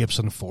different shapes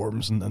and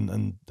forms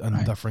and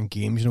different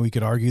games. You know, we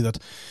could argue that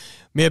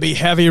maybe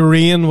Heavy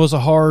Rain was a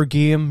horror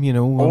game. You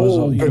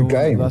know, good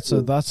game. That's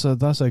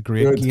a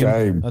great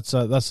game. That's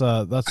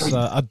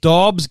a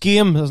Dobbs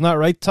game, isn't that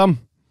right, Tim?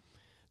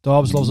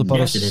 Dobbs loves a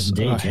bit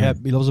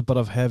he loves a bit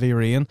of Heavy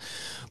Rain,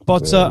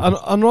 but an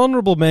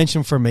honourable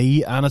mention for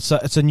me, and it's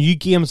a new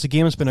game. It's a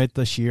game that's been out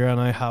this year, and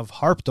I have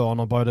harped on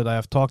about it. I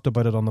have talked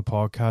about it on the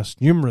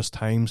podcast numerous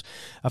times.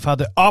 I've had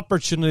the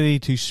opportunity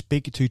to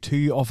speak to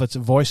two of its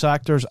voice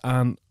actors,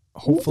 and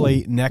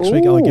hopefully next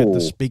week I'll get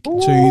to speak to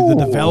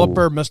the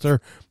developer, Mr.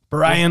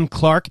 Brian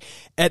Clark.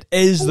 It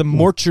is the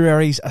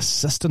Mortuary's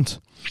Assistant.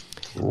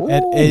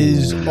 It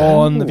is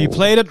on. Have you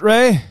played it,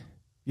 Ray?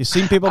 You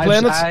seen people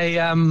playing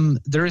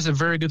it? There is a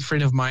very good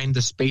friend of mine,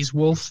 the Space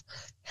Wolf,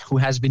 who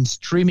has been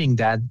streaming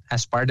that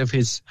as part of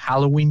his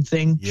Halloween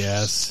thing.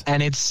 Yes.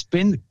 And it's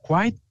been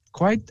quite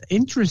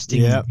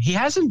interesting. Yep. He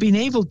hasn't been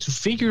able to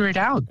figure it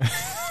out.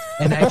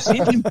 And I've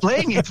seen him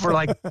playing it for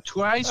like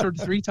twice or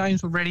three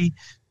times already,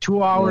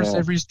 2 hours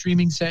every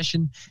streaming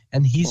session.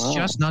 And he's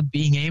just not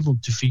being able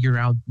to figure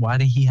out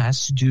what he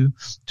has to do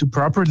to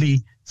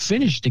properly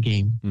finish the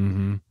game.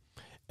 Mm-hmm.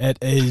 It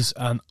is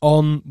an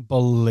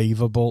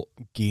unbelievable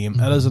game.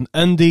 It is an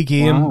indie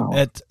game.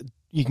 Wow.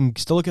 You can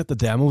still get the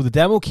demo. The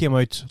demo came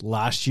out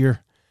last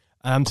year.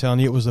 I'm telling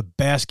you, it was the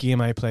best game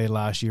I played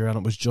last year, and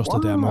it was just a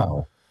demo.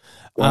 Wow.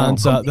 And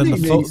then the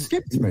full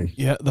skipped me.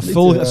 Yeah, the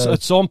full.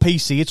 It's on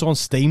PC. It's on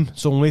Steam.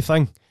 It's the only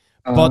thing.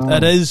 But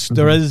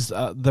there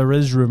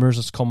is rumors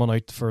it's coming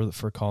out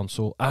for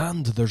console,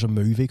 and there's a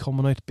movie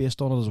coming out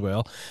based on it as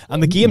well.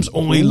 And the game's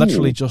only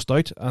literally just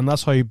out, and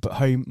that's how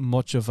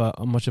much of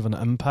an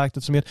impact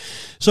it's made.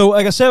 So,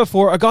 like I said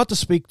before, I got to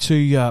speak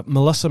to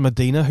Melissa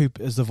Medina, who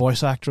is the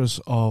voice actress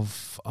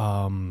of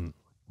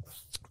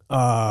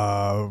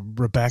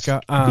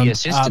Rebecca, and the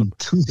assistant.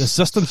 The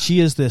assistant. She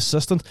is the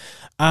assistant,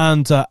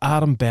 and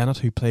Adam Bennett,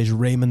 who plays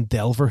Raymond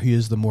Delver, who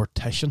is the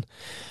mortician.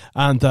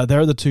 And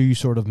they're the two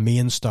sort of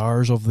main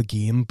stars of the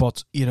game.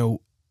 But you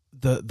know,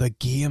 the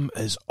game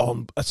is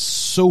on. It's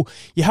so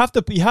you have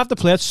to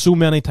play it so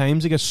many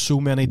times. You get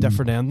so many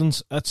different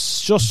endings.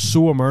 It's just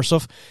so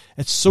immersive.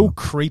 It's so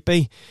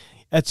creepy.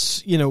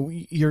 It's, you know,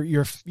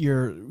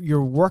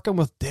 you're working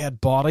with dead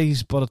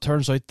bodies, but it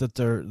turns out that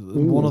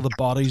one of the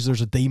bodies,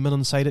 there's a demon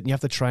inside it, and you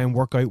have to try and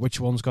work out which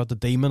one's got the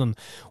demon. And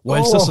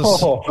while this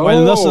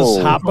is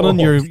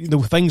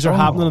happening, things are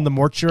happening in the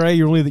mortuary.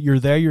 You're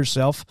there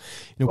yourself.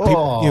 You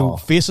know,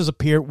 faces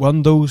appear,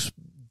 windows,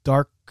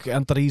 dark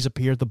entities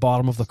appear at the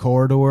bottom of the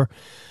corridor.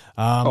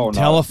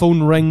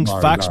 Telephone rings,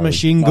 fax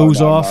machine goes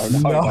off.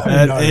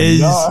 It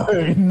is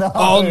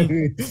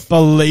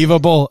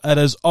unbelievable. It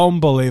is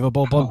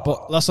unbelievable.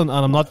 But listen,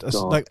 and I'm not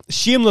like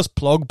shameless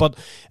plug, but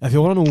if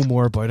you want to know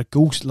more about it,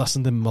 go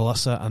listen to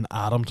Melissa and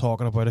Adam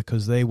talking about it,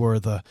 because they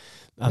were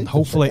and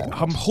hopefully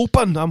I'm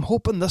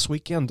hoping this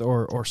weekend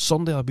or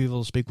Sunday I'll be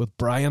able to speak with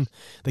Brian,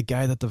 the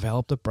guy that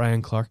developed it,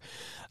 Brian Clark,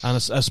 and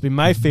it's been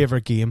my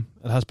favourite game.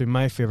 It has been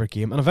my favourite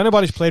game. And if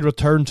anybody's played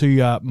Return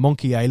to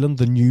Monkey Island,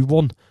 the new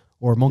one,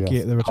 or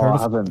the Return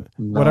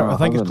I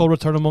think it's called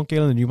Return of Monkey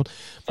Island, the new one.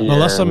 Yeah.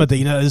 Melissa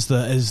Medina is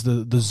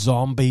the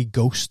zombie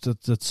ghost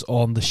that's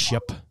on the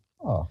ship.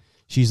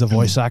 She's the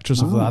voice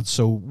actress of that.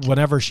 So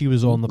whenever she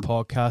was on the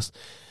podcast,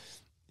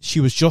 she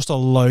was just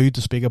allowed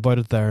to speak about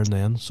it there and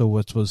then. So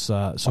it was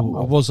it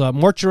was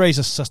Mortuary's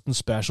assistant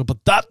special,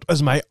 but that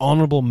is my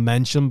honourable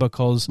mention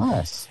because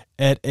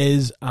it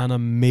is an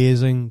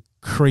amazing,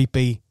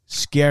 creepy,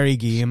 scary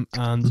game,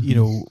 and you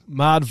know,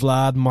 Mad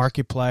Vlad,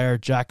 Markiplier,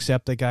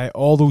 Jacksepticeye,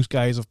 all those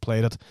guys have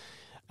played it,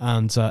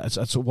 and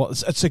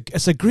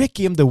it's a great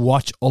game to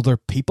watch other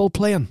people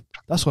playing.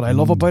 That's what I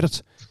love about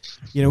it,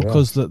 you know,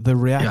 because the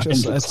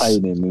reactions.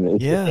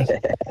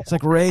 It's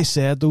like Ray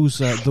said,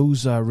 those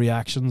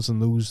reactions and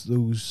those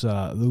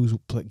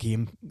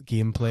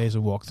gameplays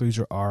and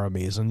walkthroughs are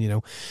amazing, you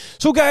know.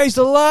 So, guys,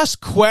 the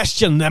last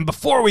question then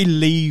before we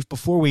leave,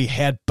 before we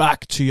head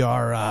back to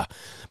our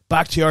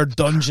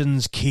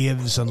dungeons,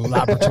 caves, and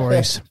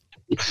laboratories.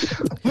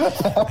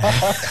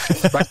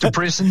 Back to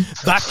prison.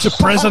 Back to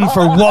prison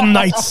for one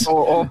night.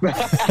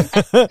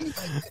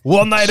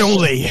 One night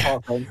only.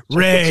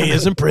 Ray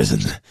is in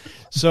prison.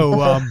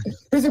 So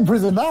he's in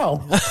prison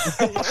now.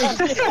 He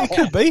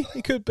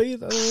could be.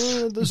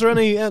 Is there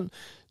any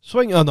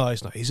swing? Oh no,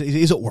 he's not.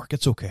 He's at work.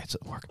 It's okay. It's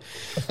at work.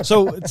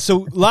 So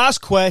last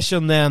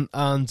question then,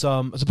 and it's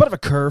a bit of a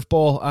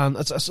curveball, and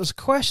it's a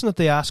question that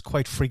they ask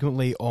quite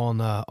frequently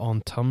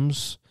on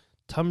Tim's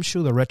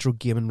show, the Retro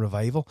Gaming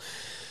Revival.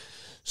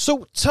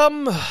 So,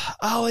 Tim,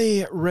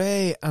 Ali,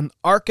 Ray, and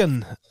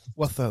Arkin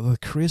with the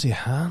crazy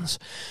hands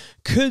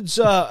could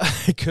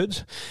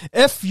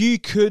if you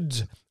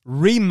could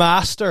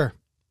remaster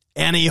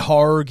any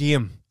horror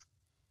game,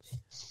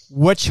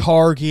 which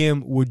horror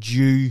game would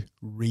you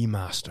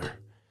remaster?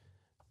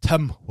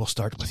 Tim, we'll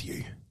start with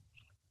you.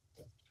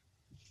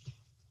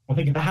 I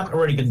think if they haven't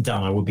already been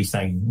done, I would be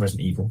saying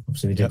Resident Evil.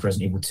 Obviously, they did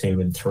Resident Evil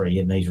 2 and 3,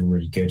 and these were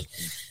really good.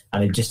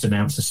 And they just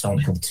announced the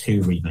Silent Hill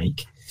 2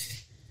 remake.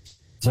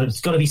 So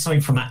it's got to be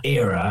something from that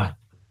era.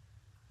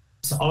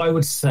 So I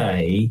would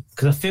say,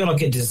 because I feel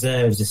like it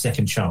deserves a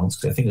second chance,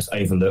 because I think it's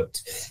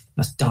overlooked,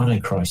 that's Dino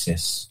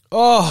Crisis.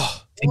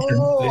 If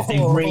they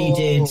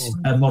redid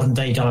a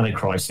modern-day Dino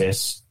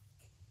Crisis,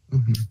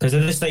 because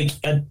at this stage,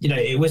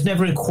 it was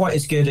never quite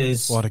as good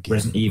as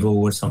Resident Evil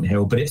or Silent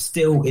Hill, but it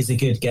still is a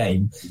good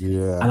game.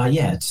 Yeah. And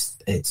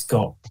it's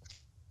got,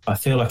 I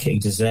feel like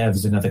it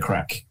deserves another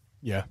crack.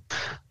 Yeah.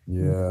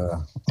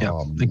 Yeah.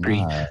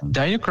 Agree.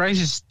 Dino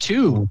Crisis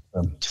 2,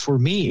 for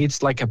me,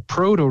 it's like a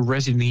proto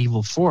Resident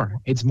Evil 4.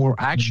 It's more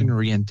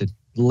action-oriented,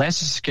 less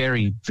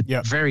scary, but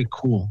very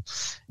cool.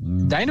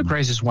 Dino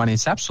Crisis 1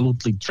 is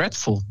absolutely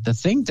dreadful. The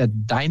thing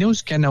that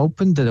dinos can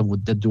open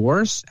the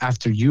doors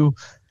after you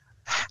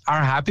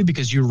are happy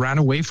because you ran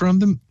away from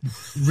them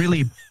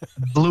really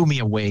blew me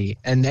away.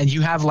 And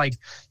you have like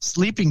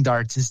sleeping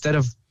darts instead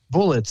of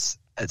bullets.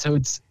 So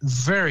it's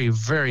very,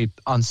 very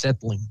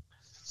unsettling.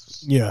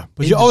 Yeah,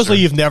 but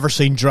you've never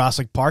seen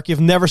Jurassic Park. You've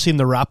never seen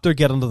the raptor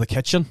get into the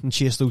kitchen and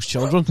chase those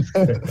children.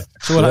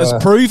 So it has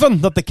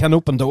proven that they can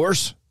open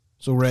doors.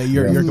 So Ray,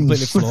 you're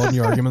completely flawed in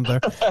your argument there.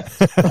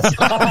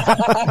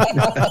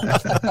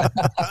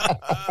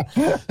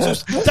 So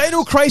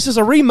Dino Crisis,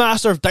 a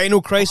remaster of Dino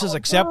Crisis,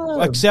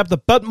 except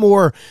a bit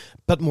more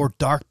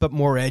dark, bit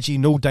more edgy.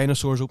 No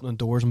dinosaurs opening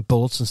doors and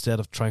bullets instead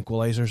of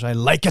tranquilizers. I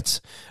like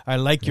it. I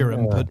like your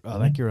input. I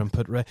like your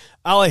input, Ray.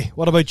 Ali,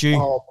 what about you?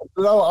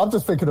 No, I'm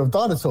just thinking of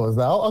dinosaurs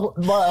now.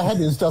 My head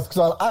is just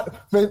because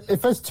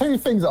if there's two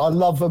things that I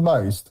love the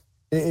most,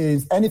 it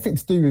is anything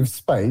to do with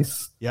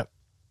space. Yep.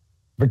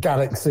 The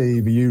galaxy,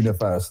 the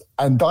universe,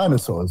 and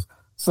dinosaurs.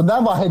 So now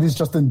my head is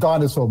just in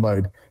dinosaur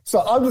mode. So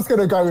I'm just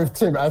going to go with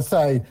Tim and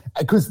say,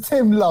 because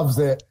Tim loves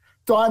it,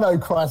 Dino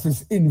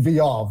Crisis in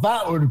VR.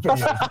 That would be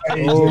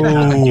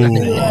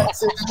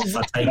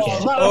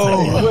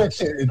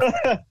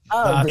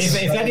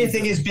If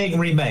anything is being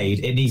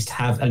remade, it needs to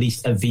have at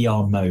least a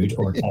VR mode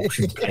or an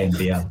option to play in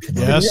VR.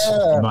 Yes.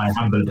 In my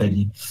humble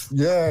opinion.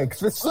 Yeah,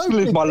 because there's so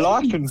live my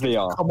life in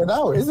VR coming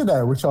out, isn't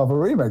there? Which are the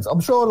remakes?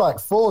 I'm sure like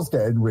 4's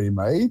getting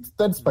remade,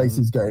 Dead Space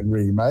is getting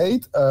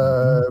remade.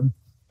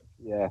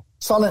 Yeah.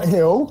 Silent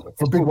Hill,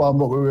 the big one,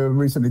 what we were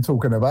recently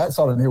talking about,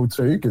 Silent Hill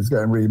 2 is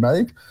getting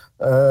remade.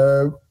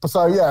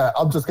 So yeah,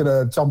 I'm just going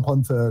to jump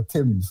onto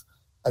Tim's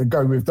and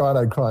go with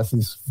Dino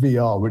Crisis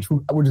VR, which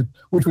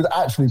would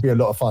actually be a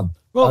lot of fun.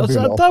 Well,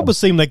 that would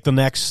seem like the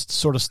next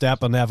sort of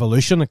step in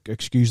evolution,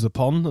 excuse the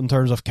pun, in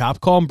terms of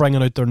Capcom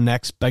bringing out their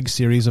next big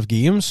series of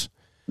games.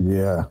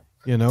 Yeah.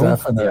 You know?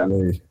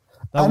 Definitely.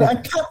 Yeah.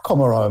 And Capcom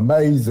are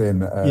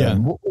amazing.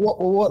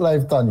 What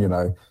they've done, you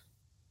know.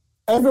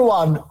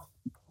 Everyone...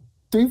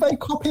 Do they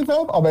copy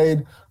them? I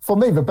mean, for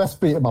me, the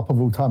best beat 'em up of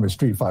all time is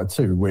Street Fighter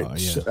 2,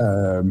 which,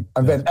 then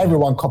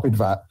everyone copied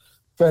that.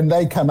 Then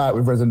they came out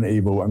with Resident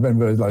Evil, and then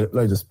there's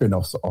loads of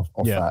spin-offs of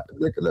that.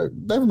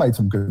 They've made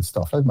some good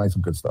stuff.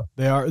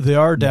 They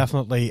are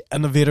definitely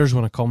innovators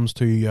when it comes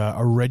to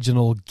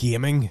original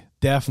gaming.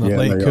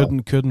 Definitely, I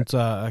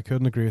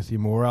couldn't agree with you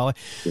more, Ali.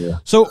 Yeah.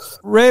 So,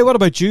 Ray, what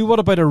about you? What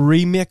about a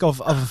remake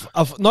of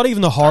not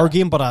even a horror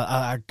game, but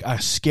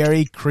a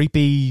scary,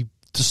 creepy,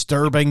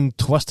 disturbing,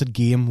 twisted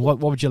game? What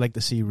would you like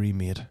to see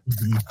remade?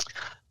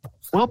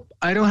 Well,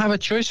 I don't have a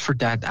choice for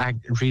that,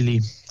 really.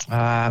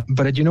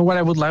 But you know what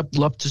I would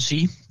love to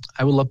see?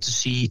 I would love to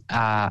see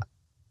a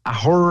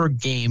horror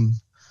game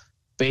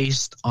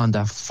based on the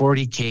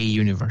 40K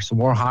universe,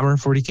 Warhammer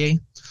 40K.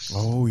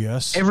 Oh,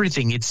 yes.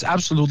 Everything. It's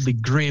absolutely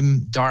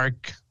grim,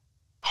 dark,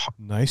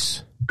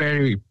 Nice.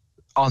 very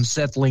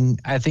unsettling.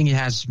 I think it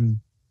has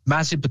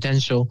massive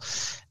potential,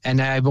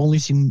 and I've only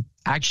seen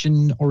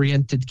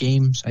action-oriented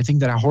games. I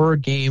think that a horror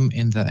game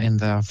in the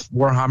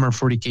Warhammer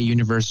 40K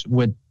universe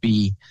would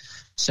be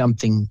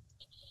something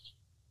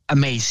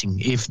amazing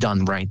if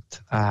done right.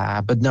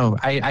 But no,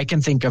 I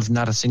can think of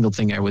not a single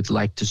thing I would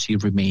like to see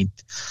remade.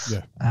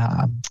 Yeah.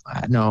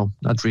 No,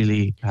 not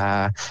really.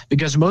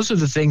 Because most of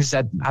the things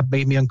that have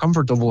made me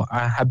uncomfortable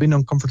have been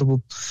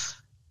uncomfortable.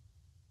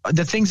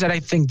 The things that I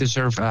think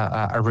deserve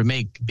a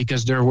remake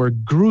because they were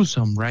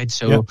gruesome, right?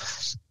 So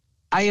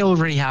I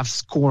already have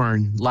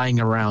Scorn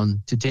lying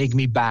around to take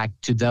me back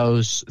to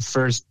those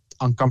first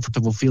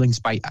uncomfortable feelings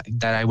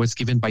that I was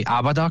given by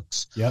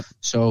Abadox. Yep.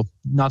 So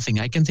nothing.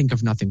 I can think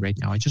of nothing right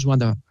now. I just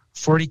want a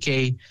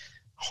 40K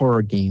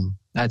horror game.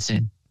 That's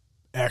it.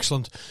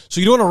 Excellent. So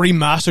you don't want a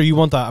remaster. You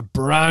want a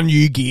brand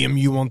new game.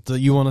 You want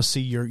to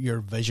see your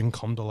vision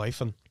come to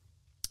life, and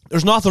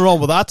there's nothing wrong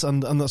with that.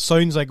 And it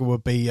sounds like it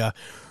would be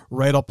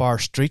right up our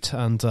street.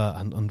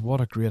 And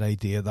what a great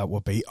idea that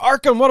would be.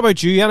 Arkan, what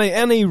about you?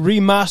 Any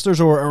remasters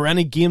or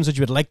any games that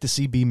you would like to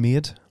see be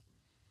made?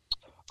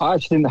 I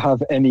actually didn't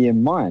have any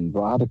in mind,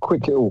 but I had a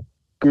quick little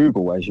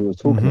Google as you were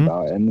talking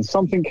about it, and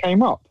something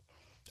came up.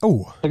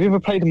 Oh. Have you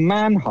ever played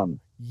Manhunt?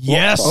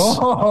 Yes.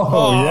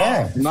 Oh,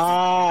 yeah.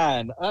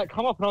 Man, that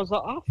come up and I was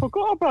like, I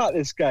forgot about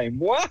this game.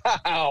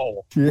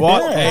 Wow.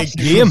 What a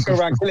game. Go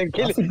around killing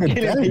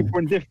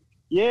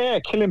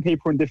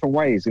people in different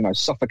ways,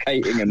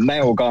 suffocating and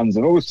nail guns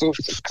and all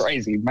sorts of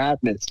crazy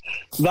madness.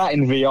 That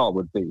in VR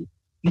would be.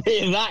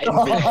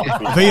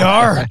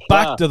 VR,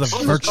 back to the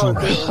virtual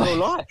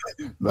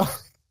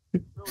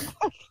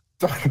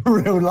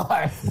real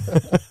life.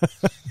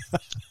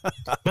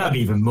 That'd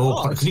be even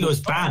more because it was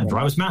banned,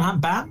 right? Was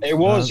Manhunt banned? It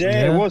was,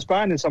 it was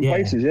banned in some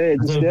places.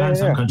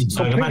 Some countries.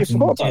 So imagine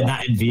doing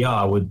that in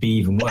VR would be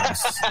even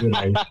worse.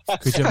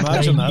 Could you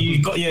imagine that?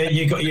 You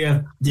got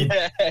your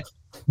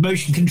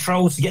motion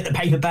controls to get the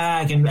paper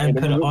bag and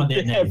put it on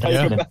it.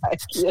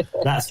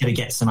 That's going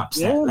to get some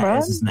upset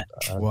letters, isn't it?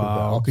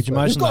 Wow. Could you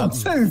imagine that?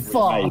 Too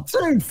far.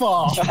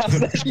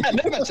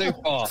 Never too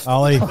far.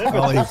 Ali,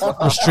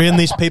 restrain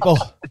these people.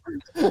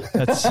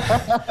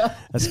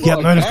 It's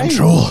getting out of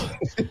control.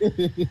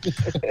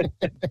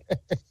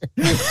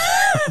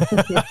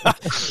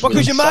 But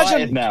could you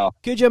imagine?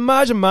 Could you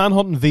imagine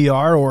Manhunt in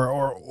VR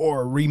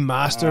or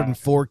remastered in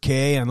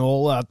 4K and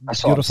all that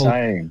beautiful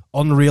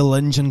Unreal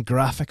Engine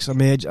graphics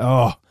image?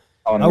 Oh,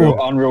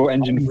 Unreal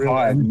Engine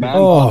 5.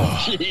 Man,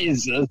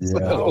 Jesus! Yeah.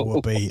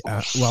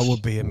 That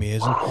would be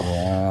amazing.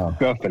 Wow,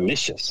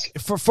 delicious.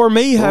 For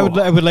me, I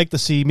would like to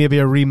see maybe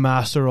a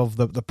remaster of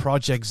the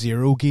Project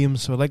Zero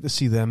games. So I'd like to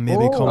see them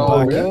maybe come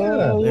back.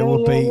 Yeah.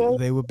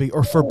 They would be,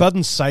 or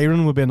Forbidden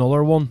Siren would be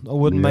another one. I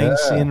wouldn't mind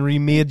seeing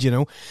remade,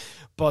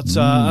 But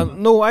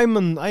no, I'm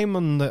in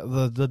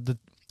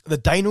the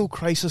Dino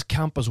Crisis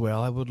camp as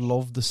well. I would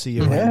love to see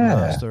a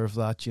remaster of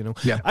that.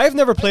 Yeah. I've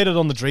never played it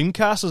on the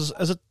Dreamcast. Is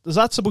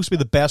that supposed to be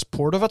the best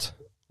port of it,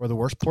 or the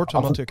worst port?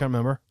 I can't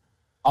remember.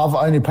 I've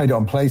only played it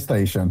on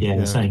PlayStation. Yeah,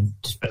 the same.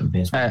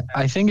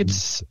 I think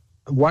it's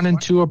 1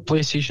 and 2 are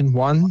PlayStation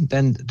 1.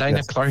 Then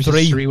Dino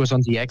Crisis 3 was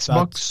on the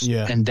Xbox,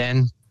 and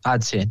then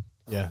that's it.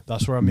 Yeah,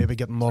 that's where I'm maybe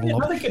getting muddled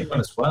up. Another good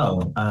one as well,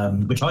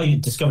 which I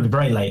discovered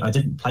very late. I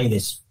didn't play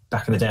this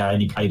back in the day. I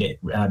only played it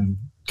a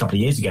couple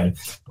of years ago,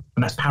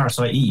 and that's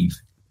Parasite Eve.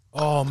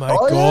 Oh my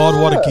God,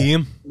 what a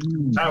game.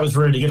 That was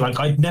really good. Like,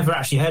 I'd never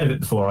actually heard of it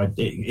before.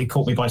 It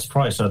caught me by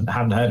surprise, so I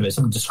hadn't heard of it.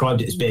 Someone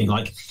described it as being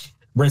like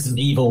Resident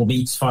Evil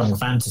meets Final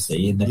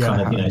Fantasy in the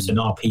kind of, it's an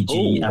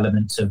RPG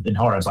element in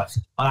horror. I was like,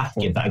 I'll have to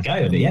give that a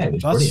go. But yeah, it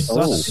was brilliant.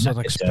 That's an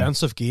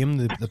expensive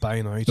game to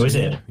buy now. Oh, is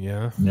it?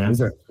 Yeah.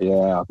 Is it?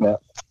 Yeah, I bet.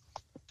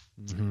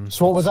 Mm-hmm.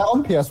 So what was that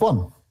on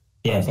PS1?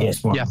 Yeah,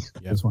 PS1. Yeah.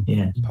 PS1.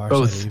 Yeah.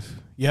 Both. Eve.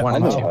 Yeah.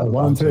 1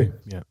 and 2.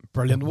 Yeah.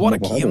 Brilliant. What a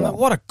game.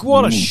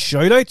 What a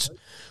shout out.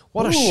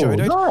 What a shout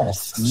out.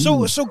 Nice.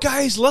 So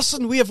guys,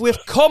 listen,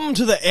 we've come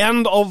to the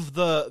end of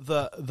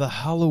the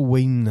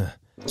Halloween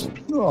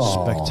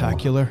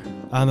spectacular,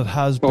 and it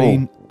has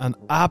been an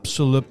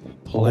absolute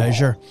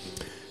pleasure.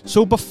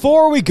 So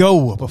before we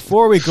go,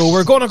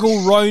 we're going to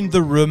go round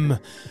the room,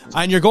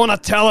 and you're going to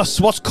tell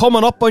us what's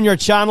coming up on your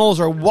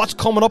channels or what's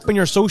coming up in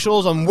your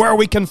socials and where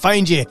we can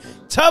find you.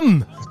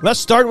 Tim,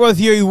 let's start with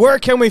you. Where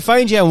can we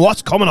find you and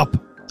what's coming up?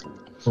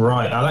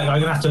 Right, I'm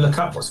going to have to look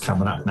up what's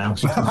coming up now.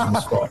 So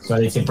I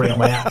need to bring up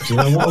my app.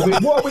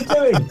 What are we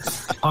doing?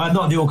 I'm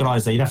not the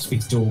organiser. You'd have to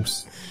speak to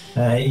Dorbs.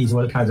 He's the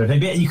one that plans everything.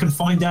 But you can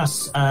find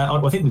us. I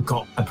think we've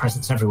got a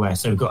presence everywhere.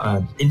 So we've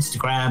got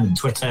Instagram and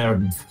Twitter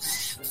and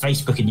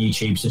Facebook and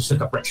YouTube. So just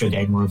look up Retro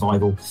Game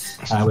Revival.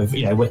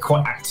 We're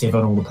quite active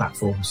on all the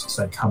platforms.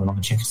 So come along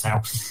and check us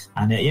out.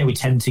 And we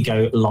tend to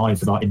go live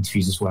with our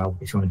interviews as well.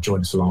 If you want to join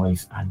us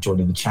live and join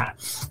in the chat.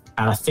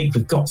 And I think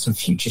we've got some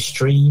future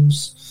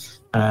streams.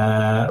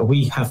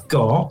 We have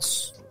got.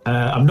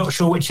 I'm not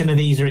sure which one of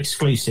these are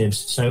exclusives,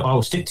 so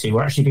I'll stick to.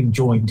 We're actually being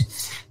joined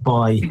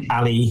by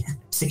Ali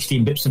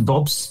 16 Bits and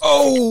Bobs.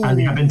 Oh! As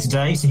we have been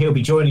today. So he'll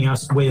be joining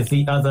us with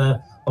the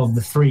other of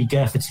the three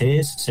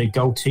Gurfiteers, so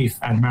Goldtooth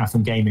and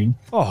Marathon Gaming.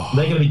 Oh.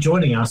 They're going to be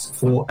joining us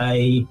for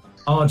a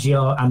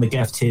RGR and the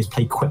Gurfiteers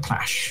play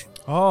Quiplash.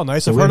 Oh,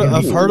 nice! So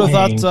I've heard of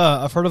that.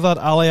 I've heard of that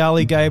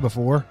Ali guy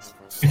before.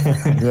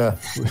 Yeah,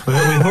 we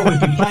thought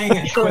we'd be playing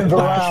at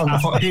Quiplash. I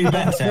thought who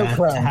better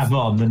to have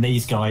on than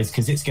these guys,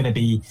 because it's going to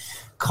be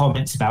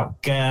comments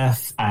about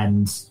Girth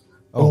and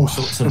all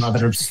sorts of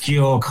other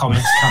obscure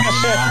comments coming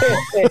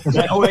in.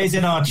 They're always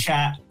in our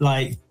chat,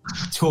 like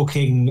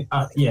talking,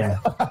 utter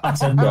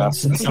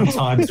nonsense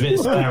sometimes, but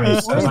it's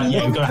hilarious. I was like,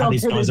 we've got to have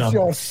these guys on.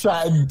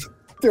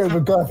 Doing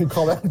the girthy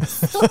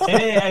comments.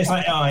 It's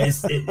like,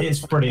 it's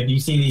brilliant. You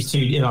see these two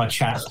in our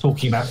chat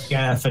talking about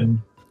Girth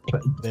and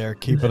they're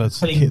keeping it.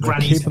 Putting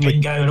grannies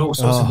bingo and all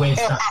sorts of weird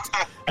stuff.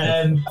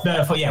 I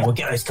thought, we'll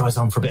get those guys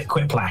on for a bit of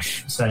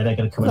Quiplash. So they're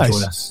going to come and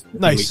join us.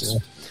 Nice.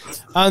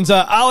 And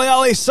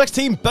Ali,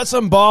 16 Bits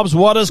and Bobs,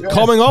 what is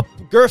coming up?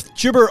 Girth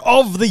Tuber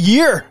of the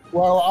Year.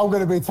 Well, I'm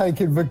going to be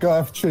taking the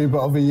Girth Tuber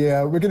of the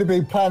Year. We're going to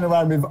be playing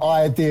around with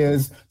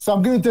ideas. So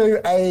I'm going to do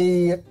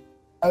an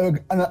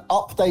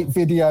update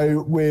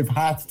video with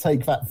how to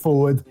take that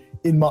forward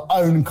in my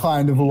own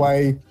kind of a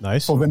way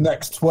for the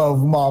next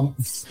 12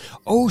 months.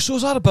 Oh, so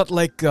is that a bit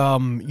like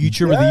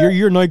YouTuber of the Year?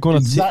 You're now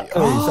going to take...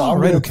 so I'm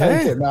going to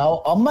take it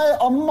now. I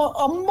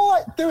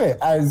might do it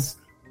as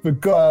the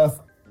Girth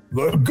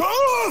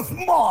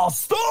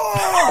Master!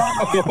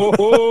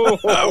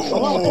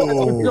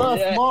 The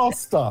Girth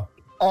Master.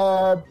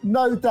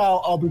 No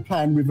doubt I'll be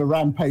playing with a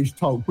Rampage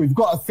Talk. We've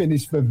got to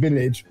finish the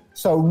village,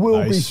 so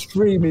we'll be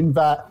streaming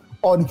that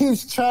on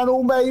his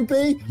channel,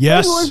 maybe.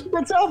 Yes.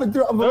 Let's have it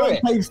on the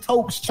Rampage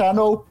Talks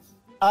channel.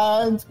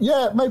 And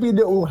maybe a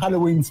little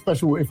Halloween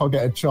special if I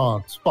get a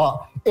chance.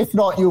 But if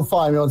not, you'll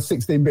find me on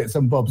 16 Bits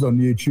and Bobs on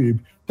YouTube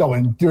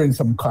doing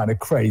some kind of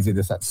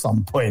craziness at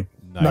some point.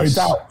 Nice.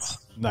 No doubt.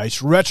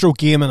 Nice. Retro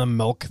gaming and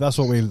milk. That's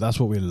what we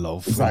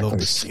love. Exactly. We love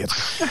to see it.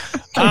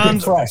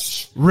 And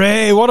fresh.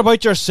 Ray, what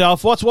about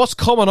yourself? What's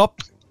coming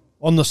up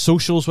on the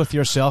socials with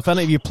yourself?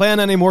 Are you playing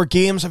any more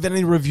games? Have you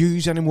any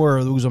reviews? Any more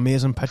of those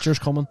amazing pictures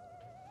coming?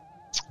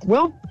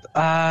 Well,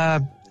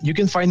 you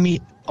can find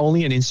me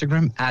only on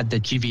Instagram at the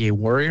GVA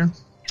Warrior.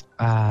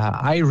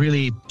 I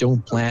really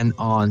don't plan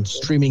on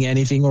streaming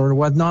anything or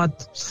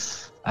whatnot.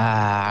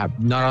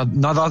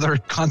 Not other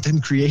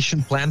content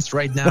creation plans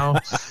right now.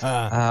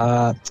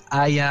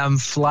 I am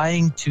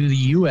flying to the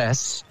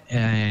US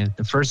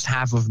the first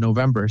half of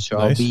November, so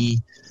nice. I'll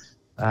be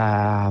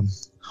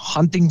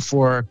hunting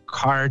for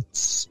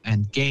cards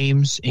and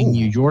games in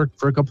New York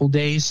for a couple of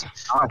days,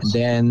 and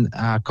then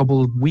a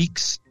couple of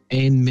weeks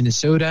in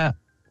Minnesota,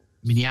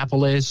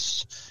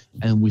 Minneapolis,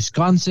 and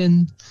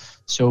Wisconsin.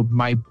 So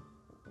my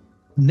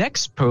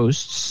next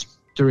posts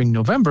during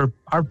November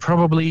are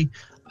probably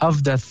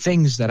of the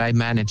things that I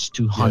managed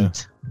to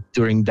hunt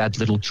during that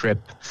little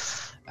trip.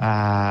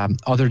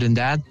 Other than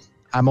that,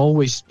 I'm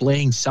always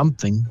playing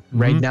something. Mm-hmm.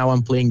 Right now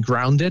I'm playing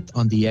Grounded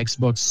on the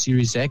Xbox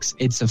Series X.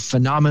 It's a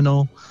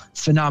phenomenal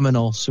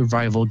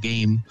survival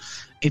game.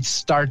 It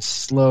starts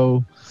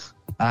slow,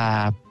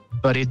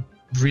 but it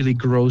really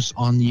grows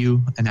on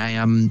you, and I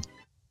am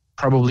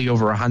probably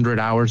over 100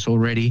 hours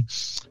already.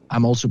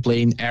 I'm also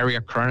playing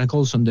Area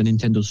Chronicles on the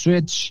Nintendo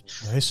Switch,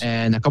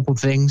 and a couple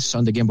things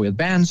on the Game Boy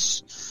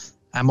Advance.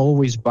 I'm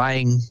always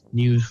buying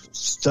new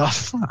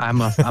stuff.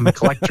 I'm a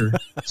collector,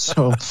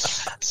 so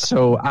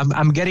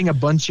I'm getting a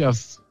bunch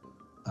of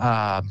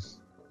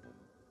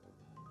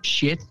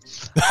shit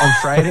on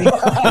Friday for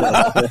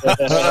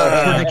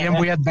the Game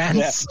Boy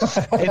Advance.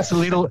 Yeah.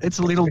 It's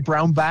a little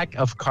brown bag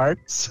of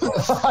cards.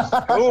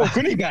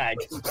 Goodie bag.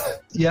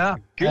 Yeah,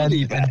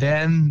 and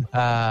then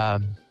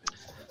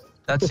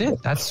that's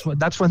it. That's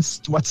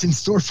what's in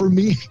store for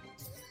me.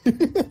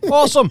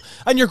 Awesome.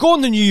 And you're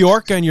going to New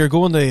York and you're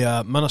going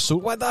to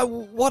Minnesota.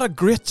 What a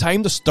great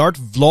time to start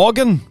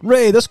vlogging.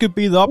 Ray, this could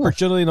be the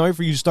opportunity now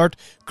for you to start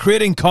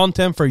creating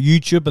content for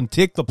YouTube and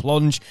take the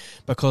plunge,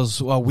 because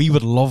we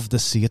would love to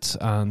see it.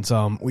 And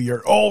we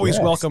are always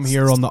welcome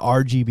here on the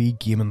RGB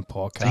Gaming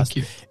Podcast. Thank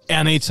you.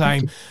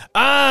 Anytime.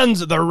 And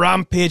the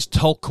Rampage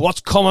Talk.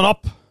 What's coming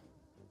up?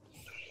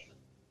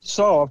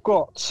 So I've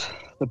got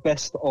the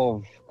best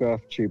of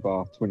Girth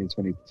Tuber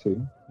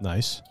 2022.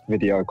 Nice.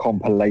 Video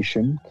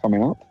compilation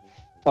coming up.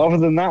 Other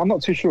than that, I'm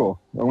not too sure.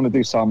 I want to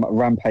do some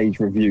Rampage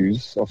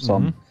reviews of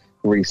some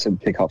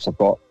recent pickups I've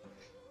got.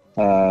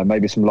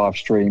 Maybe some live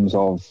streams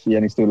of...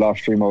 need to do a live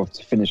stream to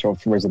finish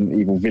off Resident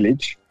Evil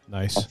Village.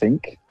 Nice. I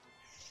think.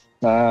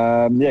 You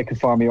can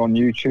find me on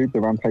YouTube, the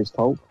Rampage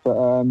Talk. But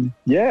I'm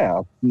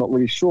not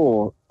really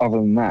sure other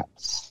than that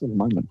at the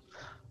moment.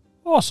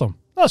 Awesome.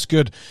 That's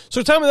good.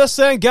 So tell me this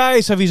then,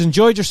 guys. Have you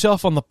enjoyed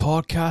yourself on the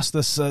podcast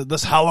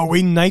this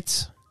Halloween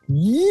night?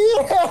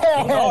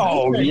 Yeah!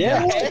 Oh,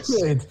 yeah!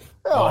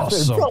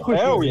 Awesome!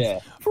 Hell yeah!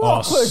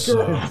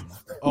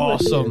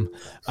 Awesome!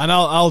 And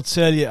I'll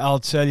tell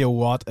you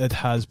what, it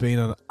has been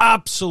an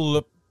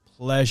absolute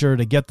pleasure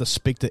to get to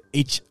speak to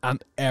each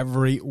and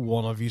every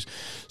one of you.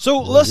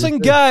 So listen,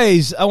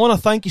 guys, I want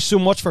to thank you so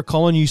much for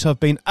coming. You have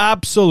been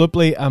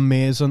absolutely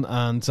amazing,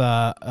 and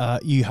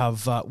you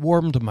have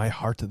warmed my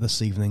heart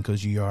this evening,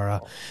 because you are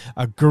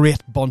a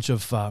great bunch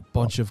of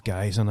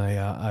guys, and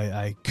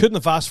I couldn't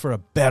have asked for a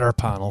better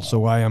panel.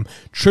 So I am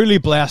truly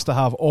blessed to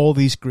have all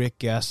these great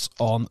guests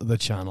on the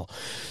channel.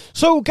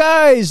 So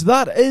guys,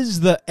 that is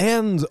the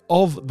end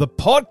of the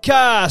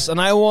podcast, and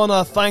I want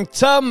to thank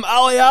Tim,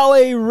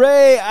 Ali,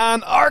 Ray,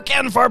 and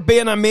Arkin for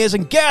being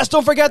amazing guests.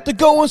 Don't forget to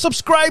go and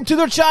subscribe to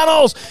their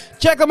channels.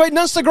 Check them out on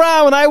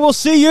Instagram, and I will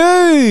see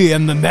you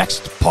in the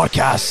next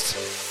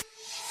podcast.